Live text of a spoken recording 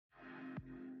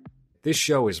This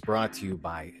show is brought to you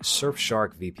by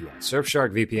Surfshark VPN.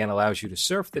 Surfshark VPN allows you to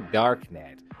surf the dark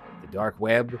net, the dark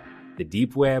web, the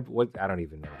deep web. I don't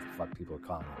even know what the fuck people are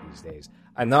calling it these days.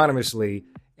 Anonymously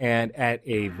and at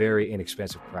a very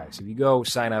inexpensive price. If you go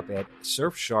sign up at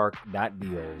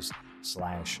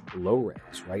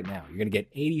surfshark.deals/lowres right now, you're going to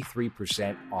get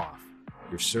 83% off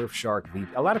your Surfshark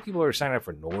VPN. A lot of people are signing up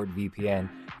for NordVPN.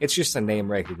 It's just a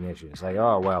name recognition. It's like,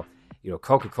 oh, well,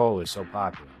 Coca-Cola is so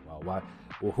popular. Well,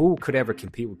 who could ever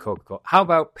compete with Coca-Cola? How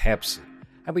about Pepsi?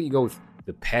 How about you go with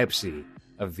the Pepsi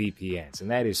of VPNs?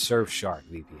 And that is Surfshark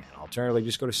VPN. Alternatively,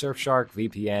 just go to Surfshark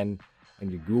VPN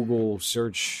and you Google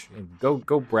search and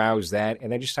go browse that,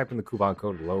 and then just type in the coupon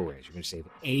code LOWRES. You're going to save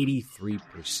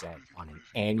 83% on an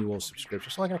annual subscription.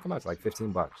 It's only going to come out to like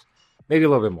 $15, maybe a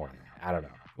little bit more than that. I don't know.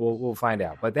 We'll find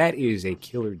out. But that is a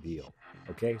killer deal.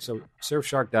 Okay, so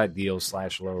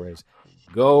surfshark.deals/lowres.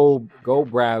 Go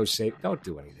browse. Don't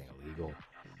do anything illegal.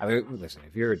 I mean, listen,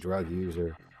 if you're a drug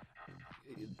user,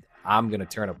 I'm gonna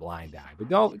turn a blind eye. But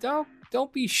don't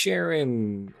be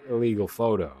sharing illegal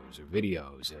photos or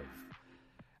videos of.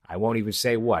 I won't even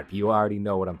say what. You already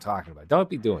know what I'm talking about. Don't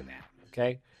be doing that.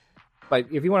 Okay. But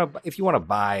if you want to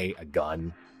buy a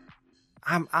gun,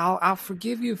 I'll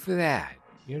forgive you for that.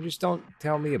 Just don't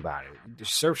tell me about it.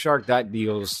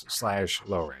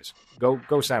 Surfshark.deals/lowres.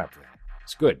 Go sign up for that.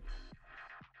 It's good.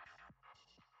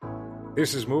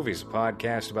 This is Movies, a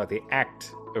podcast about the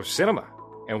act of cinema.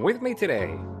 And with me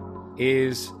today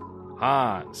is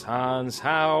Hans. Hans,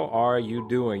 how are you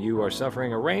doing? You are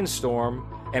suffering a rainstorm,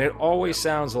 and it always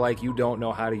sounds like you don't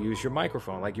know how to use your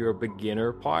microphone, like you're a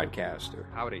beginner podcaster.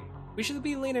 Howdy. We should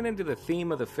be leaning into the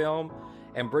theme of the film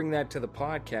and bring that to the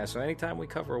podcast. So anytime we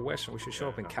cover a Western, we should show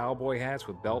up in cowboy hats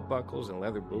with belt buckles and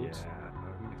leather boots. Yeah,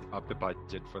 up the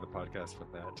budget for the podcast for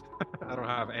that. I don't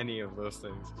have any of those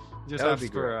things. Just That would ask be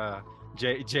for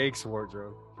Jake's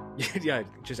wardrobe. Yeah,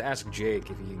 just ask Jake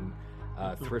if he can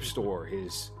thrift store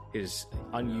his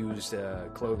unused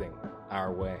clothing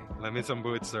our way. Let me some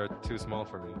boots are too small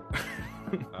for me.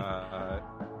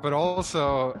 But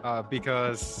also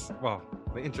because, well,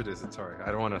 let me introduce it. Sorry,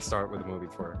 I don't want to start with the movie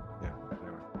for, anyway.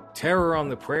 Terror on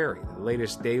the Prairie, the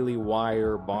latest Daily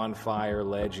Wire Bonfire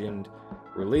Legend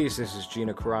release. This is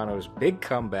Gina Carano's big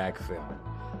comeback film.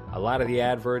 A lot of the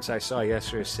adverts I saw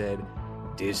yesterday said,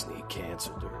 Disney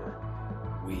canceled her.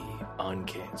 We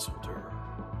uncanceled her.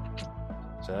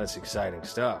 So that's exciting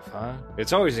stuff, huh?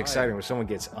 It's always exciting when someone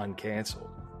gets uncanceled.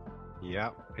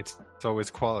 Yeah, it's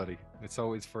always quality. It's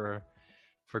always for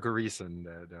good reason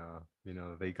that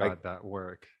they got like that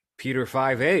work. Peter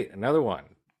 5'8", another one.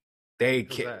 They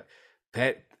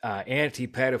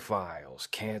anti-pedophiles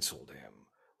canceled him.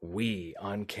 We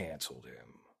uncanceled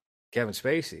him. Kevin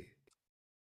Spacey.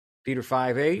 Peter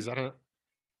 5'8". Is that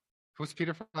who's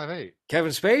Peter 5'8"?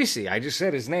 Kevin Spacey. I just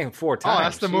said his name 4 times. Oh,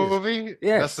 that's the movie?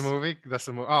 Yes. That's the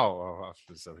movie? Oh,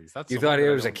 so that's you thought he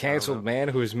was a canceled man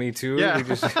who was Me Too? Yeah. He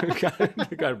just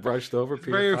got brushed over,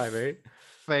 Peter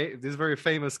 5'8"? This very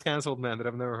famous canceled man that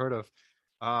I've never heard of.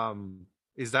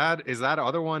 Is that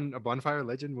other one a Bonfire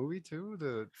Legend movie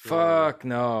too? Fuck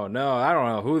no. I don't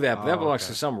know who that belongs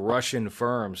to some Russian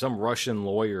firm. Some Russian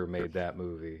lawyer made that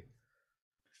movie.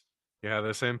 Yeah,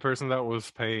 the same person that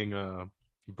was paying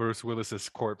Bruce Willis's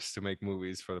corpse to make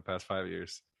movies for the past 5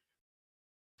 years.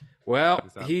 Well,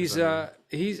 he's I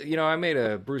made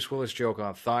a Bruce Willis joke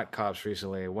on Thought Cops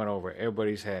recently. It went over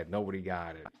everybody's head. Nobody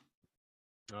got it.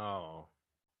 Oh,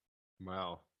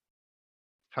 well,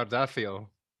 how'd that feel?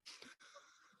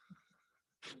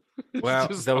 Well,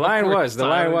 the line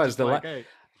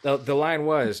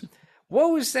was,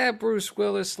 what was that Bruce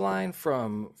Willis line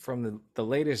from the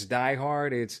latest Die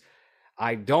Hard? It's,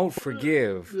 I don't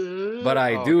forgive, but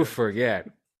I do forget.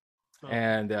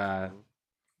 And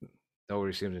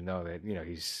nobody seems to know that,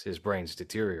 his brain's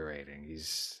deteriorating.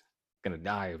 He's going to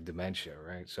die of dementia,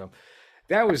 right? So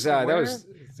this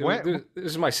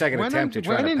is my second attempt to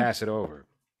try to pass it over.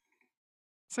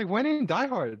 It's like, when in Die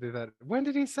Hard did that? When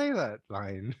did he say that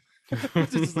line?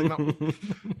 It's just like,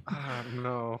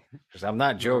 no. Because I'm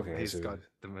not joking. He's got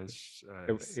dementia.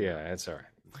 Yeah, that's all right.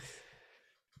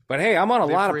 But hey, I'm on a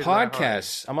lot of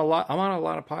podcasts. I'm on a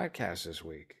lot of podcasts this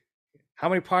week. How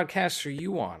many podcasts are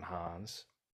you on, Hans?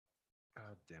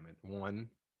 God damn it, one.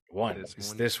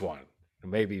 It's this one.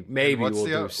 Maybe we'll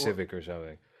do Civic or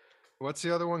something. What's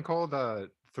the other one called?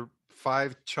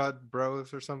 5 Chud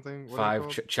Bros or something? 5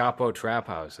 Chapo Trap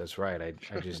House. That's right. I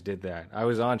just did that. I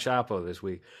was on Chapo this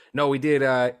week. No, we did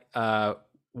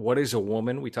What is a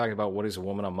Woman? We talked about What is a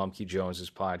Woman on Mumkey Jones's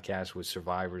podcast with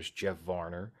Survivor's Jeff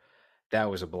Varner.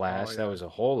 That was a blast. That was a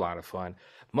whole lot of fun.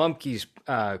 Mumkey's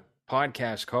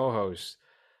podcast co-host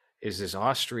is this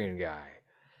Austrian guy.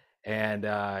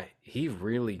 And he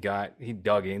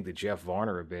dug into Jeff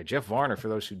Varner a bit. Jeff Varner, for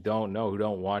those who don't know, who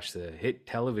don't watch the hit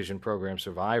television program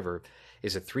Survivor,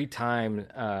 is a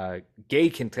 3-time gay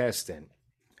contestant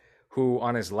who,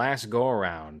 on his last go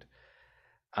around,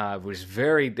 was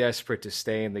very desperate to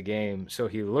stay in the game. So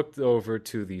he looked over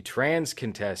to the trans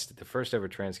contestant, the first ever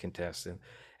trans contestant,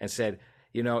 and said,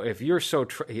 you know, if you're so,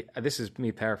 this is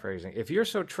me paraphrasing, if you're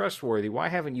so trustworthy, why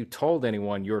haven't you told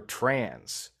anyone you're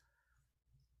trans?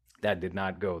 That did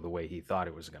not go the way he thought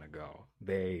it was going to go.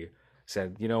 They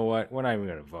said, you know what, we're not even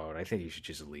going to vote. I think you should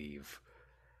just leave.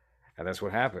 And that's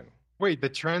what happened. Wait,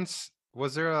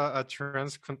 was there a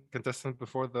trans contestant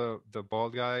before the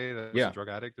bald guy that was a drug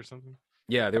addict or something?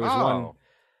 Yeah, there was one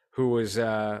who was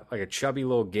like a chubby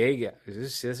little gay guy.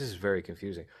 This is very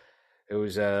confusing. It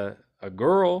was a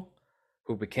girl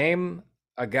who became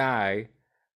a guy,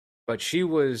 but she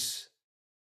was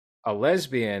a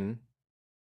lesbian,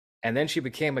 and then she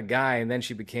became a guy, and then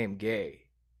she became gay,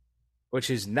 which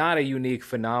is not a unique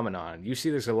phenomenon. You see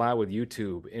this a lot with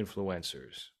YouTube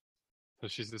influencers. So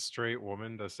she's a straight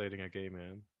woman that's dating a gay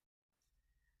man.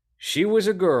 She was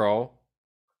a girl,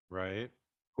 right,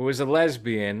 who was a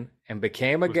lesbian and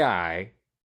became a guy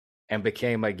and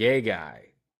became a gay guy.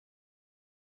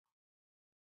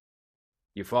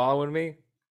 You following me?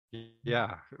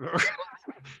 Yeah.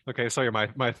 Okay, sorry,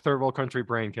 my third world country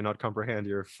brain cannot comprehend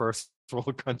your first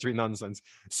world country nonsense.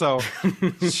 So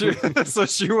she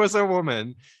was a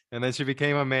woman, and then she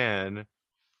became a man.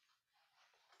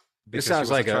 This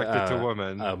sounds like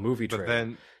a movie trailer.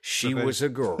 Then she was a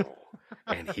girl,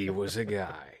 and he was a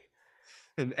guy.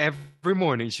 And every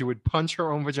morning she would punch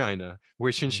her own vagina,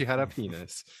 wishing she had a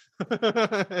penis.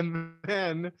 And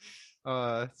then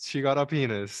she got a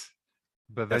penis,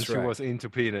 but then she was into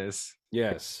penis.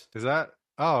 Yes. Is that?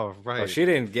 Oh, right. Well, she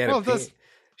didn't get a penis.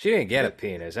 She didn't get a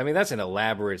penis. I mean, that's an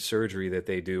elaborate surgery that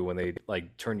they do when they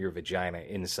like turn your vagina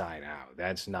inside out.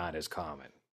 That's not as common.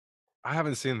 I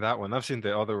haven't seen that one. I've seen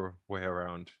the other way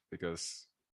around because,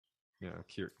 you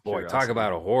know, boy, talk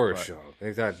about a horror show.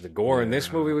 They thought the gore in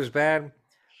this movie was bad.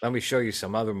 Let me show you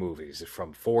some other movies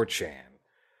from 4chan,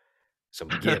 some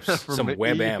GIFs, some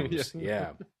WebMs.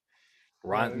 Yeah.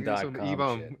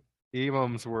 Rotten.com.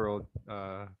 Emom's World.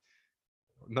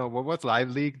 No, what's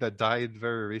Live Leak that died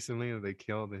very recently and they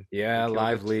killed it? Yeah,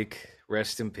 Live Leak.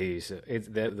 Rest in peace.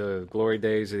 The glory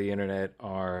days of the internet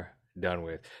are done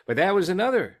with. But that was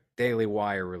another Daily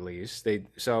Wire release.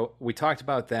 So we talked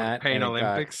about that. Pain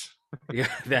Olympics.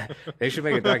 Yeah, they should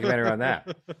make a documentary on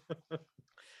that.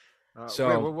 So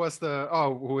wait, what was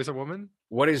who is a woman?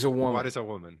 What is a woman? What is a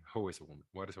woman? Who is a woman?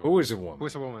 What is a woman? Who is a woman? Who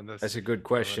is a woman? That's a good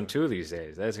question too these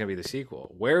days. That's going to be the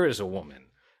sequel. Where is a woman?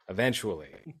 Eventually,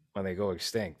 when they go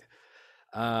extinct.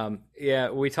 Yeah,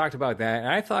 we talked about that, and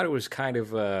I thought it was kind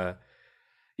of,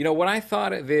 what I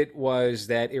thought of it was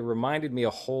that it reminded me a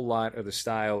whole lot of the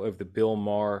style of the Bill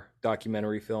Maher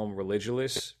documentary film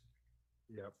Religulous.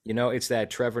 Yep. You know, it's that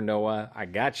Trevor Noah, I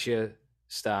gotcha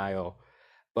style,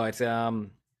 but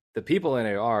the people in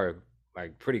it are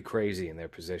like pretty crazy in their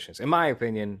positions, in my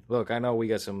opinion. Look, I know we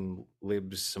got some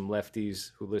libs, some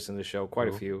lefties who listen to the show, quite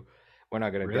a few. We're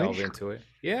not going to delve into it.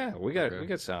 Yeah, we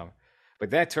got some. But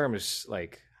that term is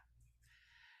like,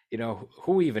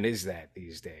 who even is that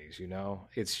these days?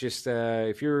 It's just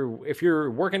if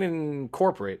you're working in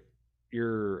corporate,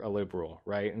 you're a liberal,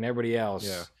 right? And everybody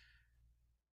else,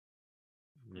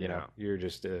 you're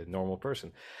just a normal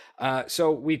person.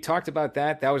 So we talked about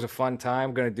that. That was a fun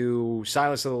time. Going to do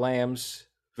Silence of the Lambs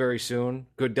very soon.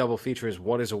 Good double feature is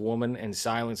What is a Woman and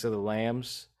Silence of the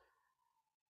Lambs.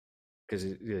 Because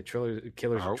the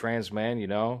killers are trans men,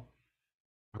 Are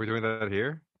we doing that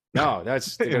here? No,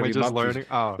 that's am I just learning?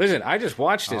 Oh. Listen, I just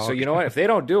watched it, so okay. You know what? If they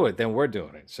don't do it, then we're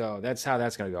doing it. So that's how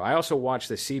that's going to go. I also watched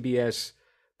the CBS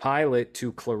pilot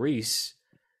to Clarice,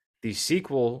 the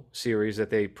sequel series that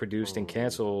they produced and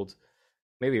canceled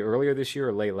maybe earlier this year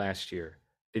or late last year.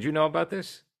 Did you know about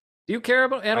this? Do you care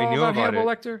about about Hannibal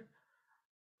Lecter?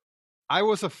 I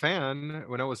was a fan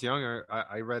when I was younger.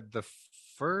 I read the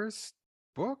first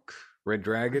book. Red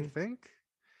Dragon, I think.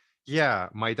 Yeah,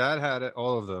 my dad had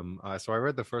all of them. So I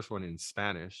read the first one in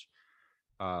Spanish.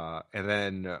 And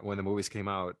then when the movies came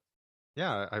out,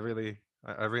 yeah, I really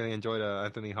enjoyed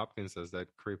Anthony Hopkins as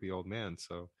that creepy old man.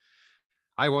 So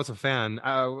I was a fan.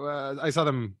 I saw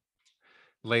them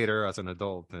later as an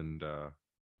adult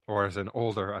or as an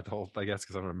older adult, I guess,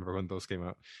 because I don't remember when those came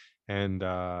out. And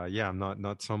yeah, I'm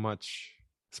not so much,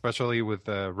 especially with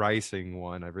the Rising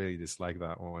one. I really dislike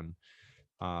that one.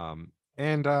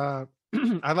 And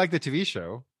I like the TV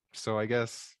show, so I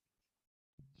guess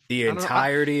the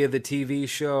entirety of the TV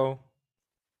show.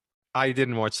 I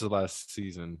didn't watch the last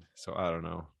season, so I don't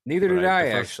know. Neither But did the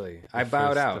I, first, actually. I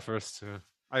bowed the out. first,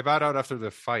 I bowed out after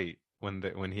the fight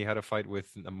when he had a fight with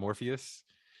Morpheus.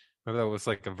 Remember that was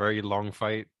like a very long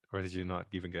fight, or did you not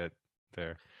even get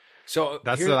there? So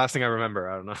That's the here, last thing I remember.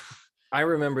 I don't know. I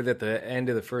remember that the end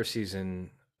of the first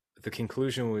season, the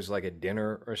conclusion was like a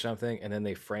dinner or something, and then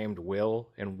they framed Will,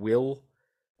 and Will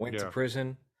went to Yeah,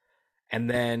 prison. And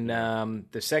then yeah.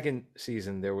 the second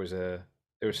season, there was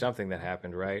something that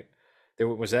happened, right? There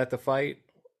was that the fight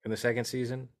in the second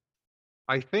season.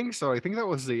 I think so. I think that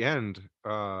was the end,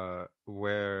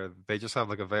 where they just have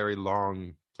like a very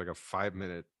long, like a 5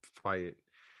 minute fight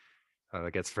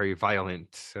that gets very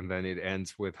violent, and then it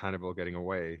ends with Hannibal getting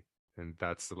away, and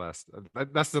that's the last.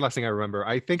 That's the last thing I remember.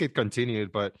 I think it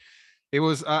continued, but it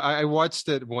was. I watched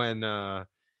it when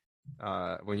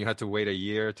you had to wait a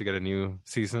year to get a new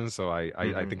season, so I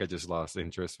Hmm. think I just lost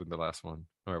interest with the last one,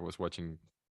 or I was watching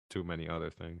too many other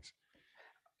things.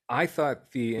 I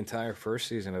thought the entire first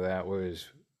season of that was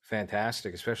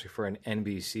fantastic, especially for an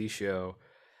NBC show.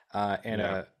 And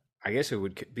Yeah. I guess it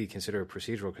would be considered a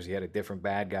procedural because he had a different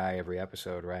bad guy every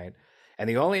episode, right? And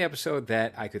the only episode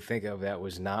that I could think of that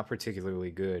was not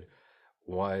particularly good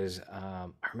was I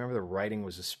remember the writing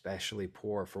was especially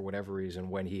poor for whatever reason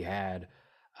when he had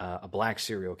a black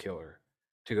serial killer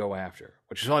to go after,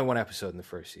 which is only one episode in the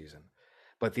first season.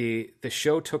 But the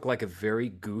show took like a very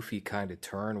goofy kind of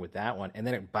turn with that one, and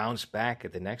then it bounced back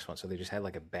at the next one. So they just had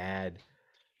like a bad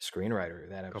screenwriter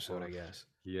that Couple episode, I of guess.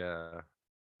 yeah.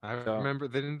 I So remember.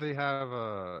 Didn't they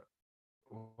have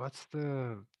what's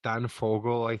the Dan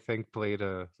Fogel? I think played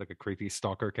a like a creepy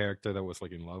stalker character that was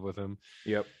like in love with him.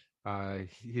 yep,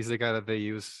 He's the guy that they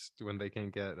use when they can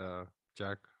get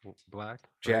Jack Black,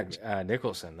 right? Jack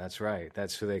Nicholson. That's right.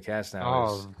 That's who they cast now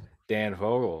is Oh, Dan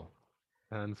Fogel.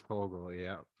 Dan Fogel.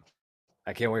 Yeah.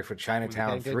 I can't wait for When they Chinatown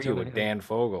can't get 3 Jonah with Hill. Dan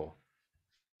Fogel.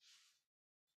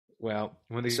 Well,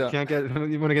 When they so can't get,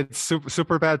 you want to get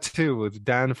super bad too with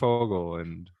Dan Fogel,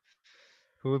 and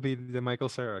who would be the Michael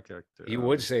Cera character? he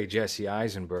would say Jesse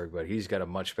Eisenberg, but he's got a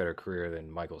much better career than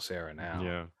Michael Cera now.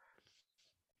 Yeah,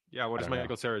 yeah. What I is don't know.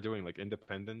 Michael Cera doing? Like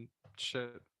independent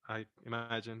shit, I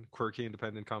imagine, quirky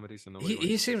independent comedies that nobody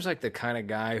He likes. seems like the kind of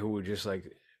guy who would just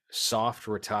like soft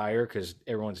retire because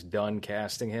everyone's done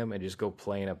casting him and just go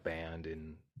play in a band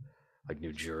in like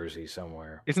New Jersey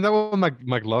somewhere. Isn't that what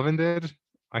McLovin did?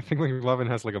 I think McLovin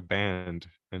has like a band,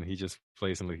 and he just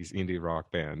plays in like his indie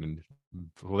rock band and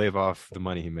live off the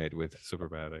money he made with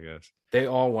Superbad, I guess. They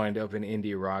all wind up in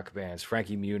indie rock bands.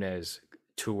 Frankie Muniz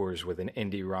tours with an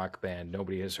indie rock band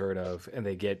nobody has heard of, and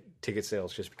they get ticket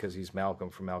sales just because he's Malcolm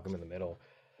from Malcolm in the Middle.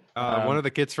 One Um, of the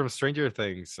kids from Stranger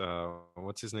Things,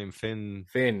 what's his name? Finn.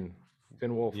 Finn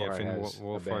Finn Yeah, Wolfhard Finn has a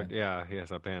Wolfhard. band. Yeah, he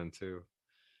has a band too.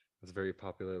 It's very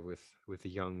popular with the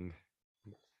young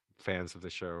fans of the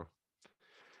show.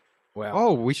 Well,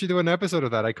 Oh, we should do an episode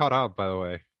of that. I caught up, by the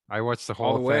way. I watched the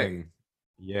all whole the way. thing.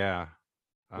 Yeah,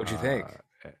 What'd you uh, think?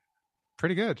 eh,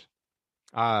 pretty good.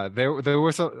 There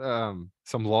were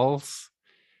some lulls,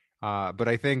 but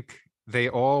I think they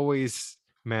always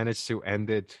managed to end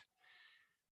it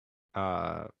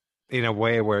uh, in a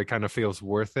way where it kind of feels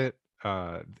worth it.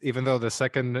 Even though the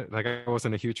second, like I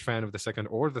wasn't a huge fan of the second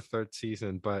or the third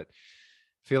season, but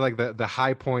feel like the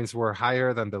high points were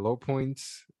higher than the low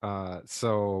points.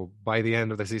 So by the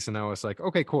end of the season, I was like,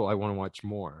 okay, cool. I want to watch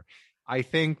more. I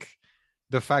think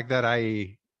the fact that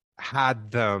I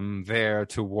had them there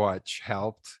to watch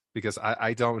helped because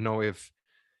I don't know if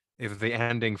the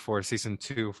ending for season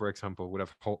 2, for example, would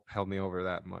have held me over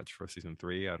that much for season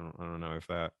 3. I don't know if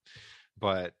that,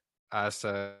 but as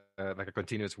like a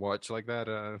continuous watch like that,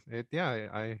 it yeah,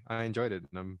 I enjoyed it,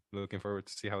 and I'm looking forward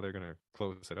to see how they're gonna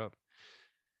close it up.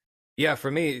 Yeah,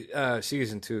 for me,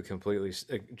 season two completely,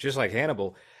 just like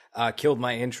Hannibal, killed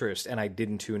my interest, and I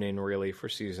didn't tune in really for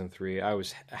season three. I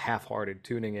was half-hearted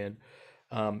tuning in,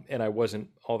 and I wasn't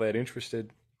all that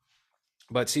interested.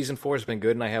 But season four has been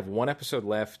good, and I have one episode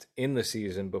left in the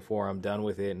season before I'm done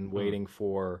with it, and Mm, waiting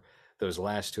for those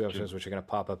last two June. episodes, which are going to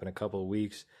pop up in a couple of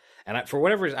weeks. And for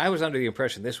whatever reason, I was under the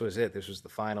impression this was it. This was the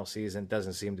final season.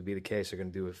 Doesn't seem to be the case. They're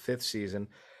going to do a fifth season.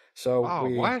 So Oh,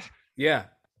 what? yeah,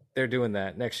 they're doing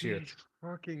that next year.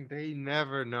 They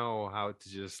never know how to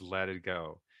just let it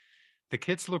go. The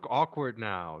kids look awkward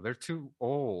now. They're too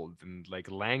old and like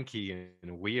lanky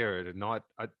and weird and not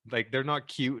like they're not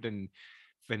cute and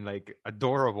like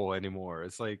adorable anymore.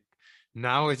 It's like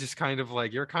now it's just kind of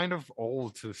like you're kind of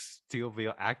old to still be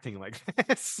acting like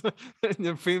this. And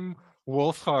the film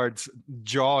Wolfhard's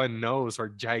jaw and nose are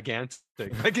gigantic.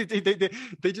 Like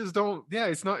they just don't. Yeah,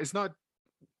 it's not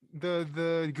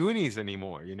the Goonies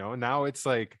anymore. You know, now it's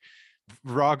like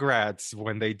Rugrats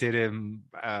when they did him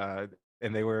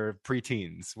and they were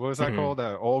preteens. What was that Mhm. called?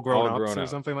 All Grown All Ups grown or up.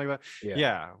 something like that. Yeah.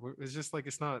 Yeah, it's just like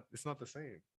it's not the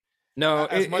same. No,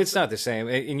 As it's much not the same.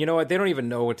 And you know what? They don't even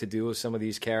know what to do with some of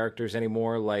these characters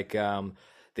anymore. Like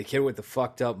the kid with the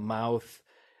fucked up mouth,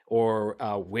 or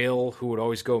Will, who would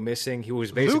always go missing. He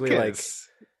was basically like,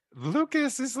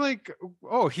 Lucas is like,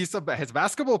 oh, he's a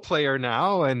basketball player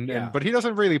now, and yeah. but he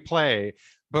doesn't really play.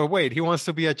 But wait, he wants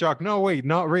to be a jock. No, wait,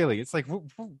 not really. It's like,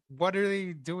 what are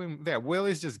they doing there? Will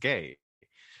is just gay,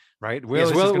 right? Will Yes,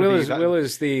 is just Will going to Will be is that. Will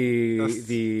is the That's,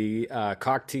 the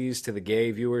cock tease to the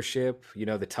gay viewership. You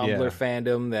know, the Tumblr yeah,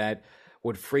 fandom that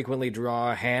would frequently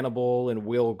draw Hannibal and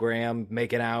Will Graham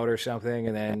making out or something,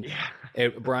 and then yeah,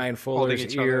 Brian holding Fuller's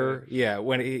each other. ear. Yeah,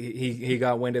 when he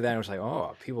got wind of that, and was like,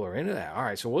 oh, people are into that. All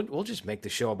right, so we'll just make the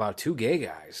show about two gay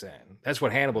guys then. That's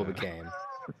what Hannibal Yeah, became.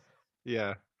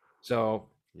 yeah, So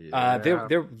yeah.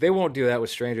 they won't do that with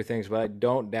Stranger Things, but I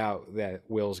don't doubt that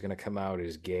Will's going to come out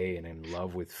as gay and in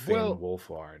love with Finn Well,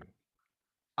 Wolfhard.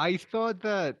 I thought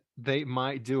that they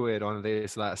might do it on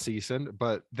this last season,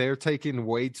 but they're taking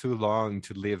way too long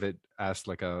to leave it as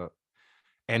like a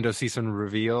end of season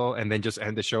reveal and then just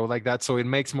end the show like that. So it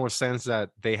makes more sense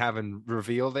that they haven't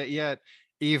revealed it yet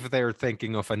if they're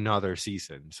thinking of another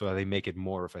season. So they make it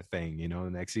more of a thing,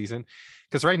 next season.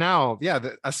 Because right now, yeah,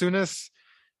 as soon as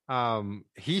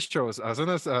he shows, as soon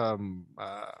as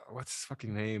what's his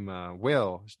fucking name?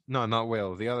 Will. No, not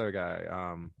Will, the other guy.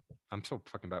 I'm so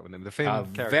fucking bad with him. The Finn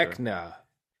character. Vecna.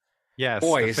 Yes,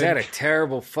 Boy, the is Finn. that a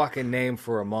terrible fucking name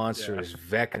for a monster, Yeah. is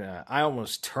Vecna. I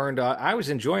almost turned off. I was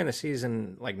enjoying the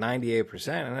season like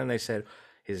 98%, and then they said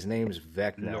his name's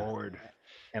Vecna. Lord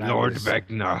And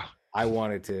Vecna. I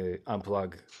wanted to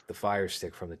unplug the Fire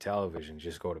Stick from the television,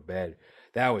 just go to bed.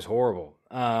 That was horrible.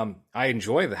 I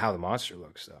enjoy how the monster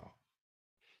looks, though.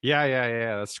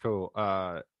 Yeah. That's cool.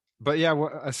 But yeah,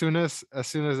 as soon as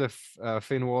the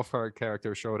Finn Wolfhard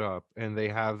character showed up, and they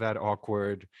have that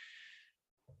awkward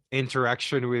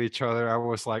interaction with each other, I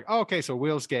was like, oh, okay, so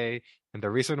Will's gay, and the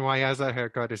reason why he has that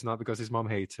haircut is not because his mom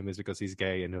hates him, it's because he's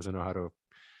gay and doesn't know how to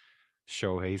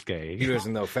show he's gay. He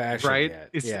doesn't know fashion Right? yet.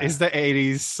 It's the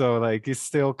 80s, so like it's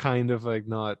still kind of like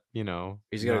not, He's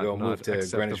got to go move to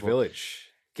acceptable. Greenwich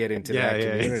Village, get into that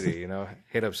community,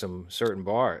 hit up some certain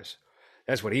bars.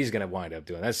 That's what he's going to wind up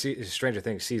doing. That's Stranger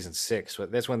Things season 6.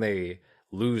 That's when they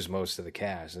lose most of the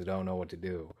cast and don't know what to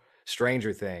do.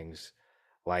 Stranger Things,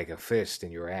 like a fist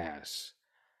in your ass.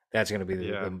 That's going to be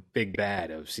the big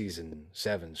bad of season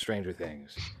 7, Stranger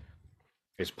Things.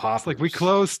 It's poppers. It's like we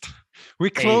closed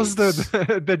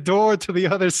the door to the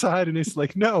other side, and it's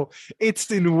like, no, it's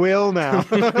in Will now.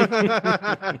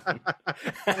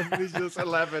 And he's just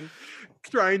 11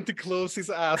 trying to close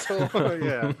his asshole.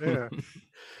 yeah.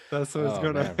 That's what it's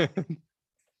gonna happen.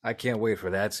 I can't wait for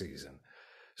that season.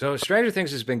 So Stranger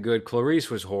Things has been good. Clarice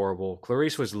was horrible.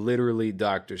 Clarice was literally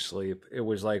Dr. Sleep. It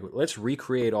was like, let's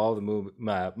recreate all the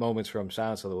moments from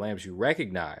Silence of the Lambs you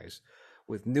recognize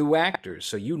with new actors,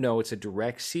 so it's a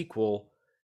direct sequel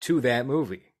to that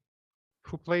movie.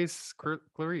 Who plays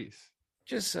Clarice?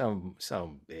 Just some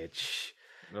bitch.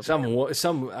 Some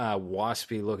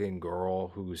waspy looking girl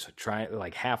who's trying,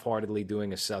 like, half-heartedly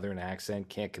doing a southern accent,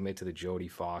 can't commit to the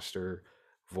Jodie Foster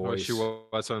voice. She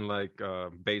was on like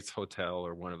Bates Hotel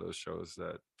or one of those shows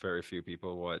that very few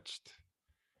people watched.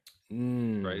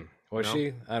 Right? Was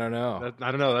she? I don't know.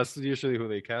 I don't know. That's usually who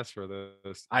they cast for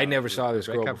those. I never saw this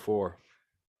girl before.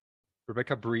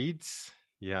 Rebecca Breeds?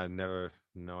 Yeah, no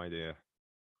idea.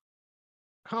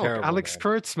 Oh, Terrible Alex name.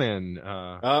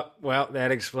 Kurtzman. Well,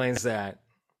 that explains that.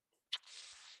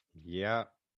 Yeah.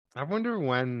 I wonder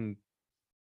when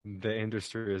the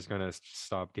industry is going to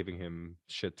stop giving him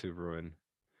shit to ruin.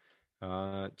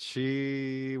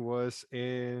 She was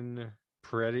in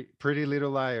Pretty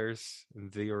Little Liars,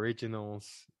 the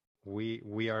originals,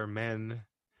 We Are Men,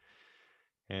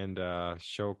 and a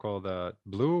show called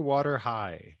Blue Water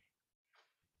High.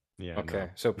 Yeah. Okay,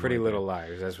 so Pretty Little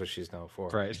Liars, that's what she's known for.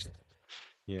 Right.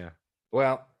 Yeah.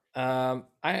 Well,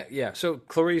 so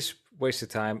Clarice, waste of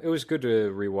time. It was good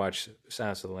to rewatch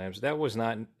Silence of the Lambs. That was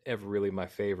not ever really my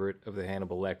favorite of the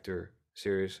Hannibal Lecter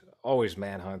series. Always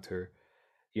Manhunter,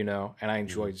 and I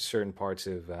enjoyed certain parts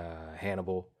of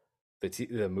Hannibal,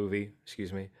 the movie,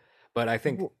 excuse me. But I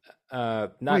think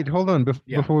Wait, hold on.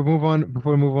 Before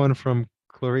we move on from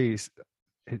Clarice,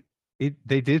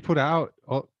 they did put out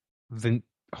the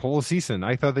whole season.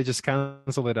 I thought they just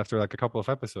canceled it after like a couple of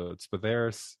episodes, but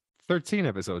there's 13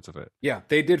 episodes of it. Yeah,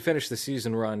 they did finish the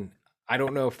season run. I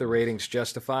don't know if the ratings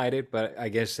justified it, but I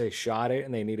guess they shot it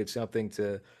and they needed something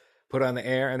to put on the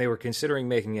air, and they were considering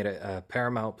making it a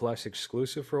Paramount Plus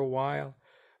exclusive for a while.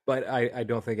 But I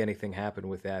don't think anything happened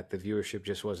with that. The viewership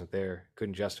just wasn't there.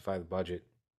 Couldn't justify the budget.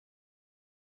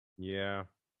 Yeah,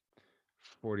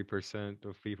 40%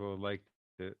 of people liked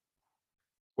it.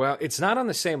 Well, it's not on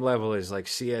the same level as like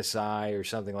CSI or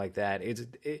something like that.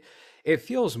 It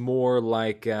feels more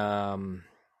like I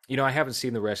haven't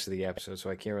seen the rest of the episode, so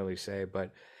I can't really say,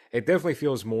 but it definitely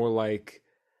feels more like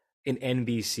an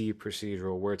NBC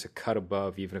procedural where it's a cut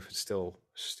above, even if it's still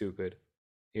stupid.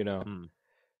 You know. Mm,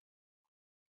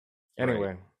 right.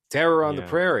 Anyway, Terror on the Yeah.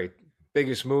 Prairie,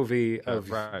 biggest movie of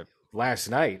Right. last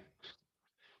night,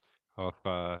 Of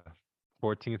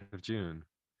 14th of June.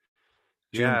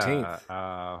 Juneteenth.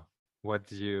 Yeah. What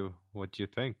do you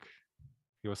think?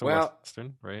 It was a Well,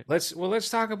 Western, right? let's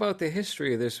talk about the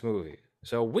history of this movie.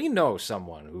 So we know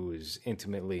someone who is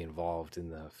intimately involved in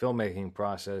the filmmaking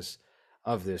process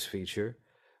of this feature.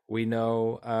 We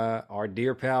know our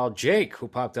dear pal Jake, who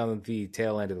popped on the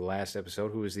tail end of the last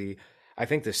episode, who was I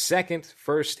think the second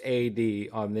first AD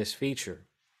on this feature.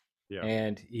 Yeah.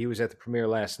 And he was at the premiere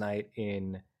last night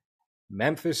in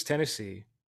Memphis, Tennessee.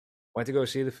 Went to go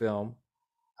see the film.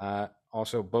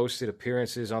 Also boasted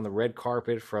appearances on the red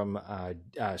carpet from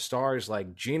stars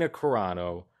like Gina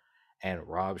Carano and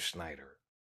Rob Schneider.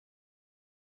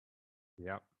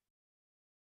 Yep.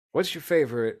 What's your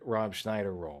favorite Rob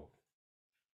Schneider role?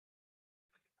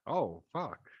 Oh,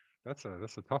 fuck. That's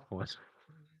a tough one.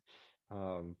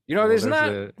 There's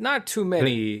there's not too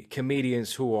many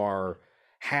comedians who are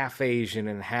half Asian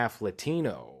and half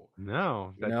Latino.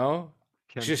 no, You that know,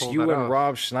 it's can just pull you that and off.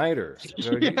 Rob Schneider.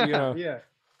 So, Yeah, yeah.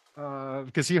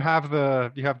 Because you have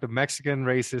the Mexican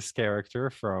racist character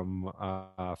from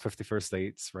 51st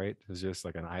Dates, right? Who's just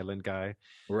like an island guy.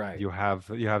 right. You have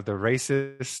the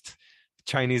racist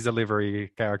Chinese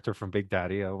delivery character from Big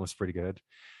Daddy. That was pretty good.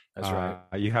 That's right.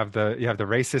 You have the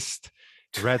racist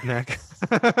redneck.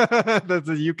 That's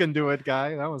a you can do it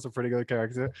guy. That was a pretty good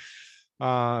character.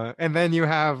 And then you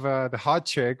have the hot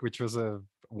chick, which was a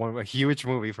huge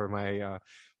movie for my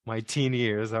teen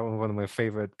years. That was one of my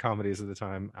favorite comedies at the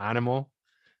time. Animal,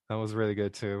 that was really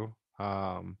good too.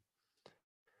 And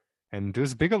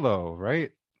Deuce Bigelow,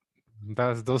 right?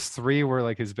 Those three were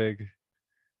like his big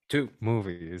Two.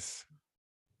 movies.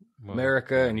 Well,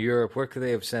 America yeah, and Europe. Where could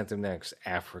they have sent him next?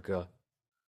 Africa.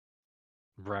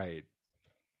 right.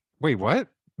 Wait, what?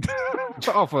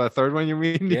 Oh, for the third one, you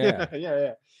mean? Yeah.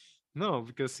 Yeah. No,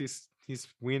 because his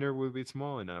wiener would be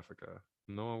small in Africa.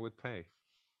 No one would pay.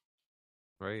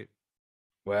 Right?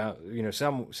 Well,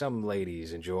 some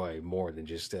ladies enjoy more than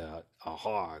just a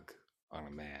hog on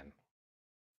a man.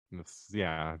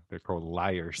 Yeah, they're called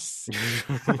liars.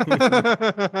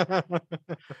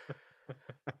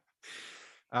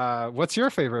 What's your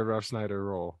favorite Rob Schneider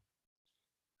role?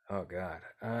 Oh God.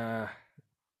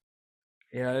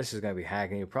 This is gonna be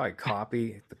hacking. You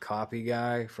probably the copy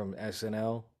guy from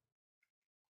SNL.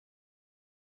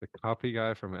 The copy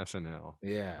guy from SNL.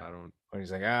 Yeah. I don't. When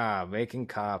he's like, making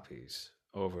copies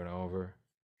over and over.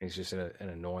 He's just an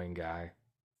annoying guy.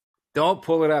 Don't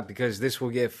pull it up because this will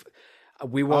get.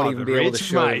 We won't even be able to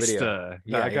show the video.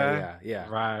 That guy? Yeah.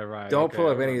 Right. Don't pull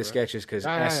okay, up any of the right. sketches because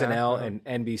Yeah. SNL and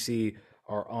NBC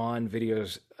are on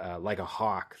videos like a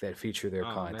hawk that feature their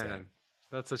Oh, content. man.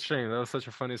 That's a shame. That was such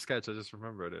a funny sketch. I just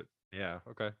remembered it. Yeah.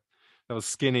 Okay. That was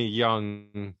skinny,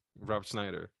 young Rob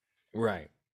Schneider. Right.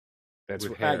 That's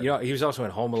With hair. he was also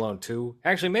in Home Alone 2.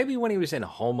 Actually, maybe when he was in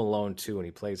Home Alone 2 and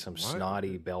he played some What?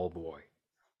 snotty bellboy.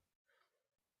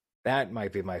 That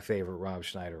might be my favorite Rob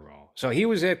Schneider role. So he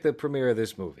was at the premiere of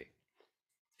this movie.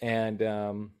 And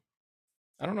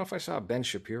I don't know if I saw Ben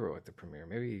Shapiro at the premiere.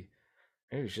 Maybe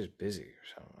he's just busy or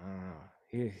something. I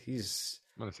don't know. He's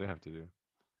What does they have to do?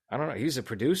 I don't know. He's a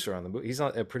producer on the movie. He's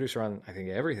not a producer on I think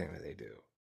everything that they do.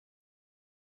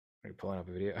 Are you pulling up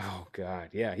a video? Oh God,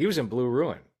 yeah. He was in Blue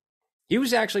Ruin. He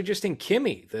was actually just in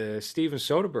Kimmy, the Steven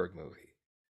Soderbergh movie.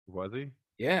 Was he?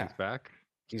 Yeah, He's back.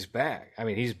 he's back. I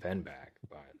mean, he's been back,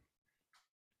 but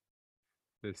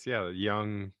The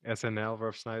young SNL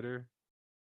Rob Schneider.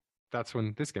 That's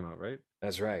when this came out, right?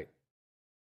 that's right.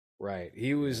 Right.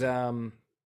 He was in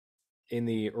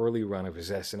the early run of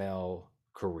his SNL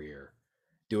career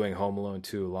doing Home Alone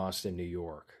 2, Lost in New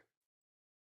York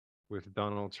With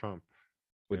Donald Trump.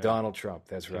 with Yeah. Donald Trump.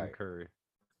 That's Tim right. Curry.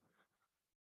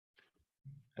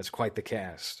 That's quite the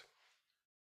cast.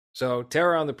 So,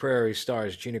 Terror on the Prairie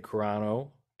stars Gina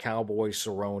Carano, Cowboy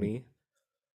Cerrone,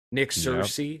 Nick Yep.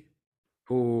 Searcy,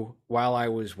 who, while I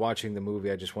was watching the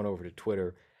movie, I just went over to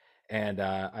Twitter, and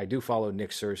I do follow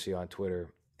Nick Searcy on Twitter,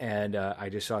 and I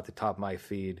just saw at the top of my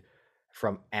feed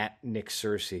from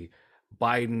 @NickSearcy,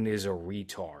 Biden is a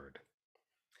retard.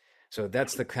 So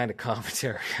that's the kind of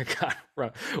commentary I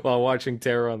got while watching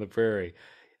Terror on the Prairie.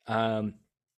 Um,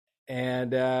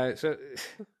 and so,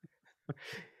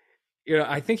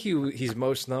 I think he's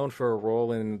most known for a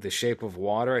role in The Shape of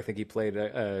Water. I think he played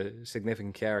a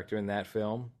significant character in that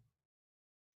film.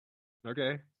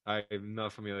 Okay, I'm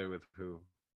not familiar with who.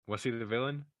 Was he the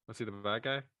villain? Was he the bad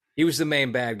guy? He was the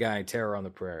main bad guy in Terror on the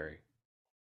Prairie.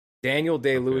 Daniel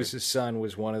Day Okay. Lewis's son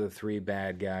was one of the three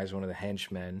bad guys, one of the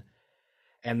henchmen.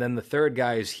 And then the third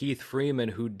guy is Heath Freeman,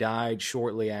 who died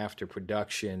shortly after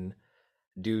production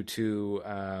due to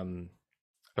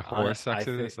The horse I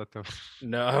accident? think Is that the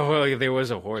no, well, there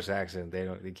was a horse accident.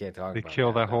 They can't talk they about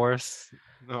killed that a though. horse?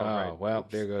 Oh, right. Oh well,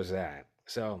 Oops. there goes that.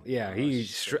 So yeah, Oh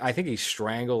shit. I think he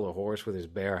strangled a horse with his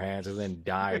bare hands and then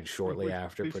died shortly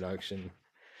after he, production.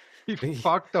 he it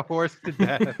fucked the horse to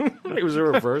death. was a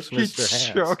reverse he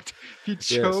Mr. Hands. Yes,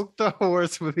 choked the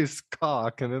horse with his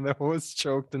cock, and then the horse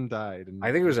choked and died. And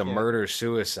I think it was you a can't. murder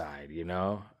suicide. It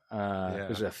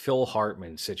was Yeah. a Phil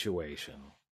Hartman situation.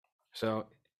 So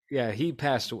yeah, he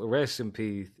passed away. Rest in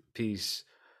peace,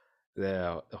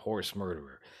 the horse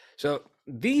murderer. So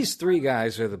these three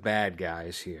guys are the bad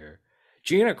guys here.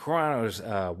 Gina Carano's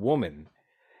a woman,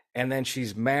 and then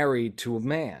she's married to a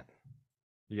man.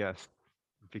 Yes,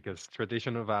 because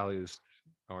traditional values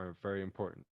are very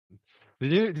important.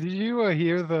 Did you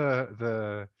hear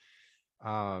the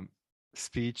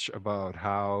speech about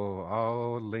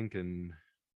how Lincoln,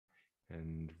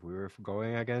 and we were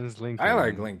going against I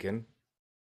like Lincoln Lincoln.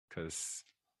 because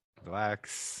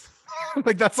blacks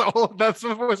like that's what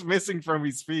was missing from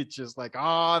his speech, is like,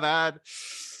 oh, that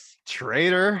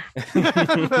traitor.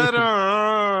 That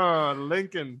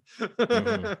Lincoln.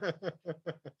 Mhm.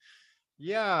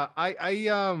 Yeah,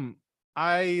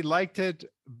 I liked it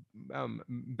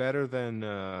better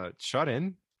than Shut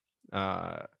In.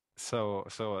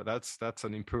 So that's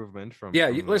an improvement Yeah,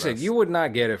 from the listen, you rest. would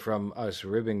not get it from us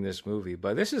ribbing this movie,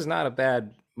 but this is not a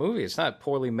bad movie. It's not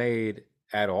poorly made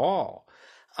at all.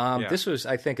 Yeah. This was,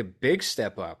 I think, a big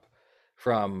step up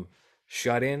from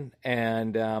Shut In,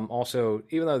 and also,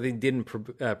 even though they didn't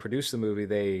produce the movie,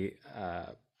 they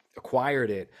acquired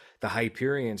it, the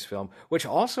Hyperion's film, which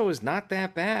also is not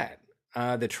that bad.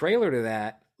 The trailer to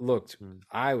that looked, Mm.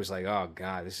 I was like, oh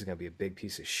god, this is gonna be a big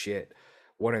piece of shit.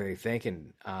 What are they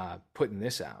thinking putting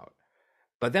this out?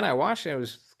 But then I watched it.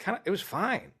 It was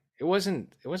fine. It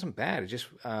wasn't bad. It just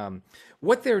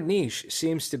what their niche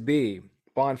seems to be.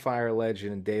 Bonfire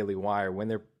Legend and Daily Wire, when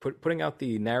they're putting out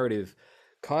the narrative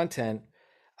content,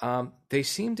 they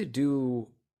seem to do,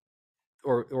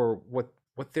 or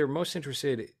what they're most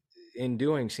interested in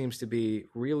doing seems to be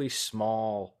really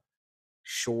small,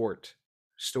 short Yeah.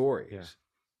 stories,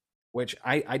 which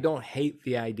I don't hate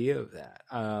the idea of that.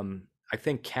 I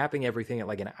think capping everything at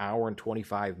like an hour and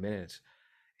 25 minutes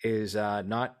is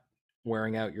not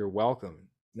wearing out your welcome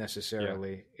Yeah.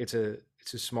 necessarily. It's a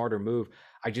smarter move.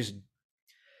 I just,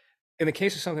 in the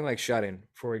case of something like Shut In,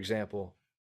 for example,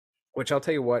 which I'll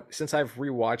tell you what, since I've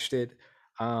rewatched it,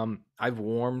 I've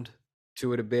warmed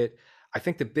to it a bit. I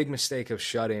think the big mistake of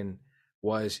Shut In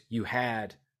was you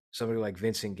had somebody like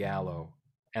Vincent Gallo,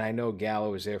 and I know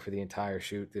Gallo was there for the entire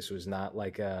shoot. This was not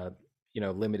like a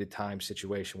limited time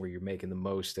situation where you're making the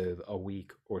most of a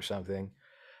week or something.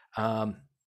 Um,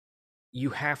 you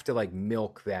have to like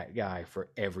milk that guy for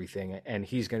everything, and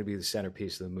he's going to be the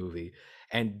centerpiece of the movie.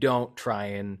 And don't try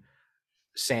and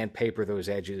sandpaper those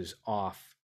edges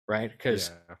off, right?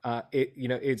 Because Yeah.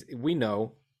 we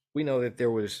know that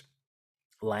there was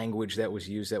language that was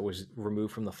used that was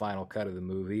removed from the final cut of the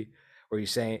movie, where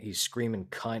he's screaming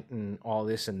cunt and all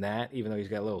this and that, even though he's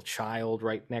got a little child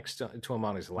right next to him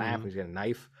on his lap, Mhm. and he's got a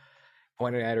knife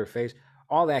pointed at her face.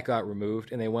 All that got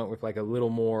removed, and they went with like a little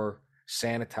more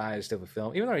sanitized of a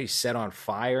film, even though he's set on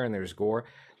fire and there's gore.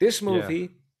 This Yeah.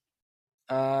 movie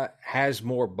has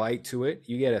more bite to it.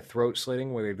 You get a throat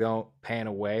slitting where they don't pan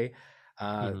away.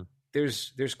 Uh, Mhm.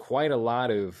 there's quite a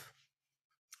lot of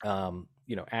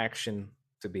action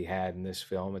to be had in this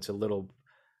film. It's a little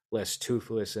less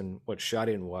toothless than what Shut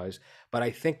In was, but I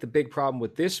think the big problem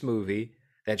with this movie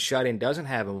that Shut In doesn't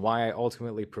have, and why I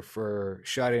ultimately prefer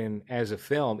Shut In as a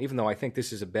film, even though I think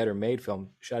this is a better made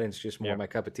film, Shut In's just more Yeah. my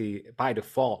cup of tea by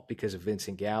default because of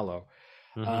Vincent Gallo,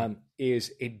 Mhm.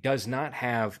 is it does not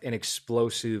have an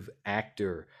explosive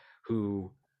actor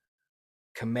who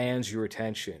commands your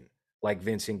attention like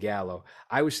Vincent Gallo.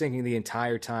 I was thinking the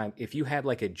entire time, if you had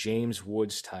like a James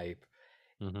Woods type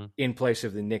Mhm. in place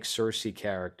of the Nick Cersei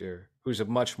character, who's a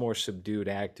much more subdued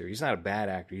actor, he's not a bad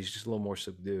actor, he's just a little more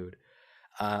subdued,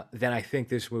 then I think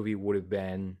this movie would have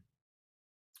been,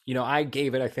 I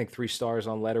gave it, I think, 3 stars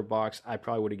on Letterboxd. I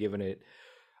probably would have given it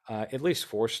at least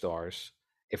 4 stars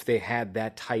if they had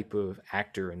that type of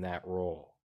actor in that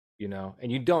role. you know,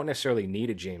 and you don't necessarily need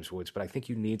a James Woods, but I think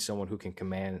you need someone who can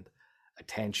command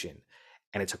attention.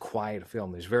 And it's a quiet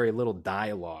film. There's very little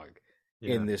dialogue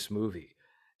Yeah. in this movie.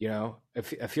 You know, it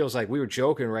feels like we were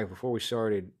joking right before we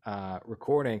started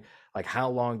recording. Like, how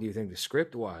long do you think the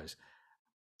script was?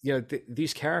 You know,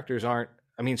 these characters aren't.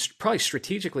 I mean, probably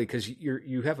strategically because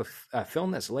you have a film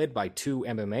that's led by two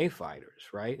MMA fighters,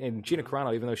 right? And Gina Mhm.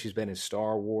 Carano, even though she's been in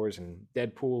Star Wars and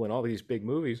Deadpool and all these big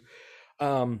movies,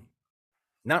 um,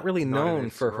 not really Not in known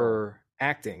this for role. her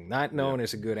acting, not Yeah. known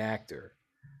as a good actor.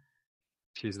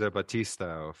 She's the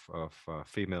Batista of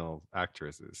female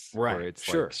actresses, where Right. it's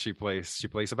like Sure. she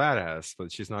plays a badass,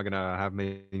 but she's not gonna have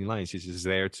many lines. She's just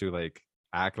there to like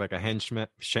act like a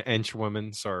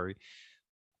henchwoman, sorry,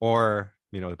 or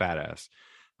the badass.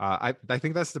 I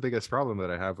think that's the biggest problem that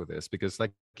I have with this, because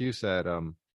like you said,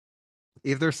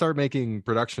 if they start making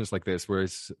productions like this where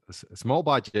it's a small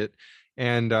budget,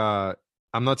 and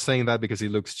I'm not saying that because he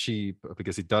looks cheap,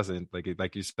 because he doesn't,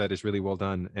 like you said, it's really well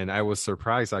done, and I was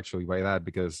surprised actually by that,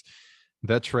 because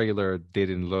that trailer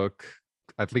didn't look,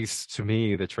 at least to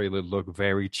me, the trailer looked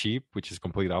very cheap, which is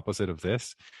complete opposite of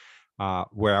this,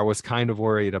 where I was kind of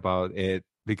worried about it,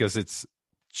 because it's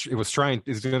going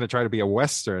to try to be a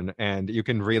western, and you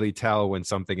can really tell when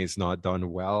something is not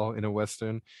done well in a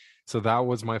western. So that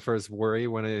was my first worry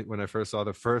when I first saw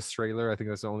the first trailer. I think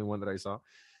that's the only one that I saw,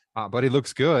 but it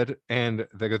looks good. And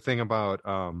the good thing about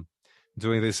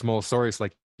doing these small stories,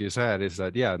 like you said, is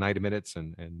that 90 minutes,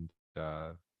 and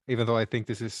even though I think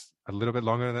this is a little bit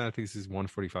longer than that, I think this is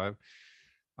 145.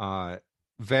 Uh,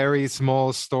 very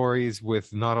small stories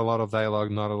with not a lot of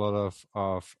dialogue, not a lot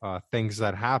of things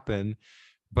that happen.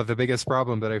 But the biggest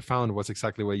problem that I found was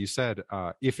exactly what you said.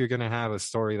 If you're going to have a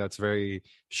story that's very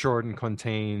short and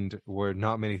contained, where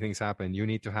not many things happen, you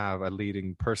need to have a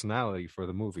leading personality for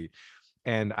the movie.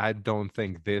 And I don't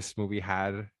think this movie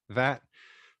had that.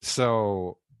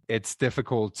 So it's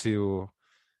difficult to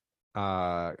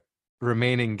uh,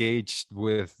 remain engaged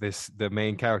with the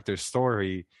main character's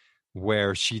story,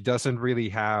 where she doesn't really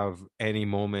have any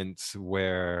moments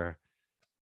where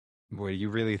you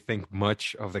really think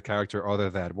much of the character, other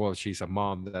than, well, she's a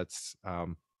mom that's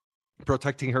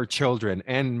protecting her children.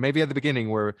 And maybe at the beginning,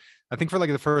 where I think for like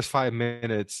the first 5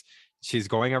 minutes, she's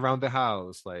going around the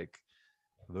house, like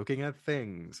looking at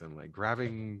things and like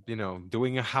grabbing,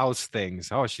 doing house things.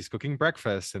 Oh, she's cooking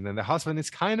breakfast, and then the husband is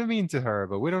kind of mean to her,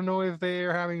 but we don't know if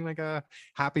they're having like a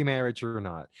happy marriage or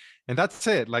not. And that's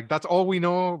it. Like, that's all we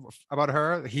know about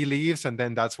her. He leaves, and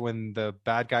then that's when the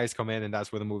bad guys come in, and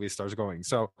that's when the movie starts going.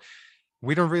 So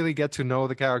we don't really get to know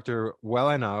the character well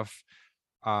enough,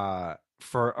 or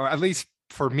at least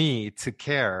for me, to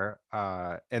care,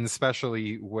 and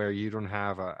especially where you don't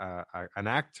have an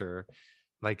actor,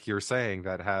 like you're saying,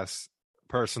 that has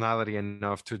personality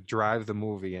enough to drive the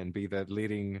movie and be the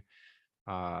leading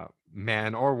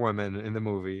man or woman in the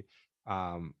movie,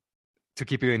 um, to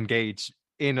keep you engaged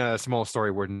in a small story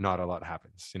where not a lot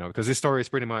happens, because this story is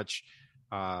pretty much,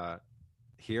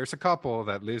 here's a couple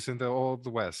that lives in the old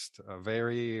west,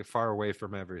 very far away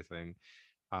from everything.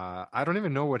 I don't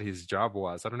even know what his job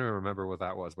was. I don't even remember what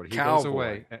that was, but he goes Cowboy.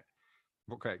 away.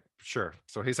 Okay, sure.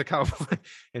 So he's a cowboy,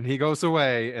 and he goes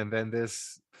away, and then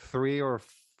this 3 or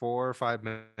 4 or 5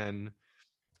 men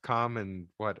come and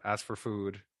ask for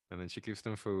food, and then she gives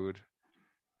them food,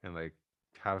 and like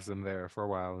has them there for a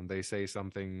while, and they say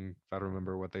something. I don't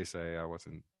remember what they say. I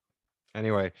wasn't.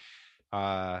 Anyway,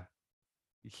 uh,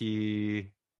 he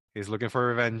is looking for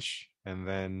revenge, and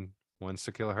then wants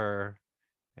to kill her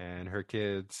and her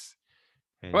kids,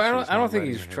 and Well, she's I don't not think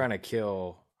letting he's him. trying to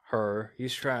kill her.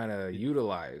 He's trying to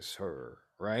utilize her,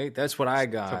 right? That's what I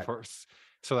So got. first,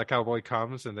 so that cowboy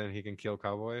comes, and then he can kill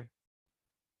cowboy.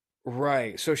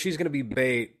 Right. So she's going to be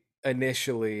bait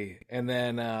initially, and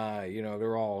then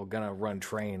they're all going to run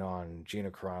train on Gina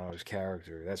Carano's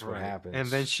character. That's what Right. And then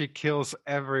happens. she kills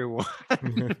everyone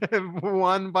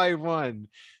one by one.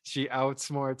 She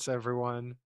outsmarts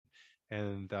everyone.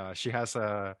 And she has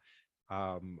a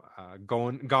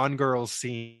Gone Girl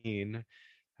scene,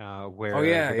 Oh where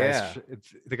yeah, the guy's yeah.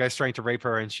 the guy's trying to rape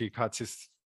her, and she cuts his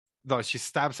no, she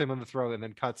stabs him on the throat, and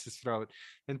then cuts his throat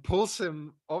and pulls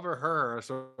him over her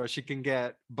so she can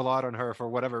get blood on her for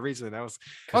whatever reason. I Because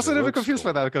was it a little bit looks confused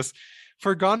by that, cool. because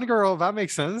for Gone Girl, that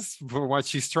makes sense for what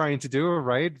she's trying to do,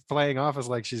 right? Playing off as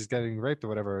like she's getting raped or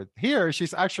whatever. Here,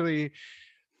 she's actually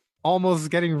almost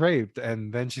getting raped,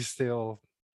 and then she's still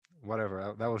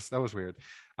whatever. That was weird.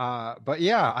 But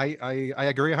yeah, I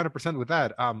agree 100% with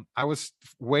that. I was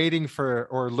waiting for,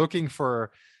 or looking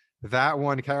for, that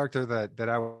one character that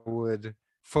I would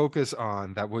focus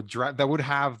on, that would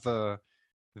have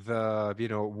the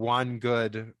one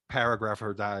good paragraph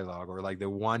or dialogue, or like the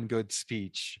one good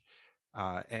speech,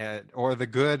 or the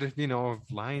good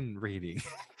line reading.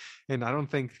 And I don't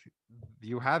think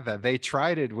you had that. They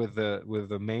tried it with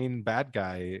the main bad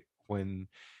guy when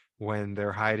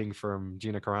they're hiding from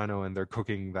Gina Carano and they're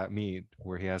cooking that meat,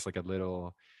 where he has like a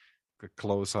little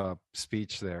close up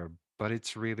speech there, but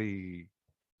it's really,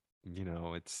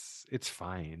 it's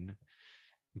fine.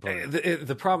 But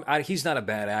The problem, he's not a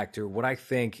bad actor. What I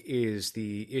think is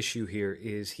the issue here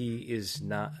is he is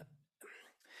not.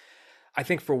 I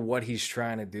think for what he's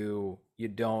trying to do, you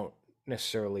don't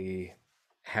necessarily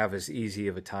have as easy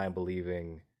of a time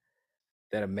believing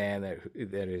that a man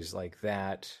that is like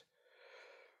that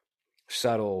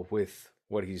subtle with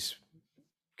what he's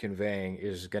conveying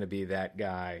is going to be that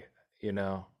guy.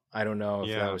 I don't know if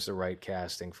that yeah, was the right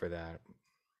casting for that.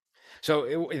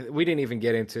 So we didn't even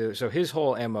get into. So his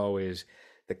whole mo is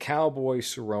the cowboy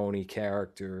Cerrone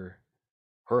character,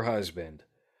 her husband,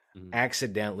 mhm,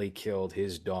 accidentally killed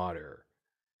his daughter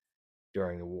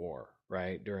during the war,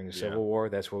 right? During the yeah, Civil War.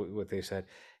 That's what they said.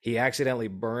 He accidentally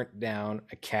burnt down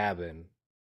a cabin,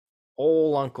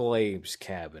 old Uncle Abe's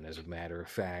cabin, as a matter of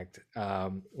fact,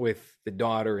 with the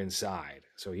daughter inside.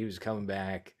 So he was coming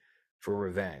back for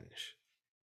revenge.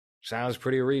 Sounds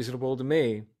pretty reasonable to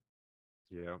me.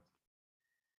 yeah.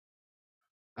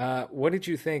 What did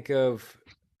you think of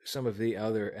some of the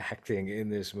other acting in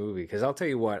this movie? Because I'll tell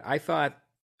you what, I thought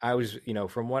I was,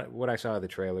 from what I saw of the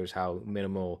trailers, how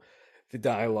minimal the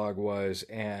dialogue was,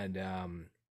 and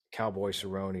Cowboy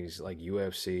Cerrone's like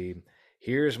UFC.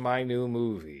 Here's my new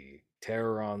movie,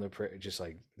 Terror on the just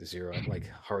like the zero, like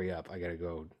hurry up, I gotta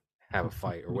go have a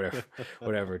fight or whatever,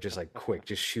 whatever. Just like quick,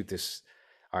 just shoot this.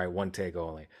 All right, one take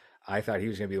only. I thought he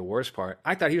was going to be the worst part.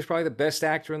 I thought he was probably the best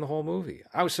actor in the whole movie.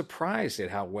 I was surprised at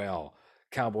how well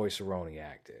Cowboy Cerrone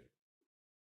acted.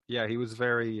 Yeah, he was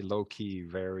very low key,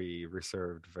 very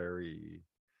reserved, very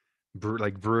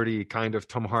like broody, kind of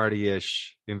Tom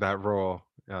Hardy-ish in that role.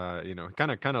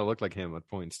 Kind of looked like him at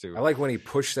points I too. like when he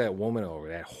pushed that woman over,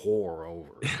 that whore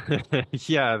over.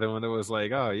 Yeah, the one that was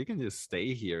like, "Oh, you can just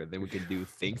stay here, and then we can do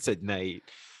things at night."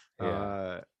 Yeah.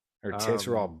 Uh, Her tits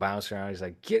are all um, bouncing around. He's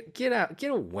like, get out, get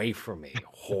away from me,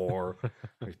 whore.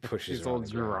 He pushes he's her all on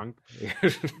the ground.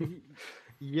 drunk. Y-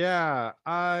 Yeah,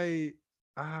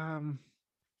 um,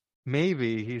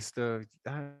 maybe he's the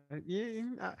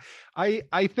yeah.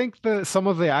 I think the some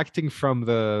of the acting from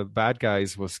the bad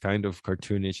guys was kind of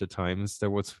cartoonish at times. There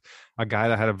was a guy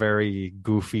that had a very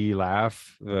goofy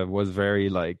laugh that was very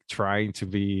like trying to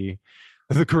be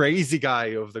the crazy guy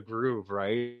of the group,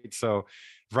 right? So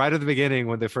right at the beginning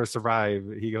when they first arrive,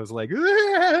 he goes like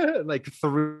like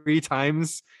three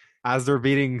times as they're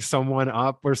beating someone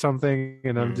up or something,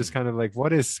 and I'm just Mm. kind of like,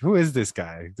 who is this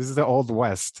guy? This is the Old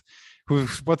West.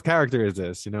 What character is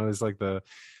this? It's like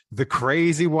the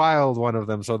crazy wild one of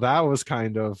them. So that was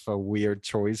kind of a weird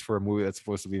choice for a movie that's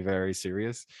supposed to be very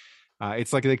serious.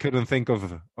 It's like they couldn't think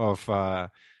of a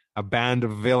band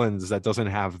of villains that doesn't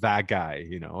have that guy.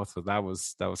 So that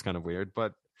was kind of weird.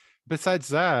 But besides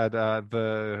that,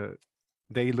 the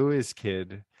Day Lewis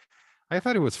kid, I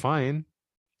thought it was fine.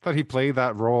 I thought he played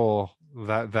that role,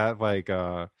 that like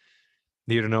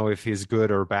you don't know if he's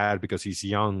good or bad because he's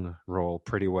young role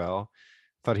pretty well.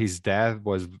 Thought his death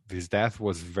was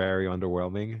very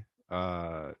underwhelming.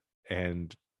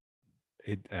 And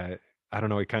it I don't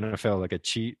know, it kind of felt like a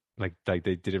cheat, like they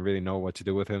didn't really know what to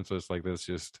do with him, so it's like, let's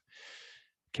just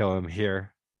kill him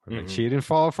here. Like Hmm. she didn't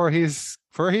fall for his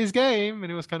game,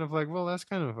 and it was kind of like, well, that's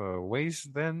kind of a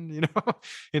waste then,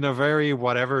 in a very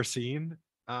whatever scene.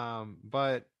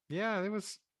 But yeah, it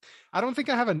was. I don't think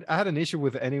I had an issue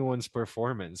with anyone's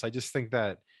performance. I just think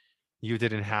that you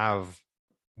didn't have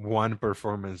one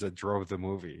performance that drove the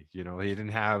movie. You didn't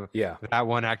have Yeah. that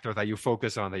one actor that you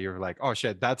focus on, that you're like, oh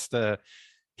shit, that's the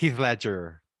Heath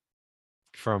Ledger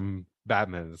from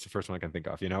Batman. That's the first one I can think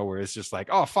of, where it's just like,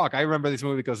 oh fuck, I remember this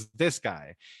movie because this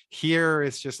guy. Here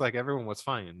it's just like everyone was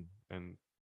fine, and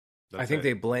I that's think it.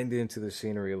 they blend into the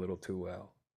scenery a little too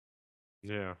well.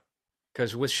 Yeah.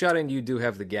 Because with Shut-In, you do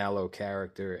have the Gallo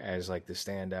character as like the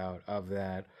standout of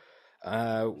that.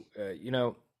 Uh, you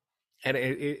know, and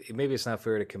maybe it's not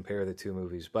fair to compare the two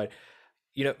movies, but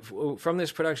from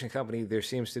this production company, there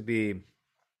seems to be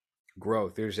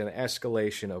growth. There's an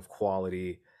escalation of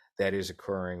quality that is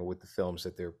occurring with the films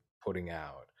that they're putting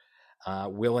out.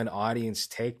 Will an audience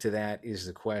take to that is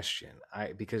the question.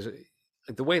 Because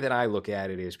the way that I look at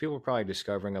it is people are probably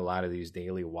discovering a lot of these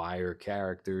Daily Wire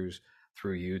characters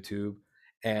through YouTube,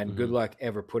 and good Hmm. luck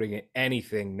ever putting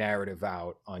anything narrative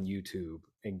out on YouTube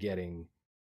and getting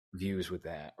views with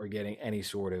that or getting any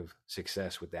sort of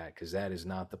success with that, because that is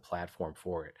not the platform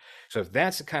for it. So if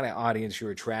that's the kind of audience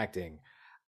you're attracting,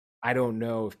 I don't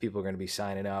know if people are going to be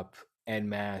signing up en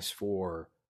masse for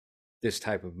this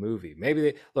type of movie.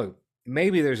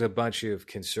 Maybe there's a bunch of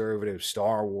conservative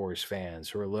Star Wars fans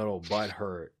who are a little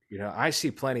butthurt. I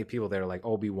see plenty of people that are like,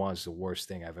 Obi-Wan's the worst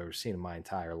thing I've ever seen in my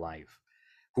entire life,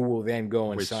 who will then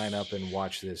go and sign up and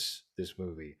watch this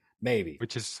movie. Maybe.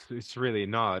 Which it's really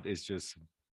not. It's just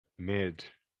mid.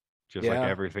 Just like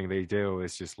everything they do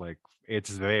is just like,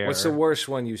 it's there. What's the worst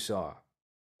one you saw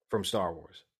from Star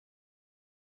Wars?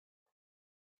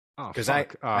 Because I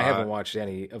haven't watched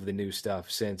any of the new stuff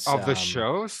since. Of the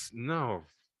shows? No.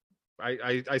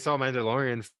 I saw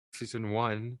Mandalorian season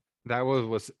 1. That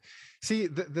was see,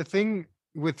 the thing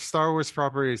with Star Wars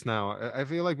properties now, I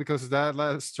feel like because that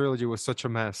last trilogy was such a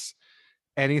mess,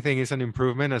 anything is an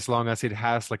improvement as long as it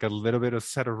has like a little bit of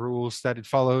set of rules that it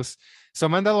follows. So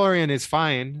Mandalorian is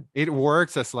fine. It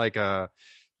works as like a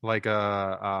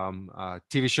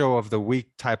TV show of the week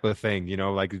type of thing,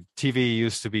 like TV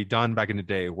used to be done back in the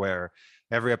day, where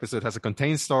every episode has a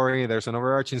contained story. There's an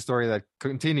overarching story that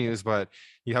continues, but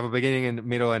you have a beginning and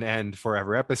middle and end for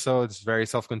every episode. It's very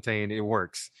self-contained. It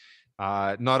works.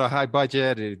 Not a high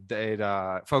budget.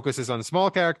 It focuses on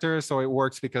small characters, so it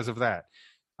works because of that.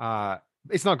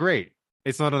 It's not great.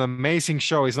 It's not an amazing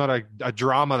show. It's not a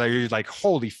drama that you're like,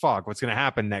 holy fuck, what's going to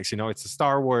happen next? It's a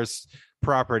Star Wars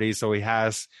property, so it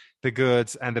has the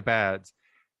goods and the bads.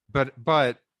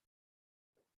 But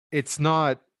it's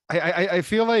not. I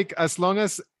feel like as long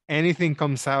as anything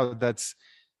comes out that's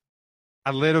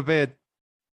a little bit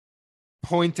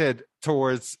pointed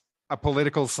towards a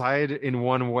political side in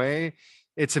one way,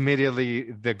 it's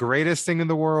immediately the greatest thing in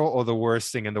the world or the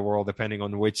worst thing in the world, depending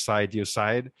on which side you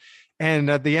side. And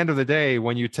at the end of the day,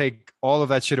 when you take all of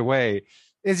that shit away,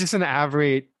 it's just an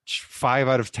average 5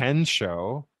 out of 10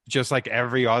 show, just like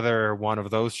every other one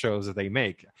of those shows that they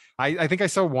make. I think I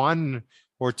saw 1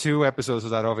 or 2 episodes of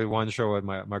that Obi-Wan show at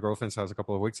my girlfriend's house a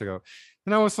couple of weeks ago.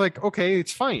 And I was like, okay,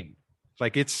 it's fine.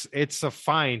 Like it's a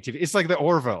fine TV. It's like the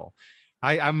Orville.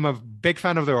 I'm a big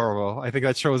fan of the Orville. I think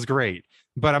that show is great,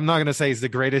 but I'm not going to say it's the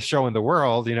greatest show in the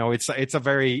world. It's a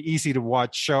very easy to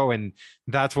watch show, and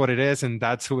that's what it is. And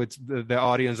that's who it's the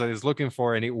audience that is looking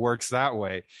for. And it works that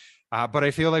way. But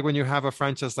I feel like when you have a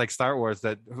franchise like Star Wars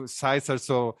whose sides are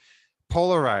so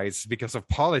polarized because of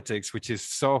politics, which is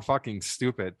so fucking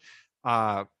stupid,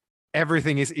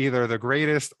 everything is either the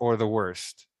greatest or the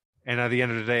worst. And at the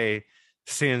end of the day,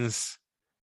 since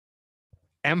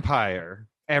Empire,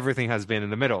 everything has been in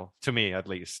the middle, to me at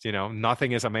least.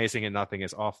 Nothing is amazing and nothing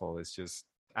is awful. It's just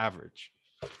average.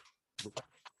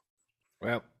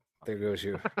 Well, there goes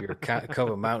your cup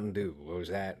of Mountain Dew. What was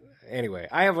that? Anyway,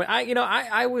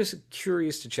 I was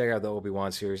curious to check out the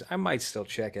Obi-Wan series. I might still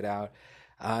check it out.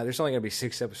 There's only going to be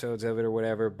 6 episodes of it or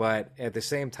whatever, but at the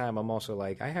same time, I'm also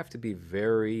like, I have to be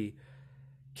very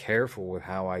careful with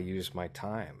how I use my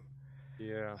time.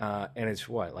 Yeah. And it's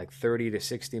like 30 to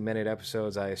 60-minute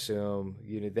episodes, I assume.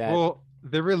 You did that. Well,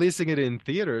 they're releasing it in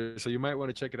theaters, so you might want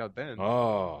to check it out then.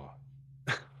 Oh.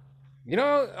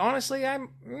 Honestly, I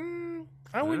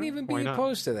wouldn't even be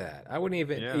opposed to that. I wouldn't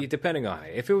even, depending on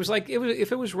it. If it was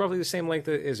if it was roughly the same length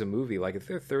as a movie, like if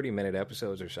they're 30-minute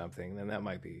episodes or something, then that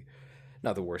might be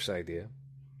not the worst idea.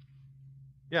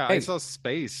 Yeah, I saw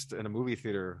Spaced in a movie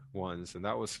theater once, and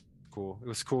that was cool. It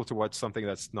was cool to watch something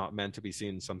that's not meant to be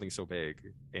seen, something so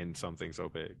big in something so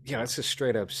big. Yeah, it's a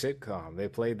straight up sitcom. They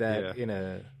played that in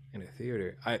a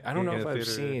theater. I don't know if I've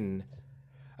seen,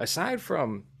 aside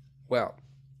from,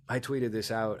 I tweeted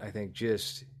this out, I think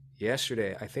just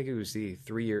yesterday. I think it was the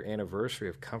 3-year anniversary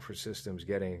of Comfort Systems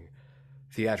getting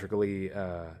theatrically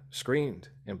screened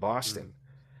in Boston.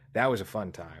 That was a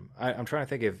fun time. I'm trying to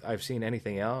think if I've seen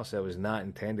anything else that was not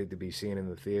intended to be seen in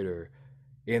the theater.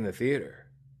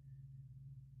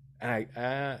 And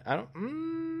I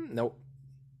don't. Nope.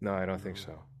 No, I don't think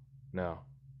so. No.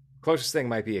 Closest thing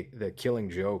might be the Killing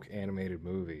Joke animated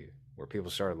movie where people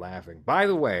started laughing. By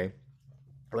the way,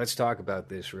 let's talk about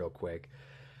this real quick.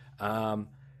 I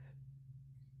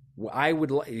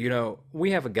would,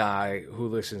 we have a guy who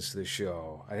listens to the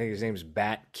show. I think his name's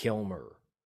Bat Kilmer,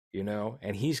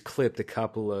 and he's clipped a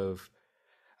couple of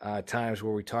times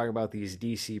where we talk about these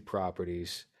DC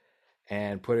properties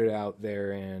and put it out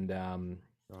there, and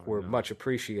we're much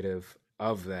appreciative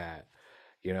of that.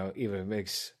 Even if it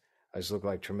makes us look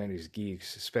like tremendous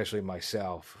geeks, especially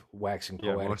myself, waxing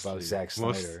poetic about Zack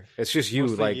Snyder. It's just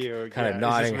you, kind of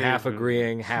nodding, half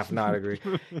agreeing, half not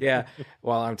agreeing. Yeah,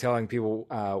 while I'm telling people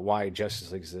why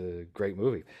Justice League is a great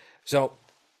movie. So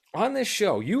on this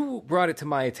show, you brought it to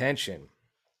my attention.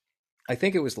 I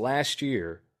think it was last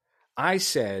year I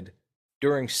said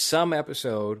during some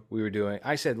episode we were doing,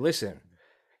 I said, listen,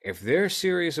 if they're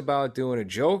serious about doing a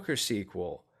Joker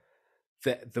sequel,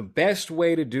 the best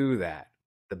way to do that,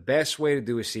 the best way to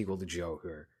do a sequel to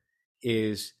Joker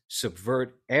is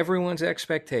subvert everyone's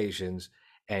expectations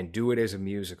and do it as a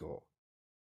musical.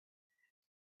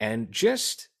 And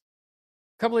just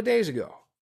a couple of days ago,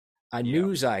 a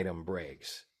news item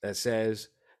breaks that says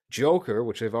Joker,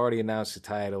 which they've already announced the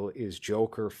title, is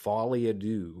Joker Folie à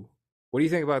Deux. What do you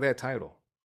think about that title?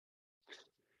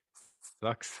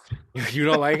 Sucks. You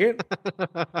don't like it?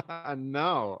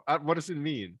 No. What does it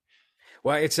mean?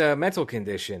 Well, it's a mental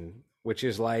condition, which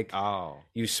is like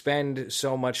you spend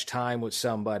so much time with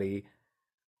somebody,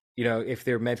 if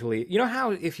they're mentally,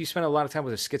 how if you spend a lot of time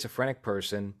with a schizophrenic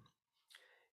person,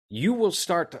 you will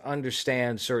start to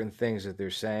understand certain things that they're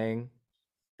saying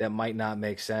that might not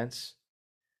make sense,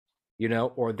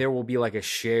 or there will be like a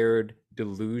shared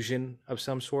delusion of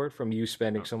some sort from you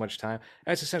spending so much time.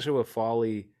 That's essentially what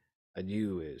Folie à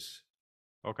Deux is.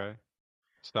 Okay.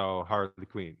 So Harley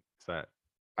Quinn, is that?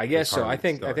 I guess so. I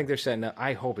think they're setting up.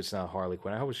 I hope it's not Harley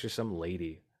Quinn. I hope it's just some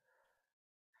lady.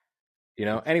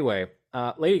 Anyway,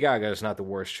 Lady Gaga is not the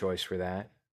worst choice for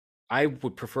that. I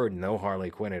would prefer no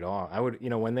Harley Quinn at all. I would,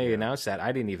 when they announced that,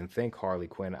 I didn't even think Harley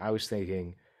Quinn. I was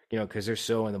thinking, because they're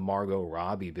so in the Margot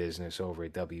Robbie business over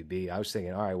at WB. I was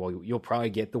thinking, all right, well, you'll probably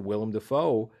get the Willem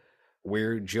Dafoe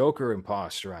weird Joker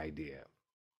imposter idea.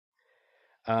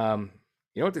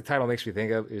 What the title makes me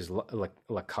think of is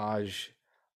La Cage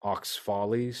aux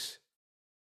Follies.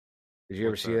 Did you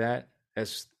ever see that?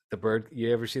 That's the bird.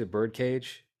 You ever see the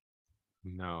Birdcage?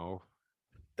 No.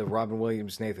 The Robin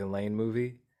Williams, Nathan Lane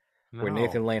movie, where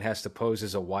Nathan Lane has to pose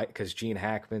as a white because Gene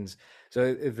Hackman's.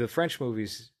 So the French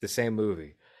movie's the same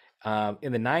movie.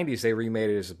 In the 90s, they remade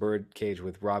it as a Birdcage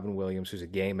with Robin Williams, who's a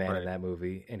gay man in that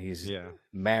movie, and he's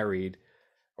married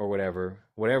or whatever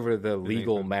the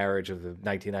legal marriage of the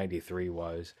 1993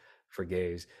 was for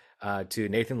gays, to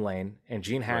Nathan Lane, and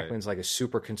Gene Hackman's like a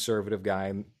super conservative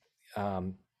guy.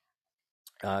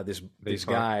 This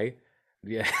guy,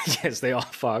 yes, they all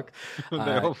fuck. They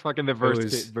all fuck in the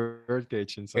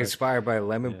Birdcage inside. Inspired by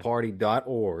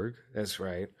lemonparty.org. That's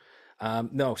right.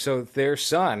 No, so their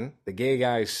son, the gay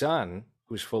guy's son,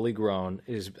 who's fully grown,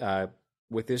 is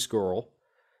with this girl.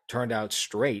 Turned out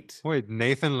straight. Wait,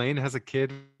 Nathan Lane has a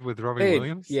kid with Robin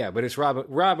Williams? Yeah, but it's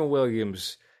Robin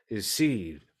Williams'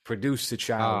 seed produced a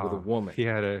child with a woman. He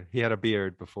had a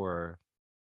beard before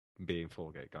being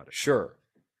full gay. Got it. Sure,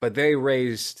 but they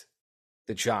raised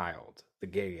the child, the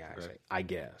gay guy, I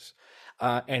guess.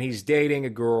 And he's dating a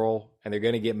girl, and they're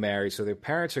going to get married. So their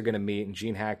parents are going to meet, and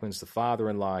Gene Hackman's the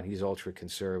father-in-law, and he's ultra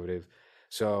conservative.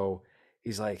 So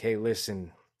he's like, "Hey,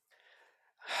 listen."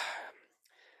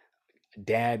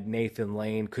 Dad, Nathan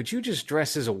Lane, could you just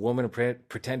dress as a woman and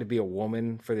pretend to be a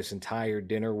woman for this entire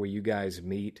dinner where you guys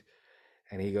meet?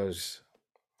 And he goes,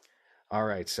 all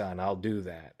right, son, I'll do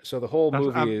that. So the whole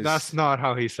movie is... That's not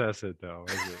how he says it, though,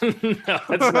 is it? No,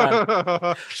 that's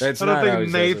not. That's I don't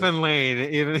think Nathan Lane,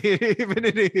 even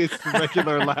in his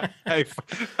regular life,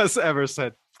 has ever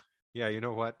said, yeah, you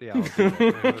know what? Yeah, I'll do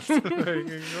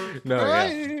that.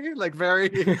 No, like very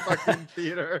fucking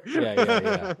theater.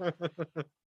 Yeah.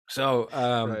 So,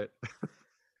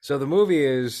 so the movie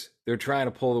is they're trying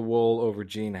to pull the wool over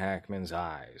Gene Hackman's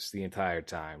eyes the entire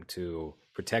time to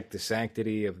protect the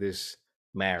sanctity of this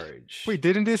marriage. Wait,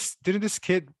 didn't this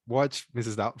kid watch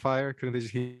Mrs. Doubtfire? Couldn't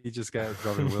he just get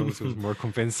Robin Williams, who was more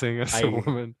convincing as a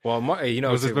woman? Well,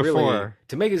 was it before?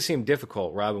 To make it seem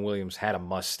difficult, Robin Williams had a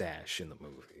mustache in the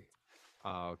movie.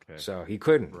 Oh, okay. So he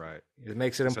couldn't. Right. It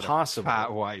makes it impossible.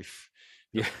 Fat wife.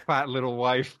 Yeah. Fat little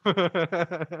wife.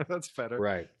 That's better.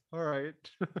 Right. All right.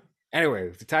 Anyway,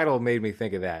 the title made me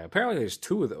think of that. Apparently there's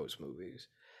 2 of those movies.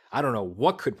 I don't know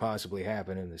what could possibly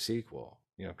happen in the sequel,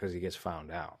 because he gets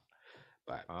found out.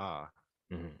 But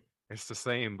it's the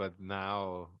same, but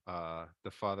now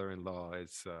the father-in-law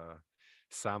is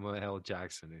Samuel L.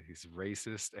 Jackson. He's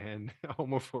racist and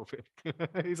homophobic.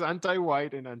 He's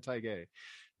anti-white and anti-gay.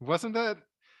 Wasn't that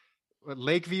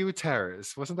Lakeview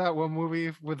Terrace? Wasn't that one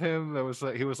movie with him that was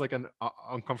like he was like an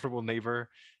uncomfortable neighbor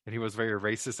and he was very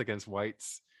racist against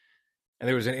whites? And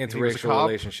there was an interracial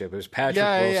relationship. It was Patrick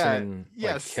Wilson,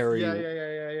 Kerry.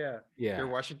 Yeah. Kerry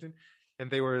Washington, and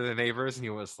they were the neighbors, and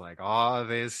he was like, "Oh,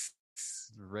 this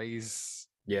race,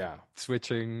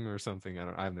 switching or something."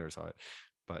 I've never saw it,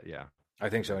 but yeah, I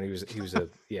think so. And he was a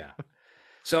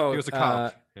So he was a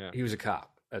cop. He was a cop.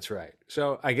 That's right.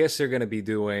 So I guess they're going to be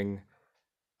doing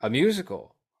a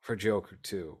musical for Joker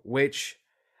 2, which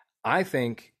I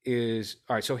think is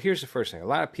all right. So here's the first thing: a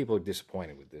lot of people are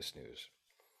disappointed with this news.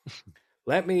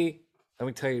 Let me let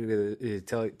me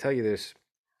tell you this.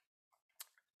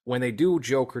 When they do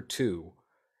Joker 2,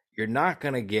 you're not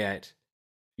going to get.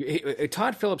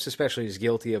 Todd Phillips, especially, is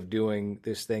guilty of doing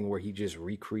this thing where he just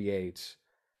recreates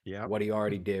what he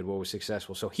already did, what was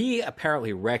successful. So he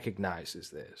apparently recognizes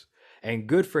this. And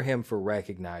good for him for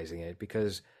recognizing it,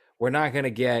 because we're not going to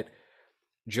get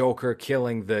Joker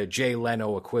killing the Jay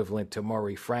Leno equivalent to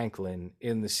Murray Franklin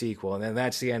in the sequel. And then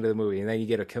that's the end of the movie. And then you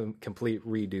get a complete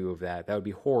redo of that. That would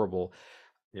be horrible.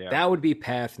 Yeah. That would be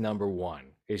path number one,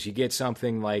 is you get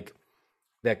something like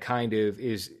that kind of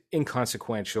is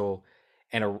inconsequential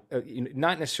and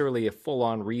not necessarily a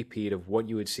full-on repeat of what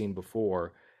you had seen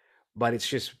before, but it's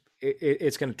just,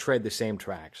 it's going to tread the same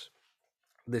tracks.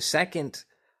 The second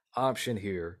option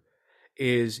here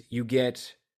is you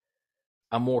get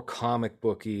a more comic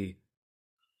booky,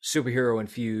 superhero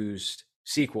infused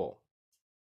sequel,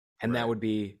 and that would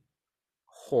be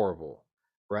horrible,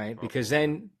 right? Because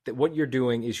then what you're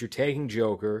doing is you're taking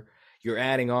Joker, you're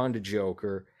adding on to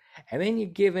Joker, and then you're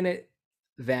giving it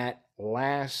that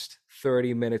last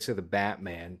 30 minutes of the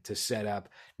Batman to set up.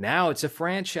 Now it's a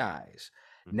franchise.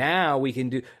 Now we can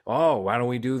do, why don't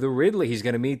we do the Riddler? He's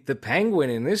going to meet the Penguin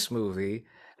in this movie.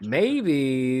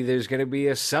 Maybe there's going to be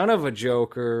a son of a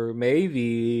Joker.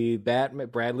 Maybe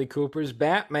Bradley Cooper's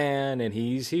Batman, and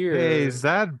he's here. Hey, is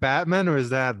that Batman or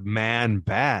is that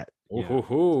Man-Bat?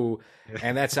 Ooh.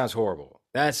 And that sounds horrible.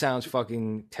 That sounds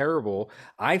fucking terrible.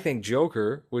 I think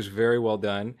Joker was very well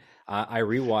done. I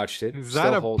rewatched it. Is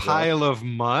that a pile of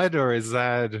mud, or is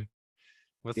that...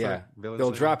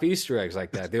 They'll drop Easter eggs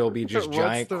like that. There'll be just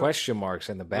giant question marks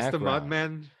in the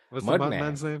background. What's the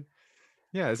Mudman's name?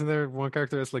 Yeah, isn't there one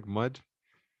character that's like Mud?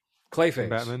 Clayface.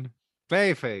 Batman.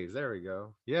 Clayface. There we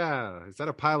go. Yeah. Is that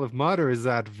a pile of mud, or is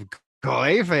that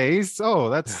Clayface? Oh,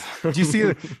 that's. Do you see?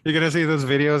 You're gonna see those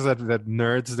videos that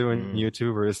nerds do on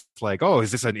YouTube, or it's like,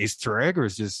 is this an Easter egg, or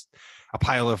is just a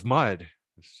pile of mud?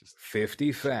 It's just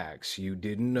 50 facts you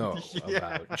didn't know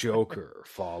about Joker.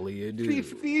 Folie à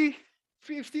deux.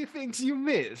 50 things you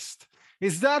missed.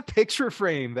 Is that picture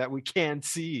frame that we can't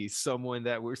see someone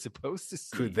that we're supposed to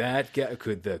see? Could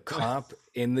the cop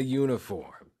in the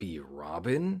uniform be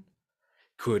Robin?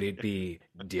 Could it be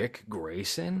Dick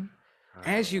Grayson?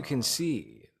 As you can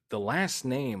see, the last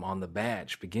name on the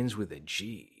badge begins with a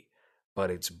G,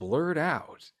 but it's blurred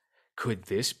out. Could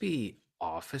this be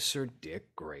Officer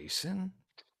Dick Grayson?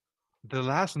 The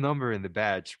last number in the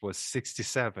badge was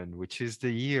 67, which is the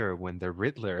year when the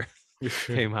Riddler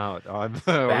came out on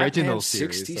the original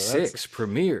series. 66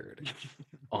 premiered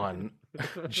on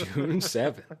June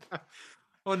 7th.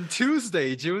 On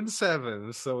Tuesday, June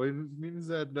 7th. So it means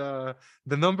that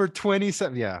the number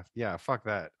 27. Yeah, fuck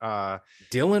that.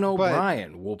 Dylan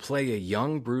O'Brien will play a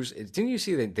young Bruce. Didn't you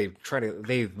see that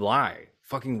they lie?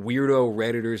 Fucking weirdo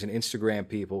Redditors and Instagram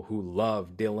people who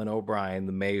love Dylan O'Brien,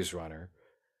 the Maze Runner,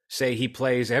 say he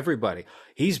plays everybody.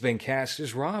 He's been cast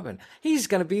as Robin. He's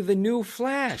going to be the new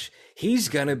Flash. He's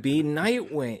going to be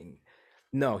Nightwing.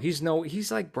 No, he's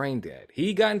like brain dead.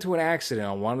 He got into an accident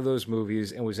on one of those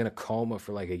movies and was in a coma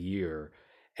for like a year,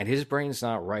 and his brain's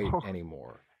not right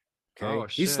anymore.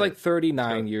 Okay? He's like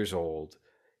 39 years old.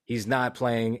 He's not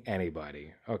playing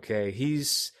anybody. Okay?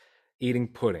 He's eating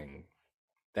pudding.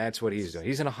 That's what he's doing.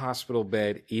 He's in a hospital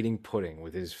bed eating pudding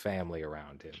with his family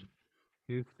around him.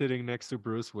 He's sitting next to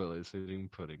Bruce Willis eating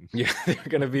pudding. Yeah,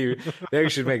 they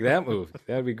should make that movie.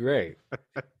 That'd be great.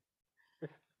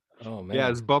 Oh man. Yeah,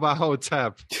 it's Boba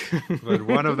Hotep. But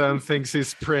one of them thinks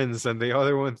he's Prince and the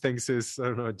other one thinks he's, I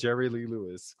don't know, Jerry Lee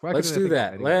Lewis. Let's do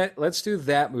that. Anyway. Let's do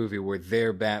that movie where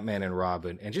they're Batman and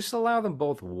Robin and just allow them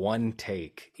both one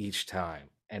take each time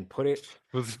and put it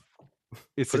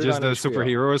It's just the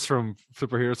superheroes from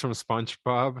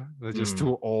SpongeBob. They're just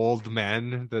two old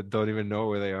men that don't even know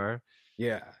where they are.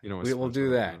 Yeah, we'll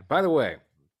do that. By the way,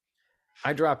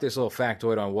 I dropped this little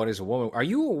factoid on What is a Woman. Are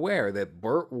you aware that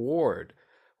Burt Ward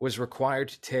was required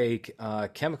to take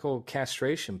chemical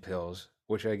castration pills,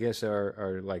 which I guess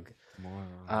are like,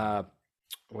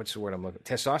 what's the word I'm looking?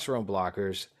 Testosterone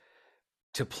blockers,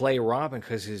 to play Robin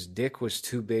because his dick was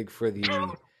too big for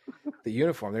the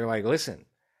uniform. They're like, listen,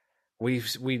 we've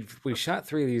shot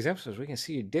 3 of these episodes. We can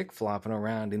see your dick flopping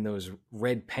around in those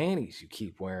red panties you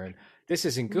keep wearing. This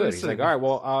isn't good. He's like, all right,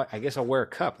 well, I guess I'll wear a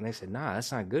cup. And they said, nah,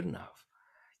 that's not good enough.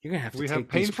 You're gonna have to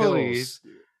take these pills.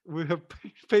 We have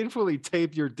painfully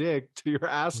taped your dick to your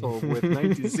asshole with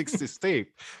 1960s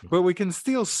tape, but we can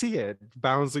still see it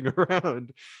bouncing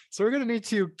around. So we're gonna need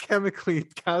to chemically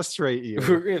castrate you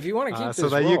if you want to keep so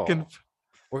that role, you can.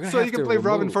 So you can play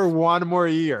Robin for 1 more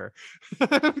year.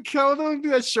 How long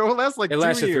did that show last? Like 2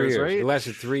 years, right? It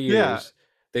lasted 3 years.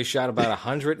 They shot about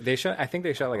 100. I think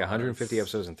they shot like Oh, 150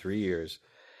 episodes in 3 years.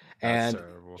 that's And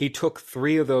terrible. he took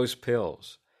 3 of those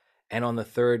pills. And on the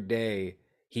third day,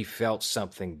 he felt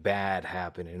something bad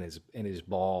happen in his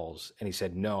balls. And he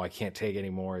said, "No, I can't take any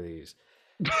more of these."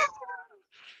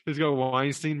 He's got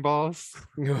Weinstein balls.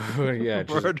 Yeah, it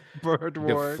just Bird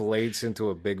ward. deflates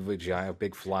into a big vagina,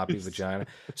 big floppy vagina.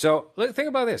 So think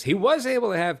about this. He was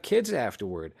able to have kids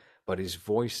afterward, but his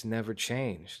voice never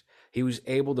changed. He was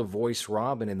able to voice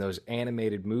Robin in those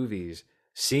animated movies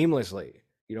seamlessly.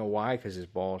 You know why? Because his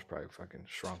balls probably fucking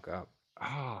shrunk up.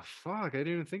 Oh fuck! I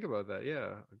didn't even think about that.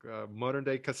 Yeah, modern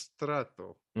day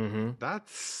castrato. Mm-hmm. That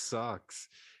sucks.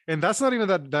 And that's not even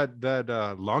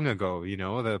that long ago. You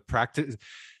know, the practice,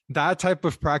 that type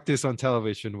of practice on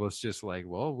television was just like,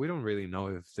 well, we don't really know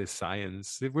if this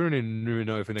science. We don't even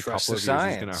know if in a Trust couple the of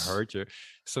years it's gonna science. hurt you.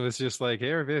 So it's just like,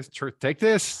 here, take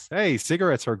this. Hey,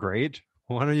 cigarettes are great.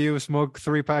 Why don't you smoke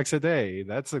 3 packs a day?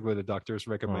 That's like what the doctor's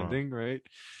recommending, right?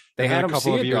 They And then had a him couple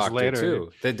see of a years doctor later,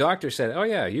 too. The doctor said, "Oh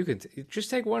yeah, you could just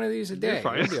take one of these a you're day.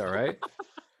 fine. You'll be all right."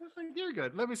 You're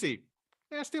good. Let me see.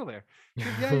 Yeah, still there.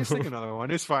 Yeah, you stick another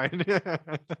one. It's fine.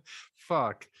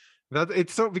 Fuck. That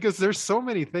it's so because there's so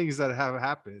many things that have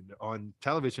happened on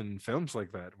television and films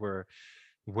like that where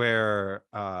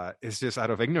it's just out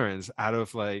of ignorance, out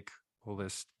of like, well,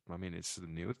 this I mean, it's a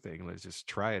new thing. Let's just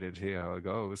try it and see how it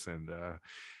goes. And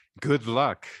good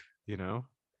luck, you know.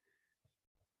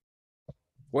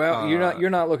 Well, Uh you're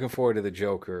not looking forward to the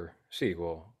Joker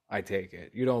sequel. I take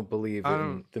it. You don't believe I don't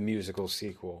in the musical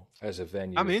sequel as a I'm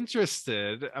venue.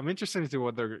 interested. I'm interested into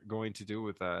what they're going to do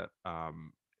with that.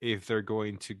 If they're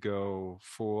going to go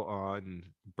full on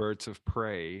Birds of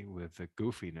Prey with the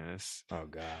goofiness, Oh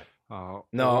God. uh,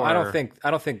 No, or I don't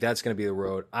think that's going to be the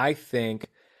road. I think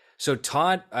so.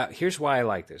 Todd, here's why I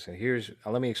like this, and here's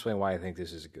let me explain why I think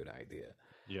this is a good idea.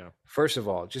 yeah, First of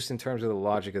all, just in terms of the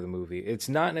logic of the movie, it's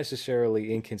not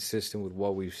necessarily inconsistent with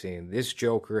what we've seen. This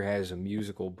Joker has a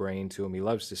musical brain to him. He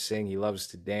loves to sing. He loves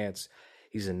to dance.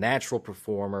 He's a natural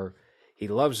performer. He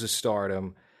loves the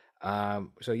stardom.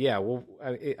 So yeah, well,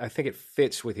 I think it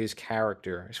fits with his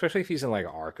character, especially if he's in like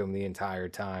Arkham the entire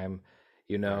time,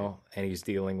 you right. know, and he's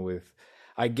dealing with.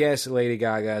 I guess Lady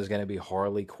Gaga is going to be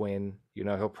Harley Quinn. You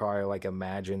know, he'll probably like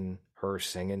imagine her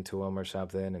singing to him or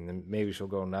something, and then maybe she'll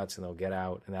go nuts and they'll get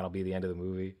out, and that'll be the end of the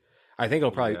movie. I think it'll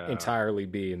probably Yeah, entirely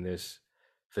be in this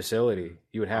in facility.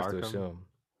 You would have to Arkham. assume.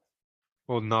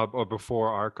 Well, not or before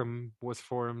Arkham was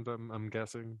formed. I'm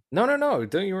guessing. No, no, no.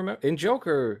 Don't you remember in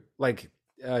Joker? Like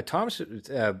Thomas,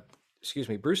 excuse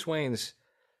me, Bruce Wayne's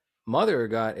mother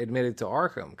got admitted to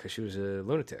Arkham because she was a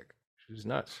lunatic. She was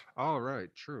nuts. All right.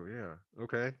 True. Yeah.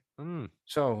 Okay.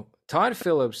 So Todd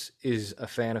Phillips is a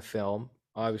fan of film.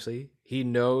 Obviously, he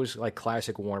knows like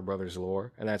classic Warner Brothers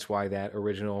lore, and that's why that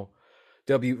original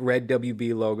red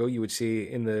WB logo you would see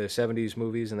in the '70s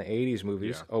movies and the '80s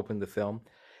movies Yeah. opened the film.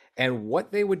 And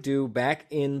what they would do back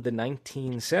in the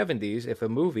 1970s, if a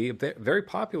movie, a very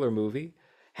popular movie,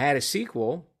 had a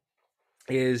sequel,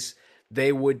 is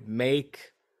they would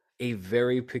make a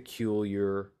very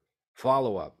peculiar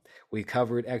follow up. We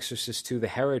covered Exorcist II The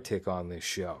Heretic on this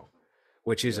show,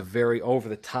 which is a Yeah. very over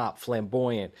the top,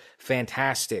 flamboyant,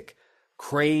 fantastic,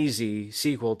 crazy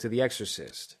sequel to The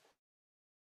Exorcist.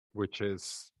 Which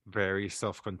is very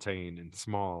self-contained and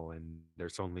small, and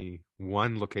there's only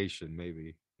one location,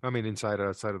 maybe. I mean, inside or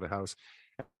outside of the house,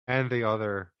 and the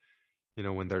other,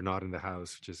 when they're not in the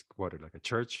house, just what, like a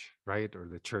church, right? Or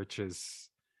the church's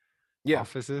Yeah.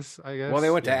 offices, I Well, they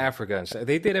guess. went to Yeah, Africa and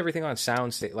they did everything on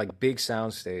sound stage, like big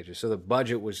sound stages. So the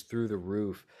budget was through the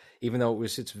roof, even though it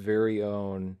was its very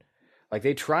own. Like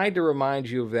they tried to remind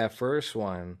you of that first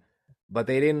one, but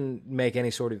they didn't make any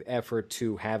sort of effort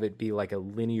to have it be like a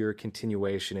linear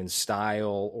continuation in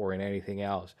style or in anything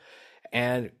else.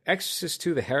 And Exorcist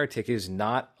II The Heretic is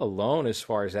not alone as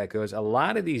far as that goes. A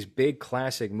lot of these big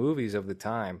classic movies of the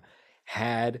time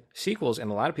had sequels, and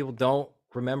a lot of people don't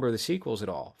remember the sequels at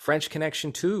all. French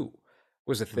Connection 2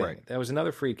 was a right. thing. That was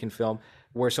another Friedkin film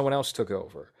where someone else took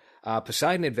over.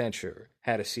 Poseidon Adventure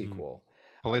had a Mm. sequel.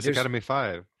 Police There's Academy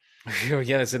 5.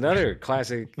 yeah, it's another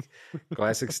classic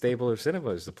staple of cinema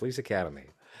is the Police Academy.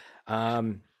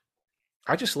 Um,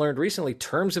 I just learned recently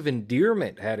Terms of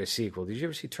Endearment had a sequel. Did you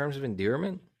ever see Terms of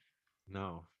Endearment?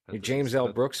 No, A that James doesn't. L.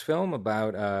 That, Brooks film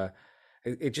about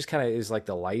it just kind of is like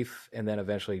the life and then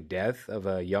eventually death of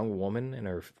a young woman and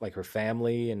her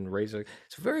family and raise her.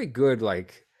 It's a very good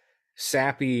like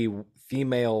sappy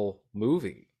female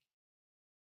movie.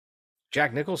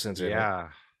 Jack Nicholson's in it. yeah,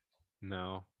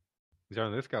 no.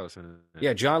 John Lithgow's in it.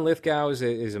 Yeah, John Lithgow is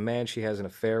a man she has an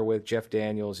affair with. Jeff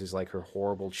Daniels is like her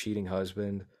horrible cheating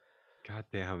husband. God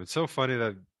damn, it's so funny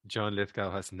that John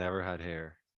Lithgow has never had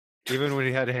hair. Even when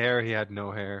he had hair, he had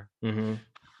no hair. Mm-hmm.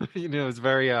 It's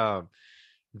very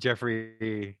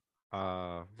Jeffrey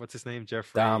what's his name? Dahmer.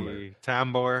 Jeffrey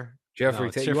Tambor. No, Jeffrey,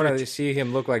 it's you want Jeffrey to see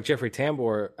him look like Jeffrey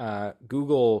Tambor?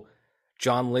 Google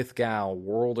John Lithgow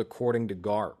World According to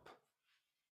Garp.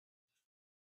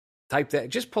 Type that.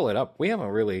 Just pull it up. We haven't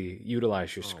really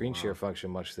utilized your screen share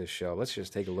function much this show. Let's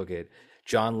just take a look at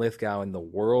John Lithgow in the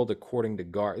World According to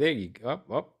Garp. There you go.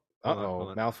 Hold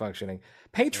on. Malfunctioning.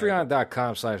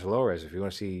 Patreon.com/Lowres if you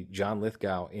want to see John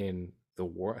Lithgow in the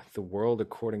World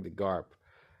According to Garp.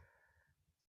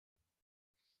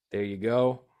 There you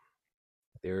go.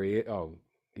 There he is. Oh,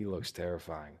 he looks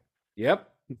terrifying. Yep.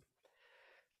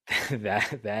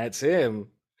 That's him.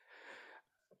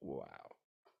 Wow.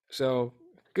 So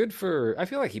good for. I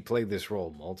feel like he played this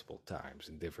role multiple times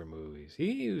in different movies.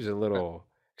 He was a little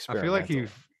I feel like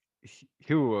experimental.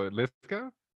 who Lithgow?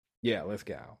 Yeah,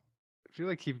 Lithgow. I feel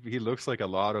like he looks like a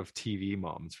lot of TV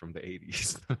moms from the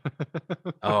 80s.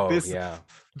 Oh this yeah.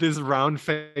 this round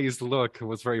faced look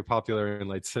was very popular in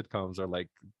like sitcoms or like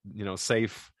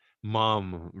safe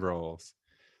mom roles.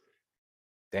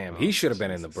 Damn, Oh, he should have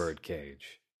been in the Jesus.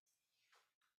 Birdcage.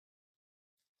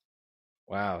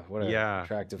 Wow, what an Yeah.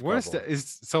 attractive What couple.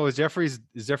 is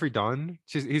Jeffrey done?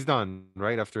 He's done,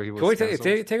 right? After he was Can we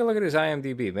canceled? take a look at his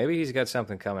IMDb? Maybe he's got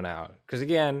something coming out. Because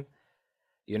again,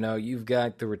 you've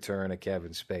got the return of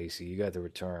Kevin Spacey. You got the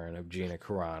return of Gina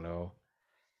Carano.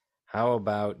 How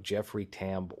about Jeffrey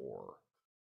Tambor?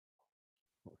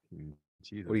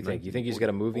 Jesus, What do you think? You think he's got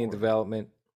a movie in 1944. development?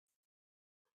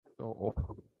 So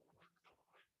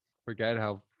forget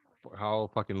how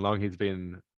fucking long he's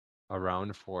been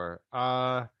around for.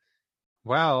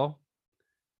 Well,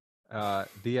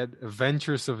 The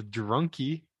Adventures of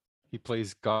Drunky. He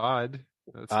plays God.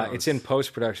 That It's in sounds.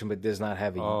 post production, but does not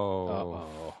have a. Oh,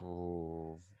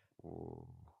 Uh-oh. oh.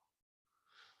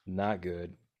 Not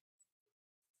good.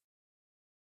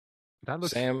 That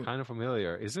looks Sam kind of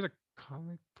familiar. Is it a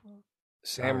comic book?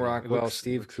 Sam Sorry, it Rockwell, looks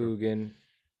Steve true. Coogan.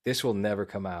 This will never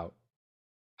come out.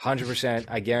 100%.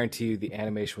 I guarantee you the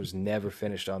animation was never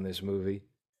finished on this movie.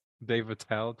 Dave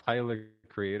Attell, Tyler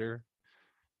Creator,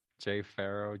 Jay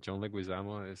Farrow, John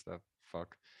Leguizamo is the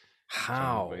fuck. John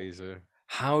How? Glazer,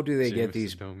 How do they get James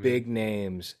these Domian. big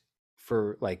names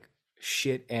for like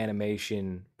shit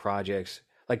animation projects,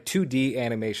 like 2D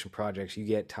animation projects? You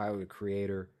get Tyler the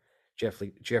Creator,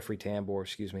 Jeffrey Tambor,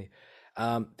 excuse me.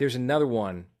 There's another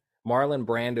one, Marlon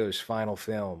Brando's final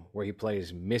film, where he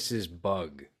plays Mrs.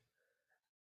 Bug.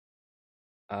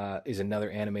 Is another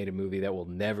animated movie that will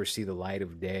never see the light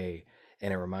of day,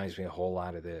 and it reminds me a whole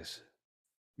lot of this.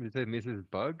 Is it Mrs.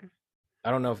 Bug?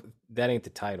 I don't know if that ain't the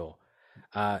title.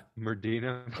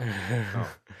 Merdina?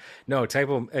 No, type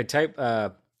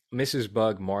Mrs.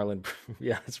 Bug, Marlon.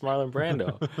 Yeah, it's Marlon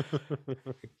Brando.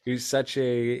 He's such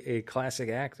a classic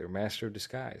actor, master of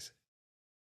disguise.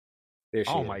 There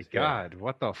she Oh is. my Yeah. god,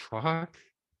 what the fuck?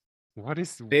 What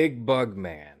is Big Bug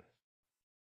Man.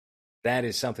 That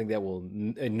is something that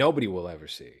nobody will ever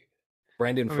see.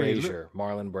 Brendan Fraser,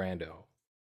 Marlon Brando.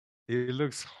 It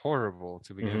looks horrible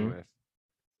to begin with.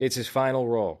 It's his final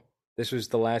role. This was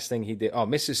the last thing he did. Oh,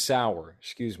 Mrs. Sauer.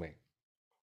 Excuse me.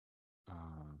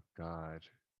 Oh god.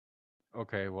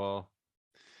 Okay, well,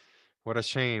 what a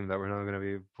shame that we're not going to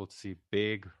be able to see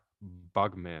Big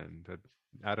Bugman, that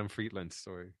Adam Friedland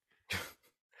story.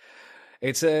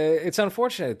 It's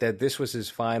unfortunate that this was his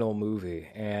final movie,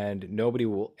 and nobody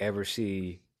will ever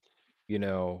see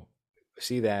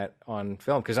that on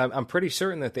film, because I'm pretty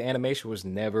certain that the animation was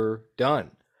never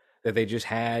done, that they just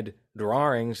had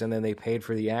drawings and then they paid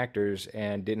for the actors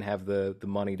and didn't have the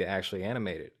money to actually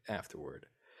animate it afterward.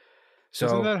 So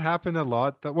doesn't that happen a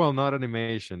lot? Well, not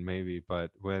animation maybe, but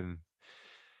when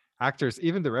actors,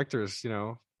 even directors,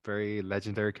 very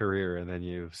legendary career, and then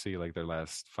you see like their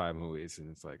last 5 movies, and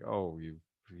it's like, oh, you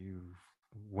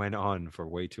went on for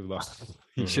way too long.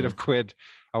 You should have quit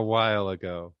a while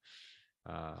ago.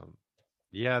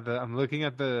 Yeah, I'm looking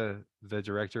at the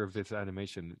director of this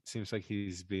animation. It seems like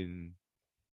he's been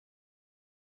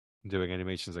doing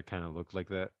animations that kind of look like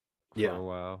that for a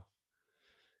while.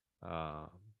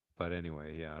 But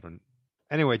anyway, yeah, I don't.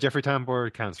 Anyway, Jeffrey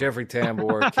Tambor canceled. Jeffrey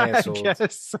Tambor canceled.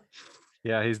 Yes.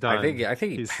 Yeah, he's done. I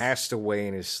think he passed away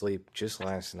in his sleep just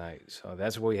last night. So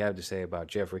that's what we have to say about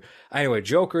Jeffrey. Anyway,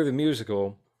 Joker the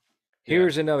musical.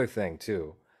 Here's another thing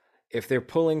too. If they're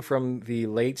pulling from the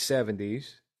late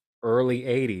 70s, early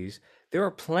 80s, there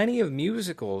are plenty of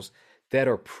musicals that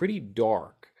are pretty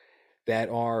dark, that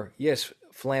are, yes,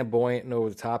 flamboyant and over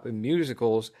the top in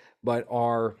musicals, but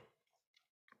are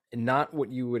not what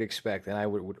you would expect. And I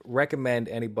would recommend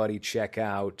anybody check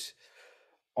out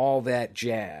All That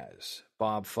Jazz.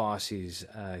 Bob Fosse's,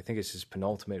 I think it's his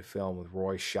penultimate film with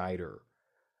Roy Scheider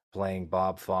playing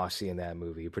Bob Fosse in that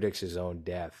movie. He predicts his own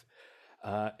death,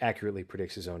 accurately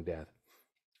predicts his own death.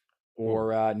 Ooh,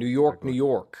 Or New York, New exactly.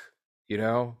 York. You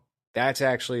know, that's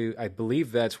actually, I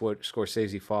believe that's what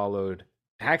Scorsese followed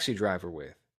Taxi Driver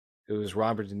with. It was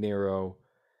Robert De Niro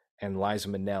and Liza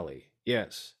Minnelli.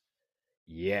 Yes.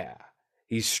 Yeah.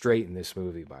 He's straight in this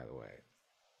movie, by the way.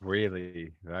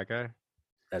 Really, that guy,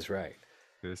 That's right.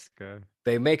 this guy.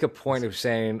 They make a point This- of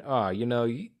saying, "Oh,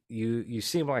 you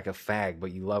seem like a fag,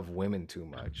 but you love women too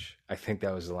much." I think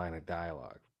that was the line of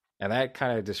dialogue, and that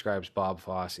kind of describes Bob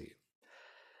Fosse.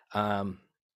 Um,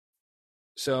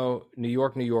 so New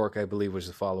York, New York, I believe, was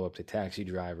the follow up to Taxi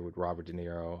Driver with Robert De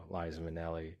Niro, Liza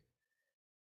Minnelli,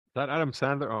 that Adam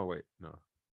Sandler. Oh wait, no.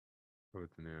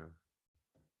 Robert De Niro.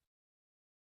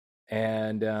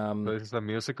 and So this is a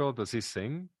musical. Does he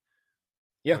sing?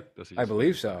 yeah, Or does he I just play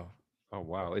believe the part? so. Oh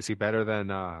wow, is he better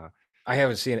than I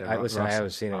haven't seen it. Listen, I Russell? haven't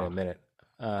seen it in a Oh, minute.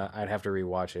 I'd have to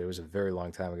rewatch it. It was a very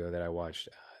long time ago that I watched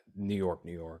New York,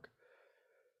 New York.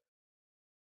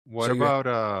 So you what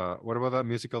about that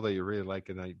musical that you really like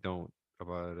and I don't?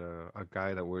 About a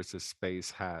guy that wears a space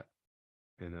hat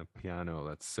in a piano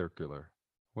that's circular.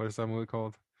 What is that movie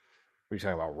called? were you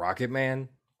talking about Rocket Man?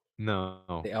 No.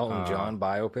 The Elton John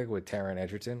biopic with Taron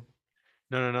Egerton.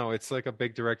 No. It's like a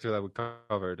big director that we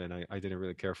covered, and I didn't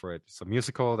really care for it. It's a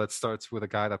musical that starts with a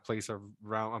guy that plays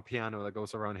around a piano that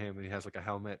goes around him, and he has like a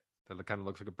helmet that kind of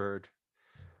looks like a bird,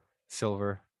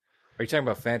 silver. Are you talking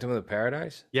about Phantom of the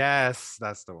Paradise? Yes,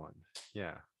 that's the one.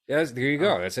 Yeah. Yes, there you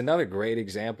Uh, go. That's another great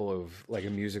example of like a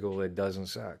musical that doesn't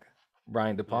suck.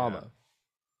 Brian De yeah. Palma.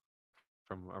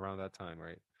 From around that time,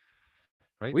 right?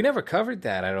 Right? We never covered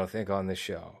that, I don't think, on this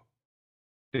show.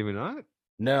 Did we not?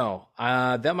 No,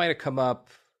 that might have come up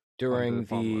On the during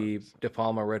Palma the episode. De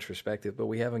Palma retrospective, but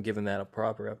we haven't given that a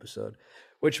proper episode,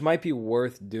 which might be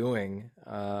worth doing.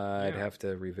 I'd Yeah. have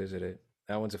to revisit it.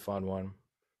 That one's a fun one.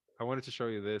 I wanted to show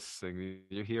you this thing.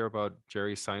 You hear about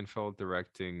Jerry Seinfeld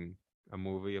directing a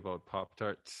movie about Pop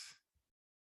Tarts?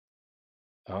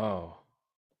 Oh,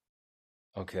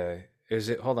 okay. Is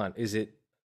it? Hold on. Is it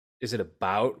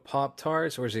about Pop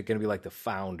Tarts or is it going to be like the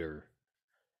founder?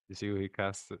 You see who he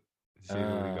cast it? You see who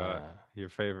we got? Uh, Your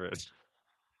favorite.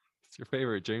 It's your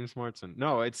favorite, James Marsden.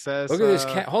 No, it says Look at this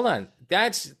cat. Hold on.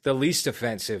 That's the least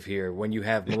offensive here when you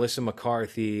have Melissa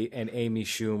McCarthy and Amy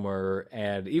Schumer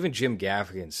and even Jim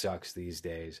Gaffigan sucks these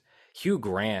days. Hugh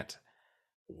Grant.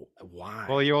 Why?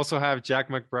 well, you also have Jack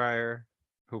McBrayer,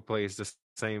 who plays the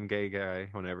same gay guy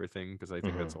on everything, because I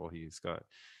think that's all he's got.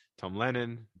 Tom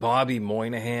Lennon, Bobby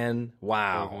Moynihan. Bobby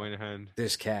Wow. Moynihan,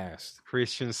 This cast.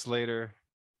 Christian Slater,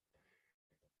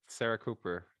 Sarah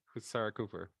Cooper. Who's Sarah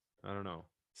Cooper? I don't know.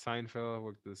 Seinfeld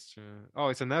worked this. Oh,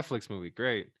 it's a Netflix movie.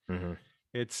 Great. Mm-hmm.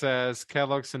 It says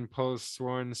Kellogg's and Post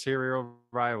sworn cereal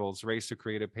rivals race to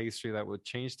create a pastry that would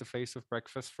change the face of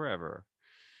breakfast forever.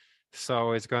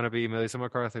 So it's going to be Melissa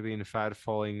McCarthy being fat,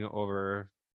 falling over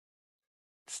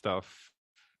stuff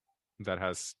that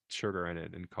has sugar in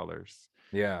it and colors.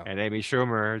 Yeah. And Amy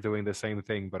Schumer doing the same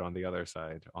thing, but on the other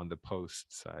side, on the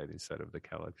Post side instead of the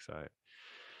Kellogg side.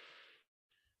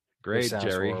 This Great, sounds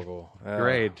Jerry. horrible.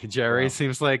 Great, Jerry.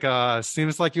 Wow.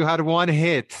 Seems like you had one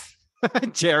hit.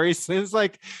 Jerry, seems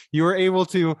like you were able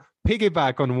to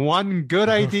piggyback on one good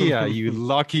idea, you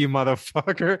lucky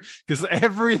motherfucker. Because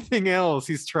everything else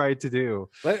he's tried to do.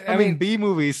 I mean, B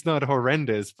movie's not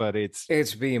horrendous, but it's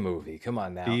B movie. Come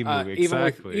on now. B movie, even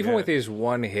exactly. with his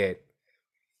one hit,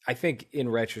 I think in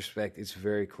retrospect, it's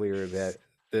very clear that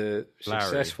the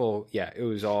successful, it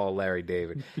was all Larry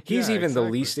David. He's even the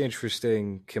least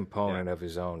interesting component of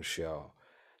his own show.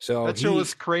 So that show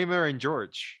was Kramer and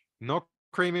George. No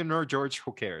Kramer nor George,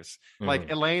 who cares? Like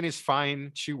Elaine is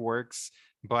fine, she works,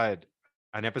 but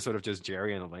an episode of just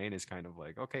Jerry and Elaine is kind of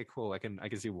like, okay, cool. I can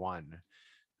see one.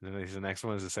 And then the next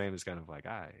one is the same. It's kind of like,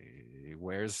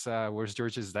 where's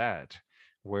George's dad?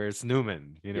 Where's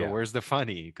Newman? Where's the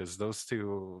funny? Because those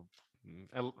two,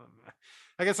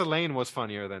 I guess Elaine was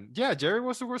funnier than Jerry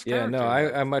was the worst character. No,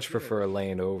 I much prefer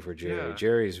Elaine over Jerry.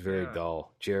 Jerry's very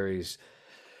dull.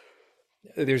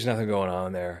 There's nothing going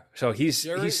on there. So he's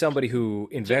somebody who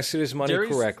invested his money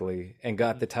correctly and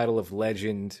got the title of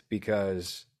legend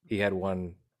because he had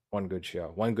one good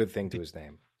show, one good thing to his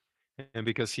name. And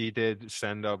because he did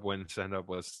stand up when stand up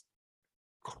was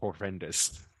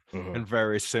horrendous and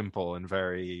very simple and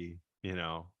very,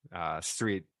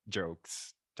 street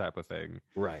jokes type of thing.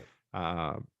 Right.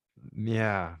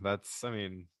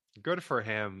 Good for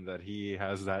him that he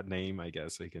has that name. I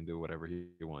guess he can do whatever he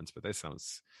wants, but that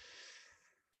sounds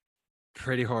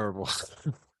pretty horrible.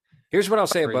 Here's what I'll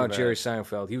say Breaking about Jerry Bad.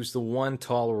 Seinfeld. He was the one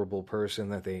tolerable person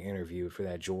that they interviewed for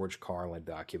that George Carlin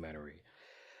documentary.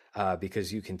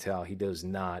 Because you can tell he does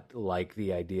not like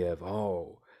the idea of,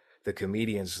 oh, the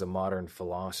comedian's the modern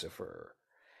philosopher.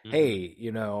 Hmm.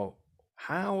 Hey,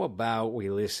 how about we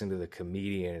listen to the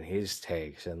comedian and his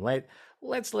takes and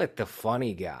let's let the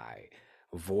funny guy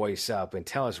voice up and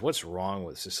tell us what's wrong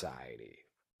with society.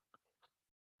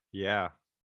 Yeah,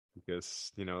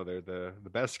 because they're the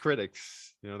best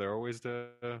critics. They're always the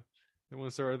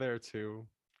ones that are there to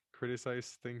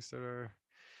criticize things that are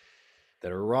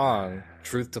That are wrong, bad.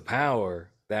 truth to power,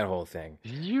 that whole thing.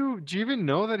 Do you even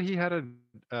know that he had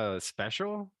a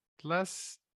special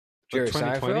last like Jerry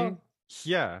Seinfeld? 2020?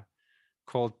 Yeah,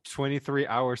 called 23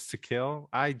 Hours to Kill.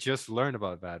 I just learned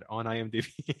about that on IMDb.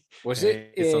 Was And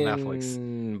it it's on Netflix.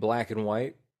 in black and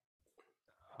white?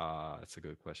 That's a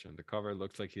good question. The cover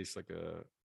looks like he's like a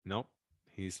nope.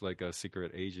 He's like a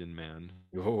secret Asian man.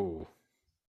 Oh,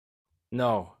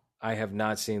 no, I have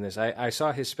not seen this. I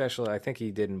saw his special. I think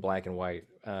he did in black and white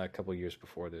a couple years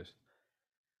before this.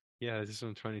 Yeah, this is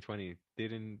from 2020.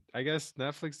 Didn't I guess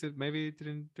Netflix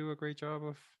didn't do a great job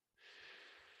of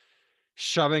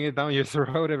shoving it down your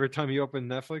throat every time you open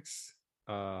Netflix.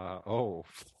 Oh,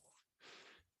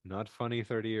 not funny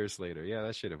 30 years later. Yeah,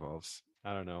 that shit evolves.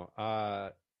 I don't know.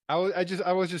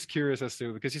 I was just curious as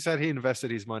to because he said he invested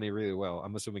his money really well.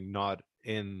 I'm assuming not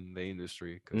in the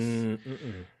industry because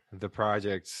Mm-mm. the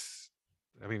projects.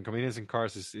 I mean, Comedians in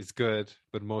Cars is good,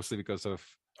 but mostly because of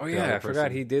Oh the yeah, other I forgot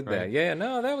person, he did right? that. Yeah,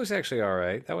 no, that was actually all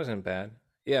right. That wasn't bad.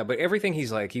 Yeah, but everything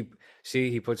he's like,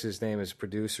 he puts his name as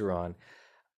producer on.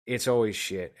 It's always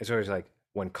shit. It's always like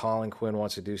when Colin Quinn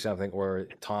wants to do something or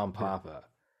Tom Papa.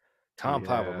 Tom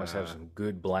Papa must have Yeah, some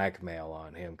good blackmail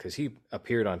on him because he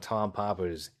appeared on Tom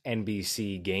Papa's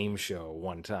NBC game show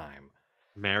one time.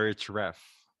 Marriage Ref.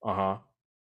 Uh huh.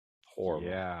 Horrible.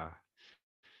 Yeah,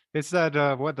 it's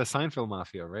that what the Seinfeld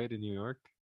Mafia, right in New York.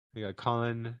 You got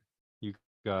Colin. You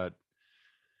got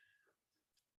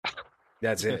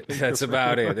That's can't it. think That's of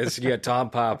about it. anyone. It's yeah, Tom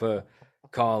Papa,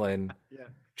 Colin, Yeah.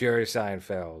 Jerry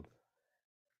Seinfeld,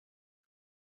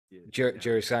 Yeah, yeah.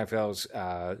 Jerry Seinfeld's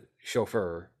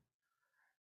chauffeur,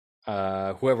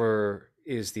 whoever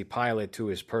is the pilot to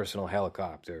his personal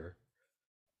helicopter.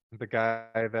 The guy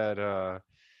that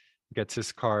gets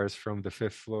his cars from the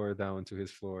fifth floor down to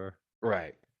his floor.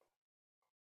 Right.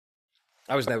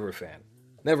 I was never a fan.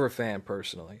 Never a fan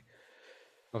personally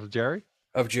Of Jerry?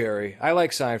 of Jerry. I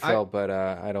like I Seinfeld, but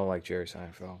I don't like Jerry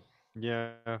Seinfeld. Yeah,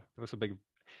 it was a big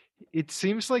it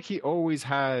seems like he always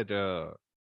had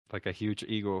like a huge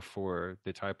ego for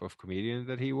the type of comedian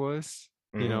that he was.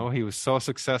 Hmm. He was so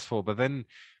successful, but then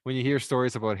when you hear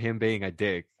stories about him being a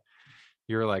dick,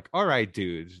 you're like, all right,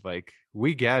 dude, like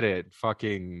we get it.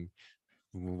 Fucking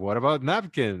what about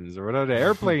napkins or what about the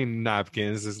airplane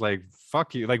napkins? Is like,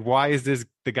 fuck you. Like, why is this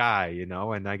the guy,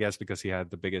 And I guess because he had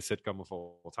the biggest sitcom of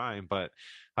all time. But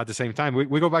at the same time,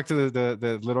 we go back to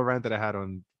the little rant that I had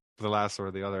on the last or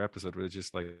the other episode, where it's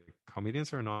just like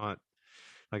comedians are not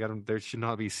like I don't they should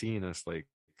not be seen as like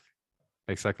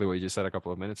exactly what you just said a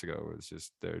couple of minutes ago. It's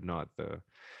just they're not the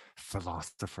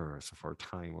philosophers of our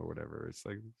time or whatever. It's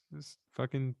like just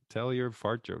fucking tell your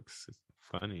fart jokes. It's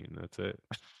funny and that's it.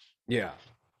 Yeah,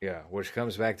 yeah. Which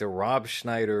comes back to Rob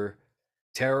Schneider,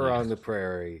 Terror Yeah. on the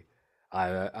Prairie.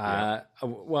 Yeah.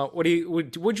 Well, what do you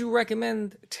would you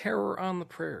recommend Terror on the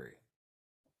Prairie?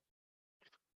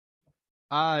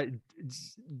 Uh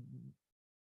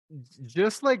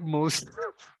just like most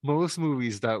most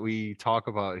movies that we talk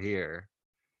about here,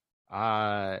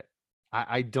 uh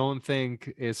I don't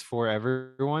think it's for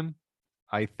everyone.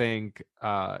 I think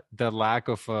the lack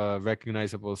of a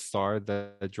recognizable star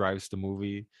that drives the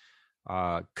movie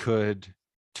could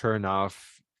turn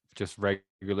off just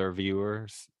regular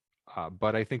viewers.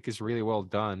 But I think it's really well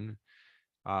done.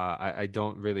 I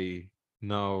don't really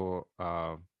know.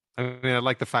 I mean, I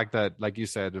like the fact that, like you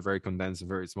said, they're very condensed and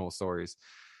very small stories.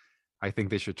 I think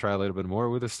they should try a little bit more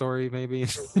with the story, maybe in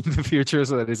the future,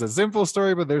 so that it's a simple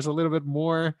story, but there's a little bit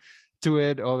more to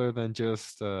it other than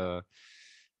just,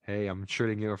 hey, I'm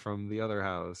shooting you from the other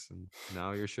house, and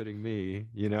now you're shooting me.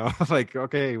 Like,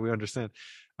 okay, we understand.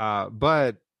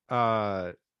 But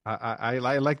I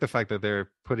like the fact that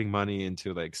they're putting money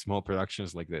into like small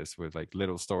productions like this with like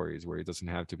little stories where it doesn't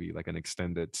have to be like an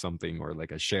extended something or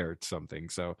like a shared something.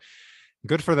 So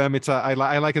good for them. I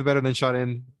like it better than Shut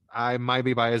In. I might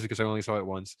be biased because I only saw it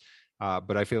once,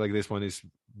 but I feel like this one is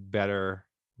better.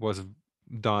 Was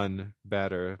done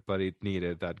better, but it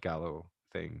needed that Gallo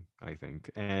thing, I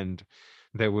think, and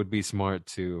they would be smart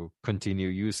to continue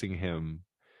using him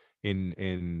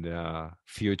in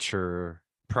future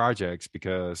projects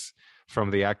because from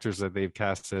the actors that they've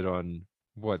casted on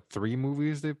what 3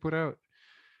 movies they've put out,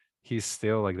 he's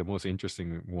still like the most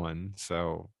interesting one.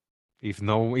 So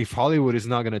if Hollywood is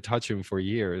not going to touch him for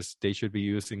years, they should be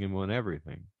using him on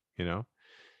everything,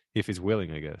 if he's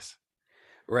willing, I guess.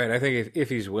 Right. I think if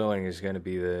he's willing is going to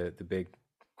be the big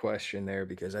question there,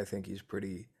 because I think he's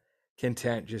pretty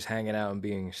content just hanging out and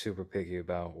being super picky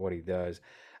about what he does.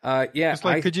 Yeah, Just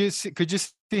like, could you see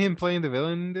him playing the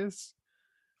villain in this?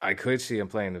 I could see him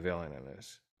playing the villain in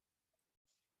this.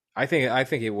 I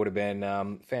think it would have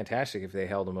been fantastic if they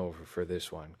held him over for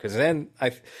this one, because then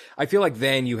I feel like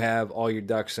then you have all your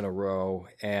ducks in a row,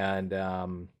 and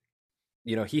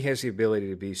he has the ability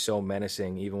to be so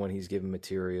menacing even when he's given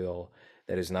material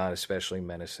that is not especially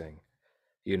menacing.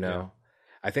 Yeah.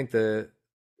 I think the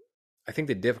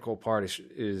difficult part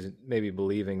is maybe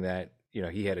believing that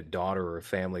he had a daughter or a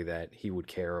family that he would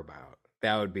care about.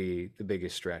 That would be the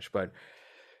biggest stretch, but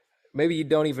maybe you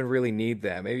don't even really need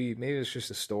that. Maybe it's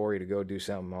just a story to go do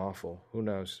something awful. Who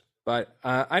knows? But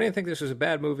I didn't think this was a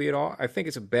bad movie at all. I think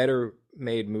it's a better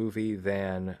made movie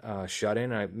than Shut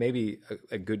In. Maybe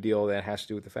a good deal of that has to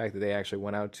do with the fact that they actually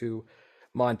went out to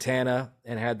Montana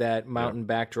and had that mountain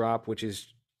backdrop, which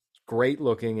is great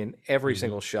looking in every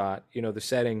single shot. The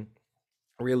setting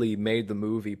really made the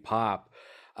movie pop.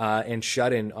 And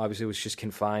Shut In obviously was just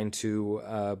confined to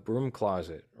a broom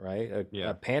closet, right?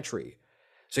 A pantry.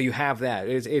 So you have that.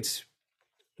 It's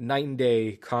night and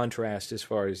day contrast as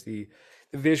far as the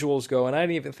visuals go. And I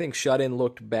didn't even think Shut In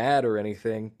looked bad or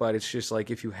anything, but it's just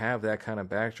like if you have that kind of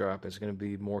backdrop, it's going to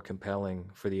be more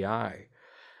compelling for the eye.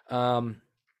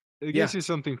 It gives you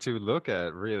something to look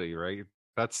at, really, right?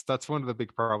 That's one of the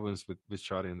big problems with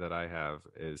Shut In that I have,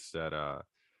 is that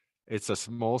it's a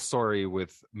small story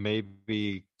with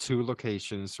maybe 2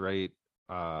 locations, right?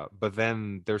 But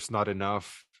then there's not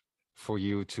enough for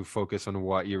you to focus on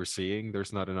what you're seeing.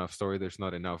 There's not enough story. There's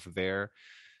not enough there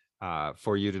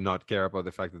for you to not care about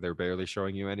the fact that they're barely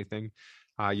showing you anything.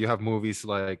 You have movies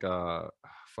like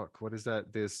what is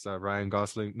that? This Ryan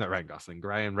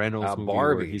Reynolds movie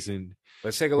Barbie. where he's in.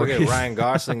 Let's take a look at Ryan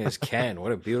Gosling as Ken.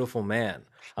 What a beautiful man.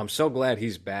 I'm so glad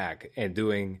he's back and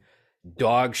doing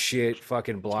dog shit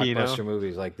fucking blockbuster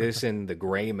movies like this and The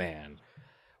Gray Man.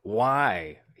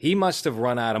 Why? He must have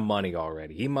run out of money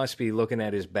already. He must be looking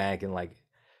at his bank and like,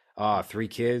 3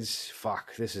 kids?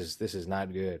 Fuck, this is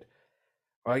not good.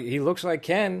 He looks like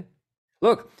Ken.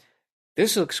 Look,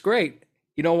 this looks great.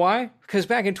 You know why? Because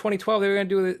back in 2012, they were going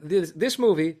to do this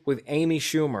movie with Amy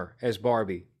Schumer as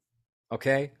Barbie.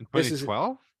 Okay? In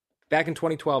 2012? Back in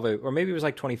 2012, or maybe it was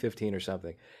like 2015 or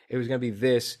something. It was going to be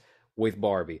this with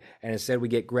Barbie. And instead, we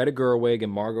get Greta Gerwig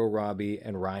and Margot Robbie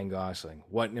and Ryan Gosling.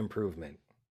 What an improvement.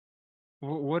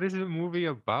 What is the movie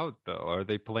about, though? Are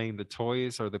they playing the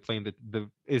toys? Are they playing the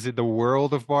is it the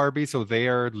world of Barbie? So they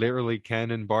are literally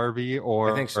Ken and Barbie,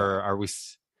 or I think so. Or are we?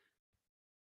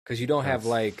 Because you don't have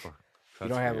like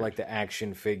the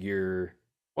action figure.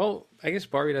 Well, I guess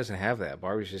Barbie doesn't have that.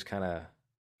 Barbie's just kind of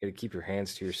got to keep your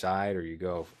hands to your side, or you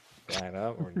go flat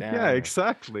up or down. Yeah,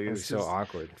 exactly. It's so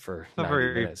awkward for not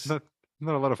 90 minutes. Not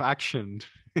a lot of action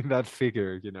in that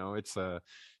figure. It's a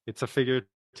figure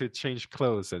to change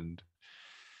clothes and,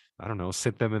 I don't know,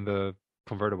 sit them in the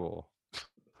convertible.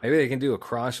 Maybe they can do a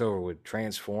crossover with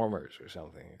Transformers or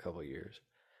something in a couple of years.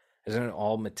 Isn't it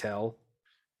all Mattel?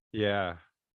 Yeah,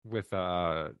 with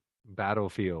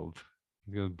Battlefield,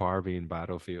 Barbie and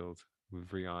Battlefield with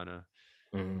Rihanna.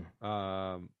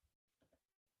 Mm-hmm.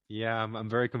 Yeah, I'm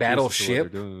very confused Battleship? as to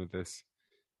what they're doing with this.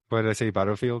 What did I say?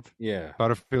 Battlefield? Yeah.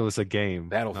 Battlefield is a game.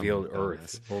 Battlefield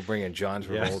Earth. We'll bring in John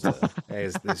Travolta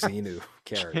as the Xenu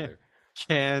character.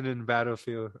 Ken and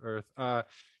Battlefield Earth.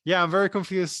 Yeah, I'm very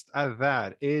confused at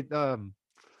that. I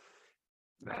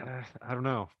don't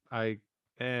know.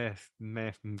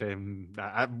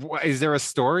 Is there a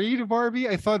story to Barbie?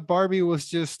 I thought Barbie was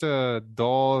just a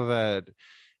doll that,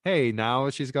 hey, now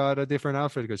she's got a different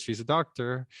outfit because she's a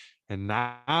doctor, and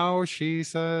now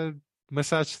she's a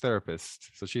massage therapist,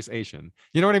 so she's Asian.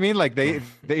 You know what I mean? Like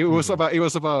it was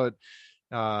about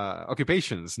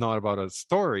occupations, not about a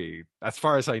story. As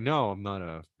far as I know, I'm not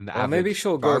an avid maybe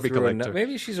she'll go Barbie through. collector.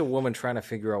 Maybe she's a woman trying to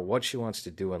figure out what she wants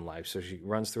to do in life, so she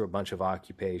runs through a bunch of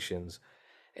occupations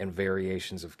and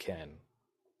variations of Ken.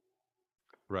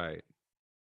 Right.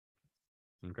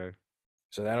 Okay.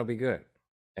 So that'll be good,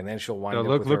 and then she'll wind up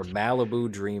with her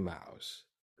Malibu dream house.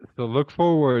 So look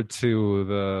forward to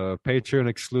the Patreon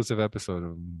exclusive episode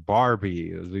of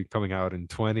Barbie. It'll be coming out in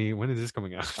 20. When is this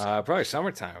coming out? Probably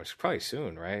summertime. It's probably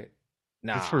soon, right?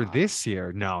 Nah. It's for this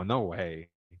year. No way.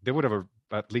 They would have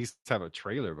at least have a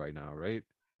trailer by now, right?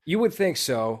 You would think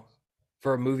so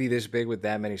for a movie this big with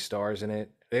that many stars in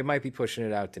it. They might be pushing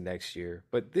it out to next year,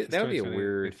 but It's that would be a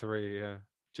weird. 2023, yeah.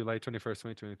 July 21st,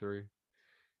 2023.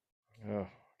 Oh,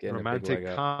 getting a big leg Romantic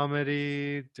up.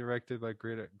 comedy directed by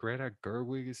Greta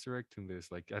Gerwig is directing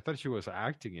this. Like I thought she was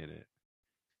acting in it.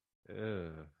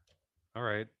 Ugh. All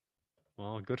right.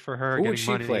 Well, good for her Who would getting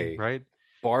she money, play? right?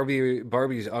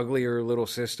 Barbie's uglier little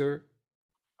sister.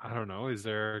 I don't know. Is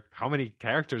there how many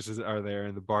characters are there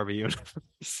in the Barbie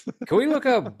universe? Can we look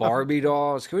up Barbie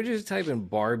dolls? Can we just type in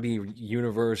Barbie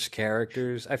universe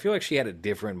characters? I feel like she had a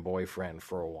different boyfriend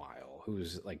for a while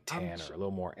who's like I'm tanner, tr- a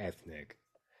little more ethnic.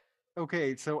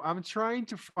 okay, so I'm trying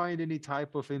to find any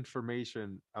type of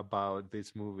information about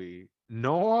this movie.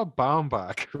 Noah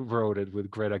Baumbach wrote it with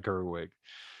Greta Gerwig.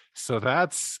 So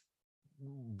that's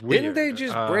Didn't they weird.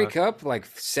 just break up like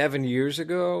 7 years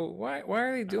ago? Why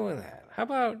are they doing that? How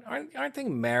about aren't they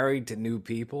married to new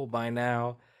people by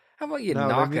now? How about you Now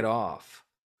let knock me it off?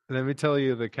 tell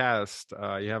you the cast.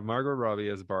 You have Margot Robbie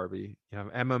as Barbie. You have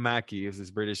Emma Mackey as this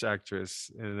British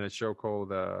actress in a show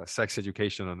called Sex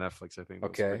Education on Netflix. I think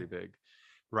that was Okay. pretty big.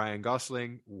 Ryan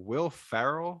Gosling, Will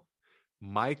Ferrell,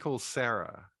 Michael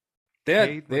Cera,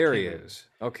 Kate There he McKinnon. is.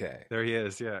 Okay. There he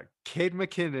is. Yeah, Kate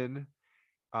McKinnon,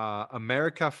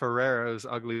 America Ferrera's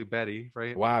Ugly Betty,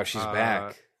 right? Wow, she's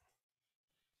back.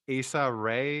 Issa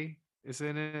Rae is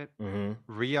in it. Hmm.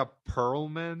 Rhea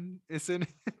Perlman is in it.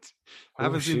 I Who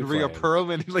haven't was she seen Rhea playing?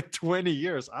 Perlman in like 20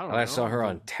 years. I don't I know. saw her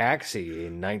on Taxi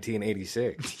in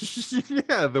 1986.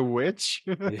 Yeah, the witch.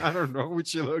 Yeah. I don't know what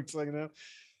she looks like now.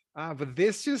 But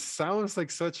this just sounds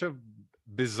like such a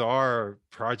bizarre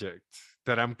project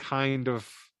that I'm kind of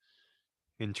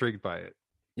intrigued by it.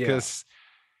 Yeah. Because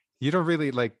you don't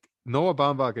really like Noah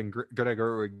Baumbach and Greta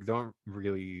Gerwig don't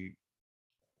really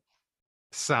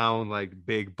sound like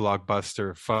big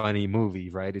blockbuster funny movie,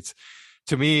 right? It's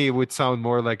to me it would sound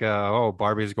more like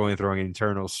Barbie's going through an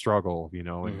internal struggle, and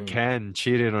Mhm. Ken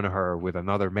cheated on her with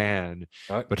another man,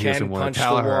 but he Ken doesn't want to punched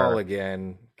tell the wall her.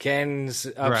 again. Ken's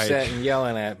upset Right. and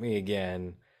yelling at me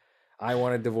again. I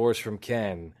want a divorce from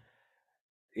Ken.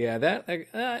 Yeah, that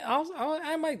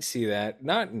I might see that,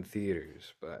 not in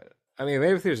theaters, but I mean,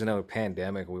 maybe if there's another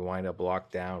pandemic, we wind up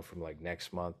locked down from like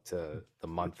next month to the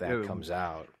month that Yeah, comes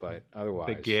out. But the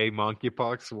otherwise, gay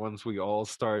monkeypox once we all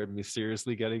start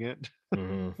mysteriously getting it.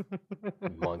 mhm.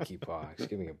 Monkeypox.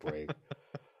 Give me a break.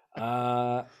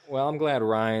 Well, I'm glad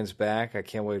Ryan's back. I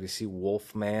can't wait to see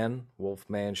Wolfman.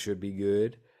 Wolfman should be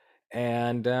good.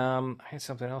 And I had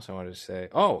something else I wanted to say.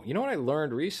 Oh, you know what I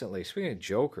learned recently? Speaking of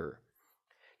Joker,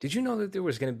 did you know that there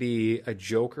was going to be a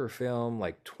Joker film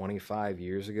like 25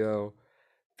 years ago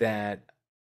that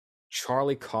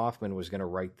Charlie Kaufman was going to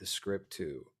write the script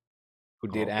to, who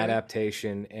did Okay.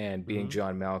 adaptation and Being Mhm.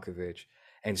 John Malkovich,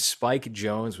 and Spike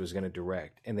Jones was going to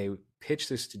direct. And they pitched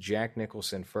this to Jack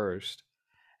Nicholson first.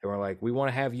 And we're like, we want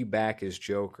to have you back as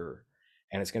Joker.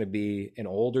 And it's going to be an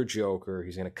older Joker.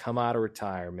 He's going to come out of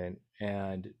retirement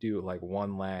and do like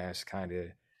one last kind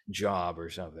of job or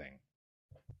something.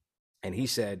 And he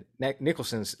said,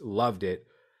 Nicholson's loved it,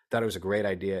 thought it was a great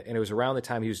idea. And it was around the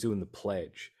time he was doing The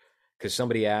Pledge, because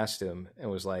somebody asked him and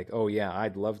was like, oh, yeah,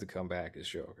 I'd love to come back as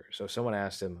Joker. So someone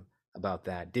asked him about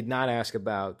that, did not ask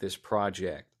about this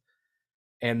project.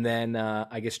 And then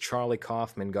I guess Charlie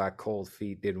Kaufman got cold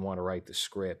feet, didn't want to write the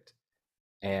script.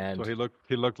 And So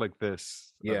he looked like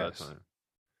this at yes, that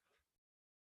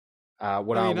time.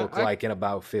 what I I'll mean, look like in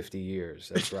about 50 years.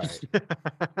 That's right.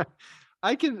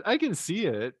 I can see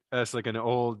it as like an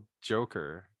old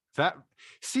Joker. That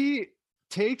see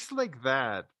takes like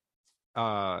that.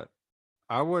 I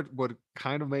would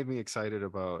kind of made me excited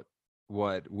about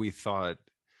what we thought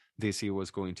DC was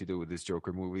going to do with this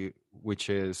Joker movie, which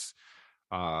is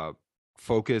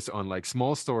focus on like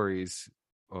small stories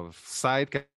of side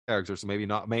characters, maybe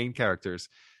not main characters,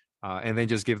 and then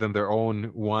just give them their own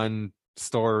one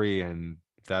story, and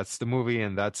that's the movie,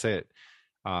 and that's it.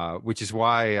 Which is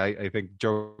why I think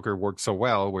Joker works so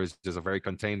well, where it's just a very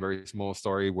contained, very small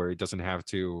story where it doesn't have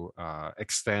to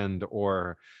extend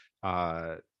or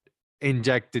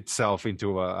inject itself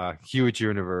into a huge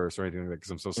universe or anything like that, because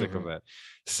I'm so sick of that.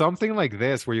 Something like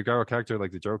this, where you got a character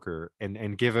like the Joker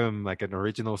and give him like an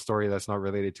original story that's not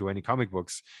related to any comic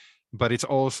books, but it's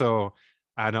also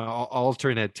an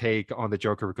alternate take on the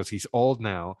Joker because he's old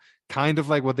now, kind of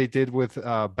like what they did with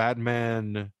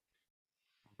Batman.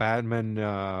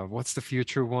 What's the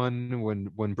future one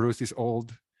when Bruce is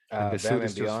old and the suit Batman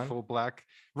is just Beyond. full black?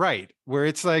 Right, where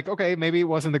it's like, okay, maybe it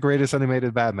wasn't the greatest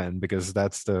animated Batman because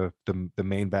that's the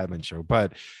main Batman show,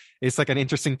 but it's like an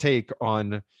interesting take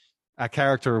on a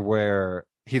character where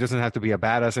he doesn't have to be a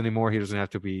badass anymore. He doesn't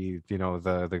have to be,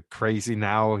 the crazy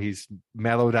now. He's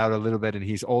mellowed out a little bit and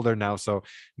he's older now. So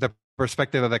the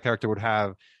perspective that that character would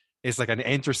have is like an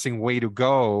interesting way to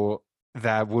go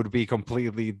that would be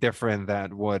completely different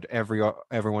than what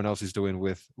everyone else is doing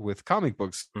with comic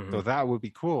books. Mm-hmm. So that would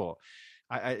be cool.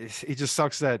 It just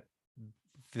sucks that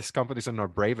these companies are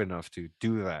not brave enough to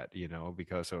do that,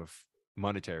 because of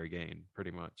monetary gain,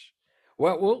 pretty much.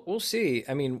 Well, we'll see.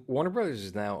 I mean, Warner Brothers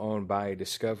is now owned by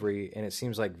Discovery, and it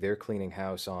seems like they're cleaning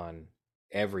house on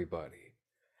everybody.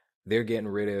 They're getting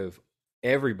rid of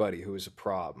everybody who is a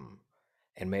problem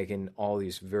and making all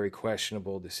these very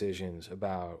questionable decisions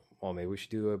about, well, maybe we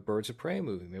should do a Birds of Prey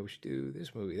movie, maybe we should do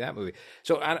this movie, that movie.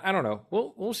 So I don't know.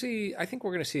 We'll see. I think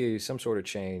we're going to see some sort of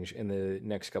change in the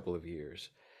next couple of years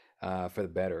for the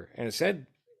better. And it said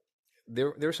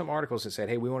there are some articles that said,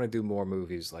 hey, we want to do more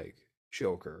movies like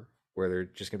Joker, where they're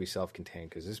just going to be self-contained,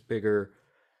 because this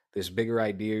bigger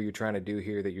idea you're trying to do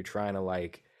here, that you're trying to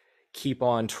like keep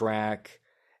on track,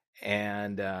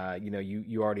 and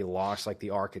you already lost like the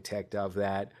architect of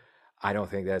that. I don't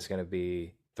think that's going to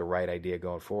be the right idea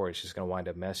going forward. It's just going to wind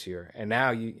up messier. And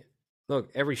now you look,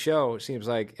 every show seems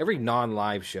like, every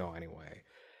non-live show anyway,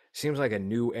 seems like a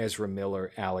new Ezra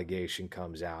Miller allegation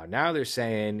comes out. Now they're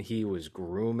saying he was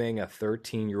grooming a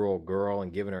 13-year-old girl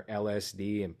and giving her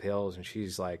LSD and pills, and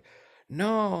she's like,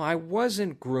 no, I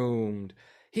wasn't groomed.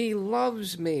 He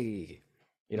loves me.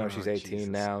 She's 18 Jesus.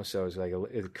 now, so it's like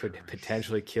it could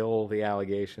potentially kill the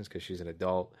allegations because she's an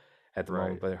adult at the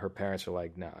moment. But her parents are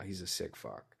like, no, he's a sick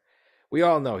fuck. We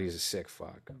all know he's a sick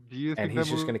fuck. Do you think and he's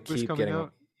just going to keep getting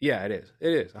out? Yeah, it is.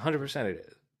 It is. 100% it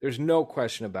is. There's no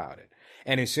question about it.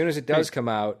 And as soon as it does come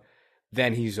out,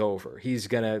 then he's over.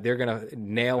 They're gonna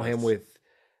nail him with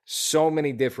so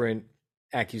many different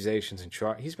accusations and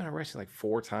charges. He's been arrested like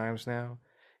 4 times now.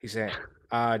 He said,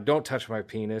 don't touch my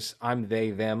penis. I'm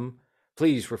they, them.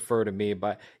 Please refer to me.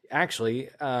 But actually,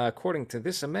 according to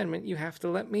this amendment, you have to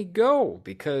let me go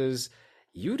because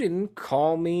you didn't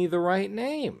call me the right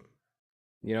name.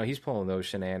 He's pulling those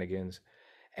shenanigans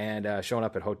and showing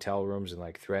up at hotel rooms and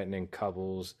like threatening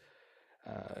couples.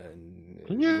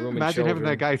 Can you imagine having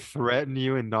that guy threaten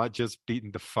you and not just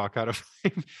beating the fuck out of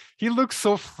him? He looks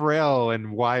so frail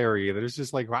and wiry. There's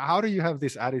just like, how do you have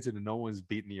this attitude and no one's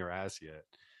beating your ass yet?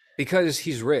 Because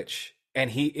he's rich and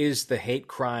he is the hate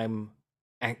crime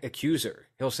accuser.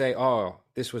 He'll say, oh,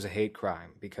 this was a hate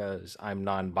crime because I'm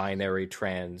non-binary,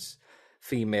 trans,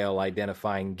 female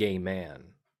identifying gay man.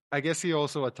 I guess he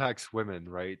also attacks women,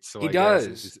 right? So he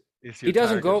does. He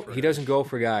doesn't go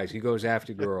for guys. He goes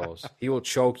after girls. He will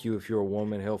choke you if you're a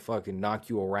woman. He'll fucking knock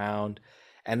you around.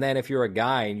 And then if you're a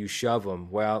guy and you shove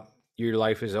him, well, your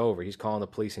life is over. He's calling the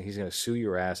police and he's going to sue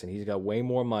your ass. And he's got way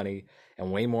more money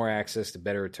and way more access to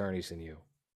better attorneys than you.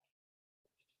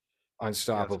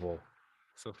 Unstoppable.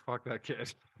 So fuck that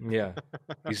kid. Yeah.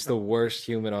 He's the worst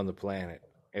human on the planet,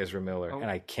 Ezra Miller.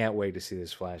 And I can't wait to see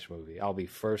this Flash movie. I'll be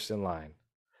first in line.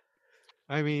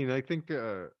 I mean, I think...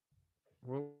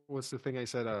 what was the thing I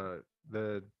said?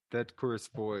 The Dead Chorus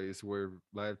Boys were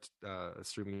live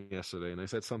streaming yesterday, and I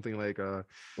said something like,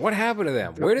 "What happened to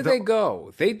them? Where did they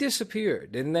go? They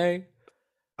disappeared, didn't they?"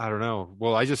 I don't know.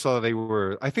 Well, I just saw they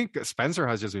were. I think Spencer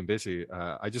has just been busy.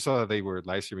 I just saw that they were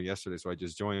live streaming yesterday, so I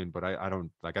just joined. But I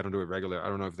don't do it regular. I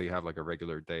don't know if they have like a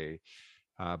regular day.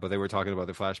 But they were talking about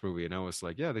the Flash movie, and I was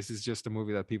like, yeah, this is just a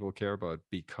movie that people care about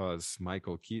because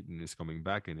Michael Keaton is coming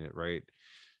back in it, right?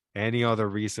 Any other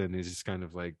reason is just kind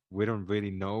of like, we don't really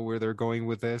know where they're going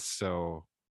with this. So,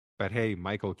 but hey,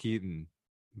 Michael Keaton,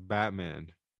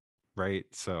 Batman, right?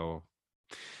 So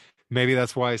maybe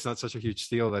that's why it's not such a huge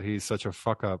deal that he's such a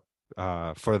fuck up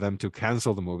for them to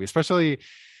cancel the movie. Especially,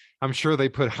 I'm sure they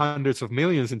put hundreds of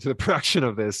millions into the production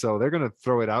of this. So they're going to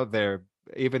throw it out there,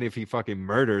 even if he fucking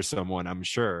murders someone, I'm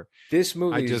sure. This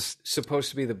movie is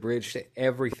supposed to be the bridge to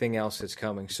everything else that's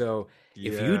coming. So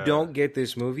if you don't get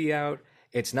this movie out,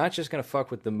 it's not just going to fuck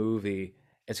with the movie.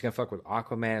 It's going to fuck with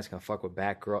Aquaman. It's going to fuck with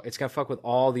Batgirl. It's going to fuck with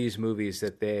all these movies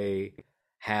that they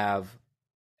have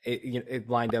it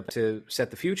lined up to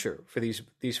set the future for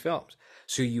these films.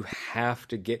 So you have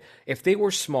to get... If they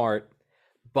were smart,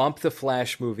 bump the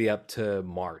Flash movie up to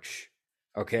March,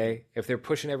 okay? If they're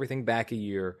pushing everything back a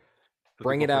year,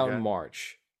 bring it out in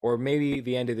March. Or maybe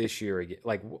the end of this year.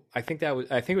 Like, I think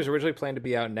it was originally planned to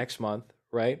be out next month,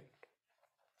 right?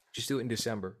 Just do it in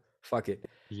December. Fuck it.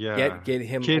 Yeah. Get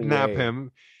him. Kidnap away.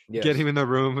 him. Yes. Get him in the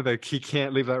room. Like he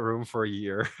can't leave that room for a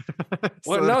year.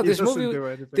 Well, no, this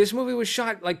movie was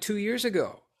shot like 2 years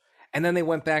ago, and then they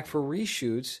went back for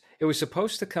reshoots. It was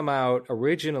supposed to come out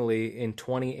originally in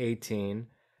 2018,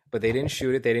 but they didn't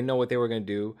shoot it. They didn't know what they were going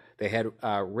to do. They had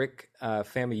Rick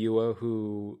Famuyiwa,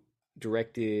 who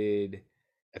directed.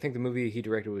 I think the movie he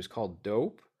directed was called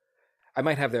Dope. I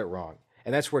might have that wrong.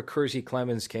 and that's where Kersey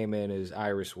Clemens came in as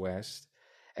Iris West,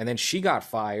 and then she got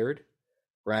fired,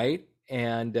 right?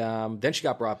 And then she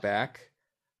got brought back.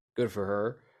 Good for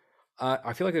her.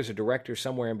 I feel like there's a director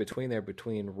somewhere in between there,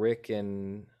 between Rick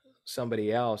and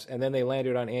somebody else, and then they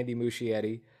landed on Andy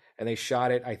Muschietti, and they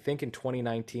shot it, I think, in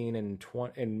 2019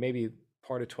 and maybe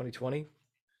part of 2020.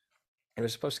 It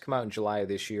was supposed to come out in July of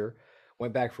this year.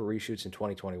 Went back for reshoots in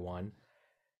 2021,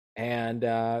 and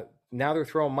now they're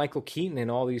throwing Michael Keaton in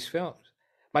all these films.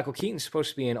 Michael Keaton's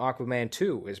supposed to be in Aquaman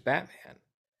 2 as Batman,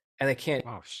 and they can't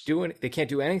They can't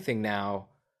do anything now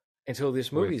until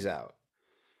this movie's out.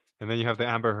 And then you have the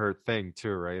Amber Heard thing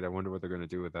too, right? I wonder what they're going to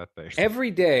do with that thing.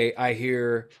 Every day I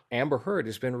hear Amber Heard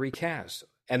has been recast.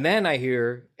 And then I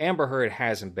hear Amber Heard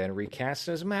hasn't been recast.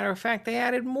 As a matter of fact, they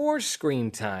added more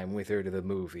screen time with her to the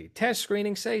movie. Test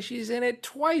screenings say she's in it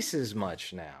twice as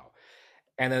much now.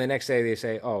 And then the next day they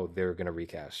say, oh, they're going to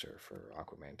recast her for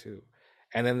Aquaman 2.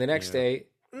 And then the next day,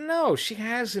 no, she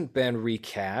hasn't been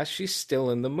recast. She's still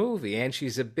in the movie, and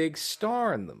she's a big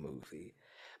star in the movie.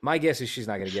 My guess is she's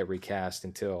not going to get recast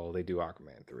until they do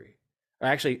Aquaman 3. Or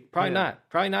actually, probably not.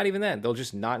 Probably not even then. They'll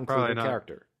just not include the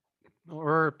character.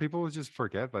 Or people will just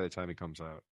forget by the time it comes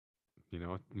out. You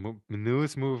know,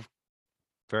 news move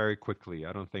very quickly.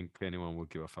 I don't think anyone will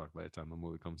give a fuck by the time the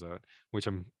movie comes out, which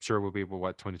I'm sure will be,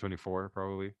 2024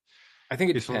 probably. I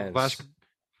think it depends.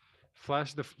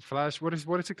 Flash. What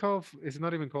is it called? It's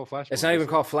not even called Flashpoint. It's not even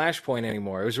called Flashpoint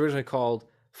anymore. It was originally called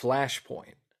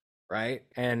Flashpoint, right?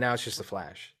 And now it's just the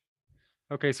Flash.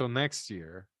 Okay, so next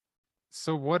year.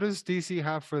 So what does DC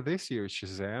have for this year?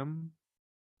 Shazam,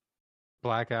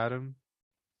 Black Adam.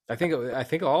 I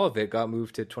think all of it got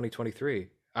moved to 2023.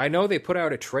 I know they put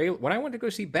out a trailer. When I went to go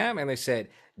see Batman, they said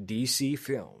DC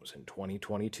films in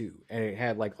 2022, and it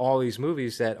had like all these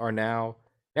movies that are now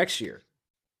next year.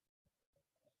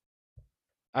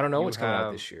 I don't know what's coming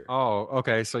out this year. Oh,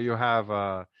 okay. So you have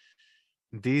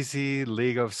DC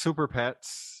League of Super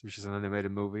Pets, which is an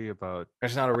animated movie about.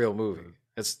 That's not a real movie.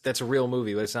 That's a real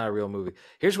movie, but it's not a real movie.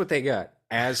 Here's what they got: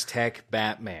 Aztec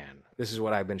Batman. This is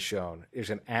what I've been shown. There's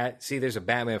a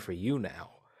Batman for you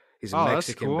now. He's a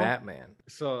Mexican cool. Batman.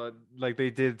 So like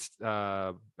they did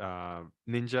Ninja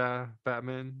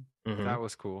Batman. Mm-hmm. That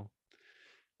was cool.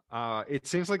 It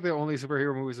seems like the only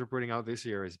superhero movies they're putting out this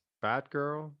year is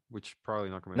Batgirl, which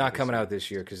probably not coming out this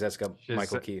year because that's got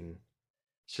Michael Keaton.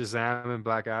 Shazam and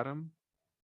Black Adam.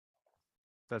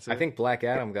 That's it. I think Black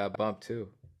Adam got bumped too.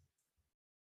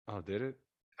 Oh, did it?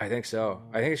 I think so.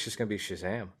 I think it's just going to be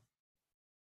Shazam.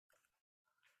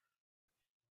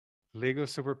 Lego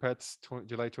Super Pets,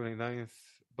 July 29th.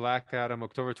 Black Adam,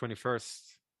 October 21st.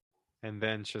 And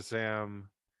then Shazam,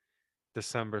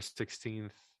 December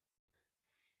 16th.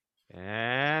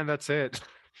 And that's it.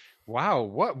 Wow.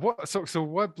 What? So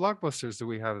what blockbusters do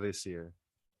we have this year?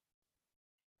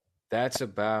 That's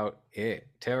about it.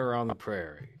 Terror on the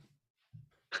Prairie.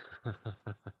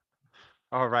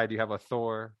 All right, you have a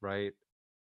Thor, right?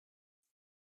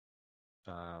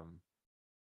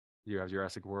 You have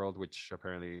Jurassic World, which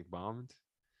apparently bombed.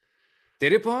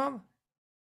 Did it bomb?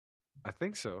 I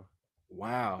think so.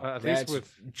 Wow, that's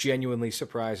genuinely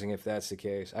surprising if that's the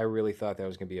case. I really thought that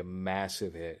was going to be a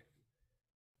massive hit.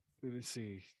 Let me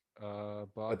see.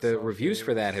 But the reviews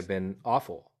for that have been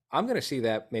awful. I'm going to see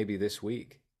that maybe this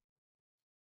week.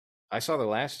 I saw the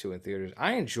last two in theaters.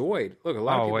 I enjoyed. Look, a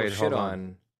lot of people shit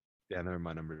on. Yeah, never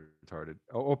mind. I'm retarded.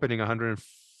 Opening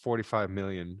 145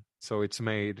 million, so it's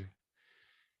made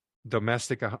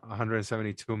domestic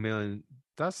 172 million.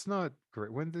 That's not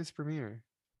great. When did this premiere?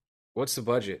 What's the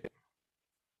budget?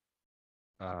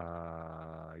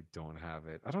 I don't have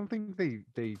it. I don't think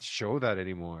they show that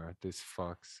anymore at this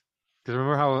Fox. Because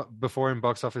remember how before in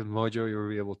Box Office Mojo you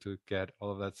were able to get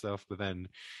all of that stuff, but then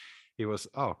it was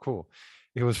cool.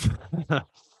 It was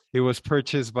it was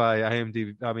purchased by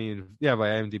IMDb. I mean, yeah, by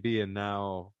IMDb, and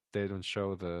now they don't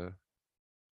show the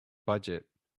budget,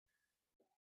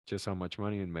 just how much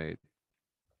money it made.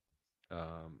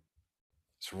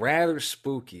 It's rather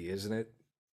spooky, isn't it?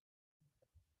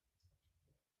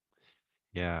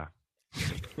 Yeah.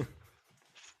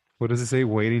 What does it say?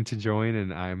 Waiting to join,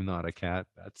 and I'm not a cat.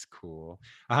 That's cool.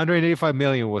 185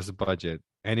 million was the budget,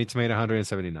 and it's made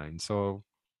 179. So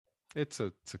it's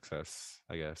a success,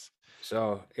 I guess.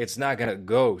 So it's not gonna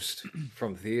ghost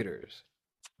from theaters,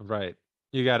 right?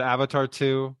 You got Avatar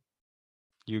 2.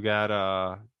 You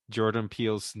got Jordan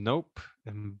Peele's Nope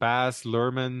and Baz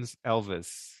Luhrmann's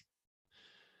Elvis.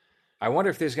 I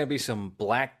wonder if there's gonna be some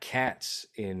black cats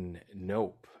in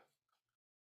Nope.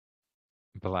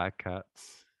 Black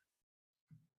cats.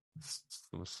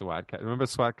 SWAT Cats. Remember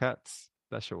SWAT Cats?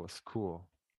 That show was cool.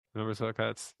 Remember SWAT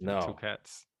Cats? No. Two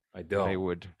cats. I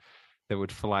don't. They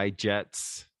would fly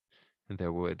jets, and they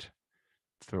would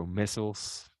throw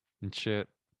missiles and shit.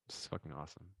 It's fucking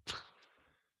awesome.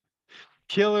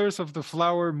 Killers of the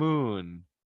Flower Moon.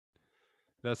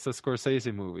 That's the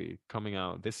Scorsese movie coming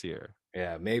out this year.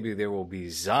 Yeah, maybe there will be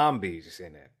zombies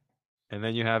in it. And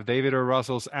then you have David O.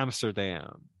 Russell's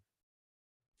Amsterdam.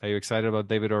 Are you excited about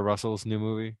David O. Russell's new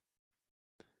movie?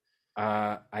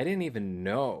 I didn't even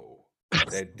know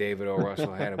that David O.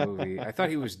 Russell had a movie. I thought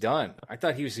he was done. I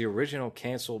thought he was the original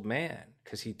canceled man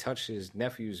because he touched his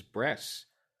nephew's breasts.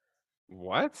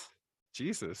 What?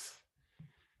 Jesus.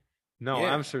 No,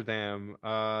 Yeah. Amsterdam.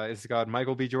 It's got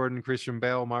Michael B. Jordan, Christian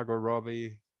Bale, Margot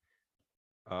Robbie,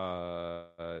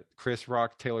 Chris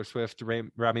Rock, Taylor Swift,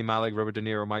 Rami Malek, Robert De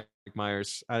Niro, Mike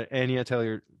Myers, Anya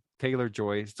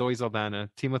Taylor-Joy, Zoe Saldana,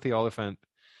 Timothy Olyphant,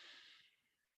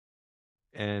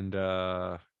 and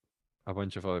a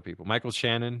bunch of other people. Michael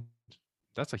Shannon.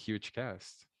 That's a huge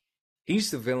cast.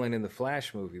 He's the villain in the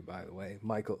Flash movie, by the way.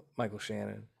 Michael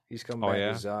Shannon. He's coming back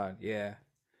as Zod. Yeah.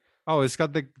 Oh, it's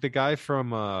got the guy from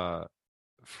that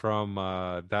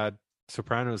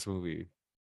Sopranos movie.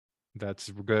 That's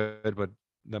good, but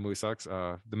that movie sucks.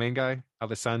 The main guy,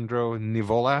 Alessandro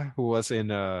Nivola, who was in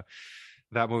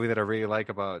that movie that I really like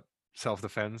about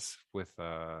self-defense with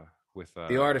The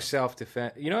Art of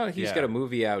Self-Defense. You know, he's got a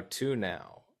movie out too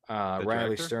now.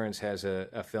 Riley Stearns has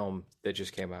a film that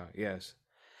just came out. Yes,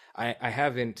 I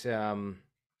haven't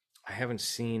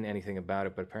seen anything about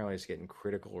it, but apparently it's getting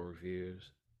critical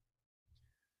reviews.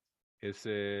 Is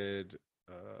it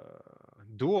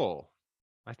Duel?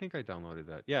 I think I downloaded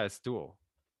that. Yeah, it's Duel.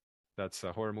 That's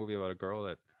a horror movie about a girl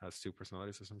that has two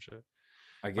personalities or some shit.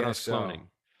 I guess so.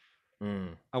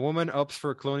 Cloning. A woman opts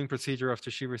for a cloning procedure after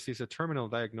she receives a terminal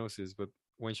diagnosis, but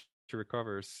when she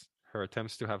recovers, her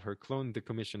attempts to have her clone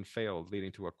decommissioned failed,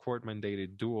 leading to a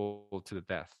court-mandated duel to the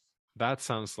death. That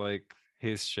sounds like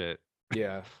his shit.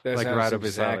 Yeah, that like sounds right up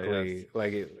his alley, exactly yes.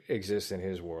 like it exists in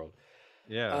his world.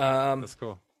 Yeah, that's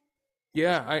cool.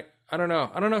 Yeah, I don't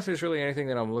know. I don't know if there's really anything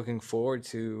that I'm looking forward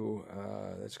to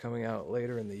that's coming out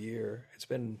later in the year. It's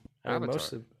been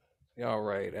Avatar. All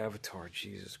right, Avatar.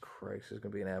 Jesus Christ, there's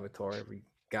gonna be an Avatar every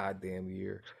goddamn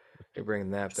year. They're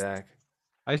bringing that back.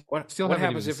 I still what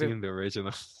haven't happens even if seen the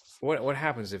original. What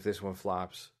happens if this one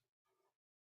flops?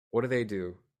 What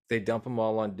do? They dump them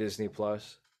all on Disney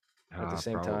Plus at the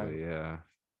same time.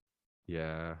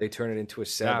 Yeah. They turn it into a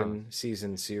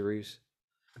 7-season series.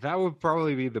 That would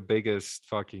probably be the biggest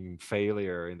fucking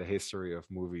failure in the history of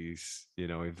movies, you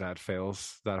know, if that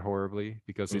fails that horribly,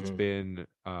 because it's been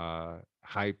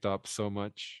hyped up so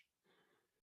much.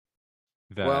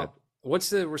 Well, what's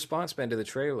the response been to the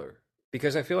trailer?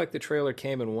 Because I feel like the trailer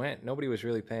came and went. Nobody was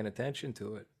really paying attention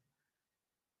to it.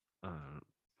 I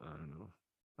don't know.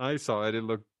 I saw it. It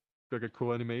looked like a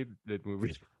cool animated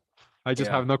movie. I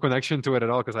just have no connection to it at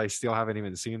all because I still haven't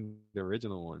even seen the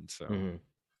original one. So,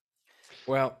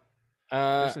 well,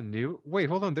 there's a new. Wait,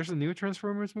 hold on. There's a new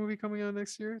Transformers movie coming out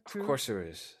next year too. Of course, there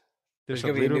is. There's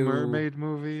a Little Mermaid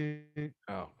movie.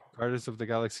 Oh, Guardians of the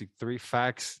Galaxy 3,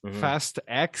 Fast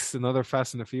X, another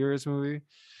Fast and the Furious movie.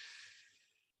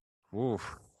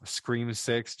 Oof. Scream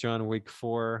 6, John Wick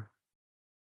 4.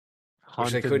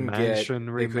 Haunted Mansion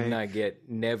remake. They could not get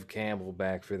Neve Campbell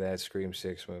back for that Scream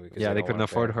 6 movie. Yeah, they couldn't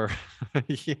afford her.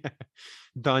 Yeah.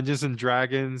 Dungeons and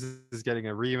Dragons is getting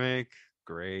a remake.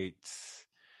 Great.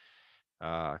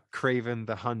 Craven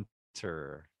the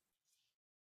Hunter.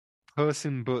 Puss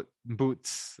in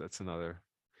Boots. That's another.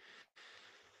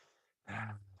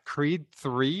 Creed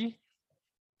 3?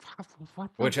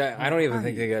 Which I don't even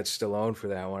think they got Stallone for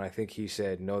that one. I think he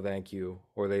said no thank you,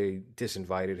 or they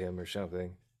disinvited him or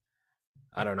something.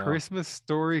 I don't know. Christmas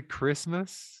Story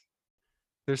Christmas?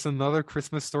 There's another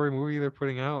Christmas Story movie they're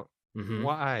putting out.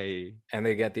 Why? And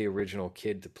they got the original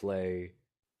kid to play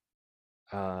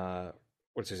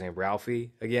what's his name?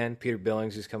 Ralphie again. Peter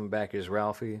Billings is coming back as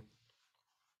Ralphie.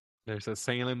 There's a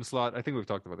Salem Slot. I think we've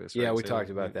talked about this. Yeah, right? we talked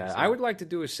about that. I would like to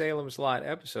do a Salem Slot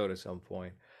episode at some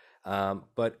point.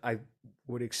 But I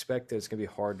would expect that it's going to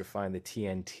be hard to find the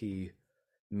TNT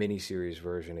miniseries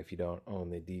version if you don't own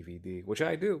the DVD, which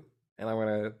I do. And I'm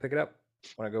going to pick it up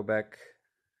when I go back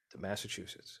to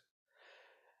Massachusetts.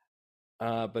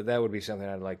 But that would be something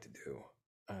I'd like to do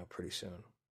pretty soon.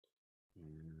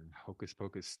 Hocus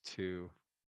Pocus 2.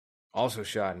 Also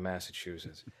shot in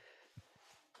Massachusetts.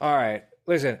 All right.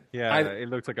 Listen. Yeah, it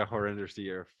looks like a horrendous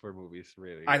year for movies,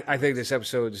 really. I think this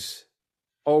episode's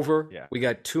over. Yeah. We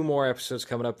got 2 more episodes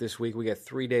coming up this week. We got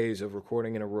 3 days of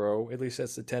recording in a row. At least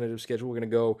that's the tentative schedule. We're going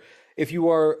to go. If you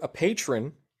are a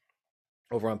patron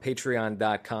over on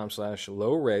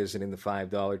patreon.com/lowres and in the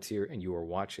 $5 tier, and you are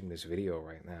watching this video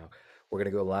right now, We're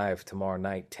going to go live tomorrow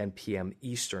night, 10 p.m.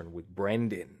 Eastern, with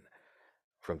Brendan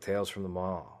from Tales from the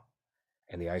Mall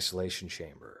and the Isolation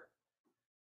Chamber.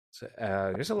 So,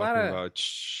 there's a lot Talking of about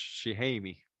She Hate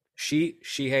Me. she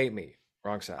hate me.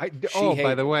 Wrong side.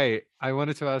 By the way, I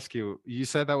wanted to ask you. You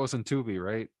said that was on Tubi,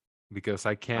 right? Because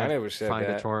I can't never said find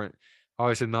that. a torrent. Oh,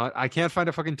 is it not? I can't find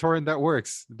a fucking torrent that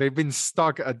works. They've been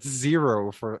stuck at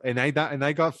 0 and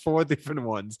I got 4 different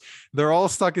ones. They're all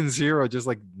stuck in 0. Just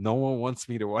like no one wants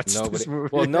me to watch this movie.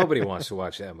 Well, nobody wants to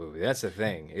watch that movie. That's the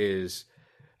thing. It's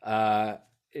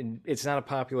not a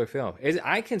popular film.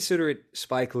 I consider it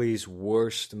Spike Lee's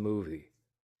worst movie.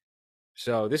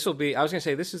 So this will be. I was going to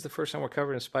say this is the first time we're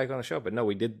covering Spike on the show, but no,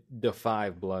 we did The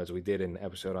Five Bloods. We did an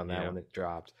episode on that one that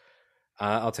dropped.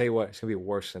 I'll tell you what, it's going to be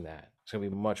worse than that. It's going to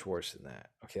be much worse than that.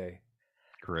 Okay.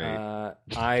 Great.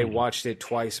 I watched it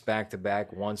twice back to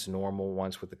back. Once normal,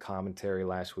 once with the commentary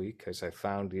last week because I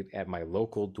found it at my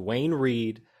local Duane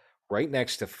Reade, right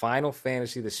next to Final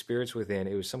Fantasy: The Spirits Within.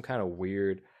 It was some kind of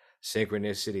weird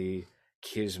synchronicity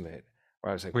kismet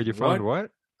where I was like, "Wait, you found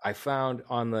what?" I found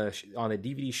on the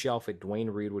DVD shelf at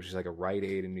Duane Reade, which is like a Rite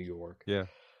Aid in New York,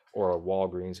 or a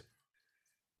Walgreens.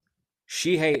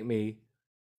 She Hate Me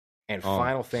and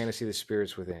Final Fantasy: The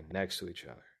Spirits Within next to each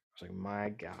other. I was like, my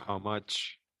God. How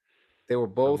much? They were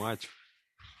both. How much?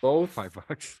 Both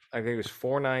 $5. I think it was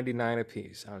 $4.99 a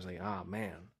piece. I was like, oh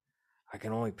man, I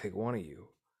can only pick one of you.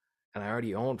 And I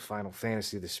already owned Final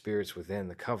Fantasy: The Spirits Within.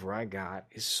 The cover I got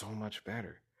is so much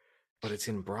better. But it's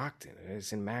in Brockton.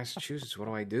 It's in Massachusetts. What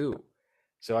do I do?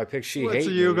 So I picked She Hate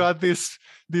So you got this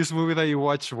movie that you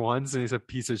watched once and it's a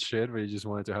piece of shit, but you just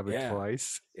wanted to have it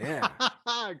twice. Yeah.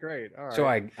 Great. All right. So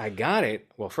I got it.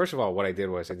 Well, first of all, what I did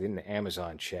was I did an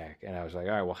Amazon check, and I was like,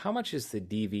 all right, well, how much is the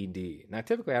DVD? Now,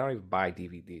 typically, I don't even buy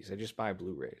DVDs. I just buy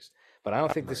Blu-rays. But I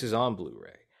don't think this is on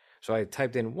Blu-ray. So I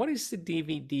typed in, what is the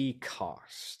DVD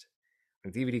cost? The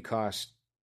DVD cost,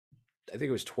 I think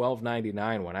it was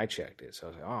 $12.99 when I checked it. So I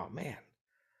was like, oh, man,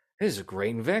 this is a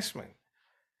great investment.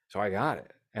 So I got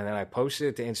it. And then I posted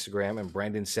it to Instagram, and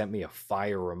Brendan sent me a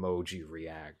fire emoji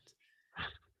react.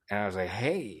 And I was like,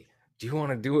 hey, do you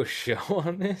want to do a show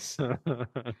on this?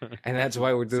 And that's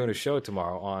why we're doing a show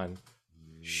tomorrow on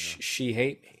She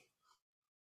Hate Me.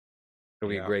 It'll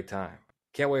be a great time.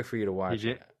 Can't wait for you to watch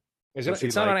it.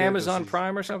 It's not on Amazon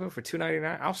Prime or something for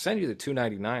 $2.99? I'll send you the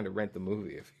 $2.99 to rent the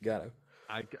movie if you got to.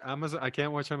 I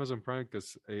can't watch Amazon Prime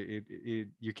because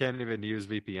you can't even use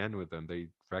VPN with them. They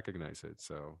recognize it.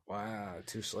 So wow,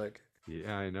 too slick.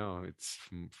 Yeah, I know. It's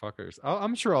fuckers.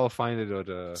 I'm sure I'll find it at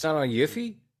It's not on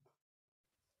Yiffy?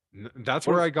 That's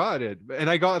where I got it. And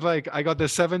I got the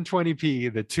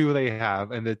 720p, the 2 they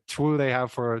have, and the 2 they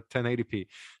have for 1080p.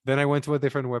 Then I went to a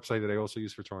different website that I also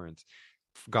use for torrents.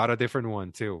 Got a different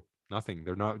one too. Nothing.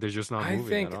 They're just not moving. I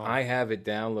think I have it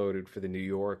downloaded for the New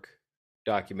York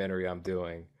documentary I'm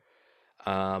doing.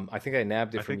 I think I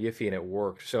nabbed it from Yiffy and it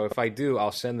worked. So if I do,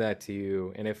 I'll send that to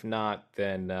you. And if not,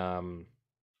 then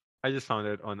I just found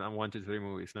it on 123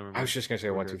 Movies. Never mind. I was just gonna say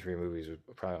 123 Movies would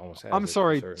probably almost. I'm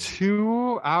sorry,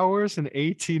 2 hours and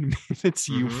 18 minutes.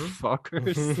 You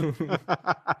fuckers.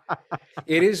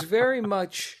 It is very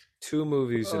much 2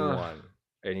 movies in one,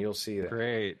 and you'll see that.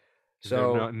 Great.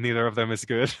 So neither of them is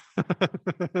good.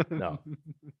 No.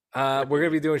 We're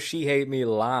gonna be doing She Hate Me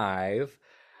live.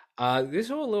 This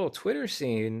whole little Twitter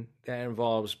scene that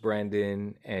involves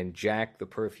Brendan and Jack the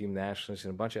Perfume Nationalist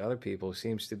and a bunch of other people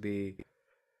seems to be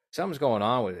something's going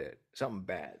on with it. Something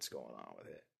bad's going on with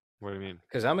it. What do you mean?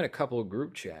 Because I'm in a couple of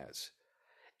group chats,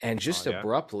 and just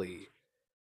abruptly,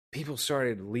 people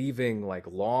started leaving like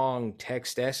long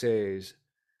text essays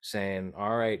saying,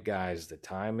 "All right, guys, the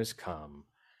time has come.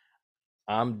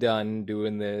 I'm done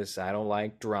doing this. I don't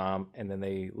like drama." And then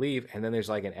they leave. And then there's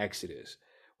like an exodus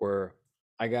where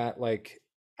I got like,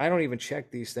 I don't even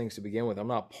check these things to begin with. I'm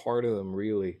not part of them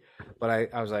really. But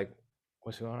I was like,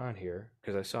 what's going on here?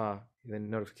 Because I saw the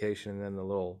notification and then the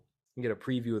little, you get a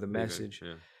preview of the message.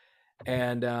 Yeah.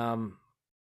 And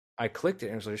I clicked it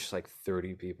and it was just like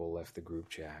 30 people left the group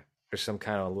chat. There's some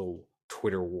kind of little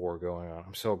Twitter war going on.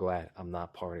 I'm so glad I'm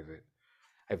not part of it.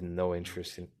 I have no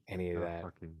interest in any of that.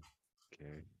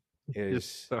 Okay. It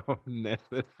is so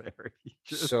necessary.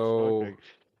 So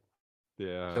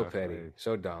yeah. So petty.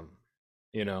 So dumb.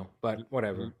 You know, but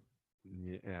whatever.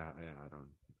 Yeah,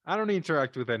 I don't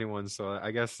interact with anyone, so I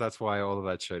guess that's why all of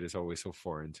that shit is always so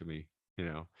foreign to me. You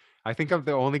know, I think of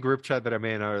the only group chat that I'm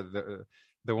in are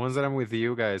the ones that I'm with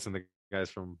you guys and the guys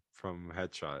from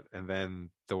Headshot, and then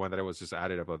the one that I was just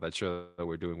added about that show that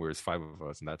we're doing, where it's 5 of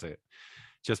us, and that's it.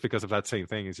 Just because of that same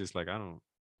thing, it's just like I don't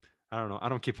know. I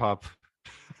don't keep up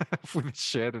with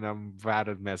shit, and I'm bad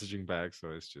at messaging back, so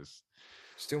it's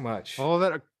too much. All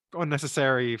that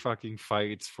unnecessary fucking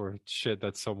fights for shit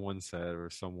that someone said or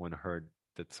someone heard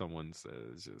that someone said.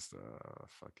 It's just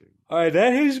fucking. All right,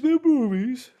 that has been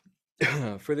movies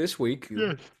for this week.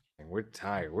 Yes. We're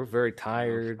tired. We're very Oh,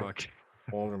 tired fuck.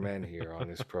 older men here on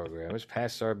this program. It's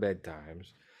past our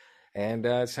bedtimes, and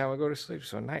it's time we go to sleep.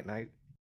 So night night.